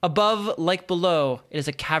 Above, like below, it is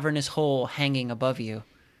a cavernous hole hanging above you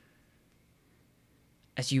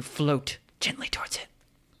as you float gently towards it.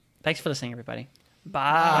 Thanks for listening, everybody.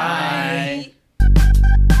 Bye.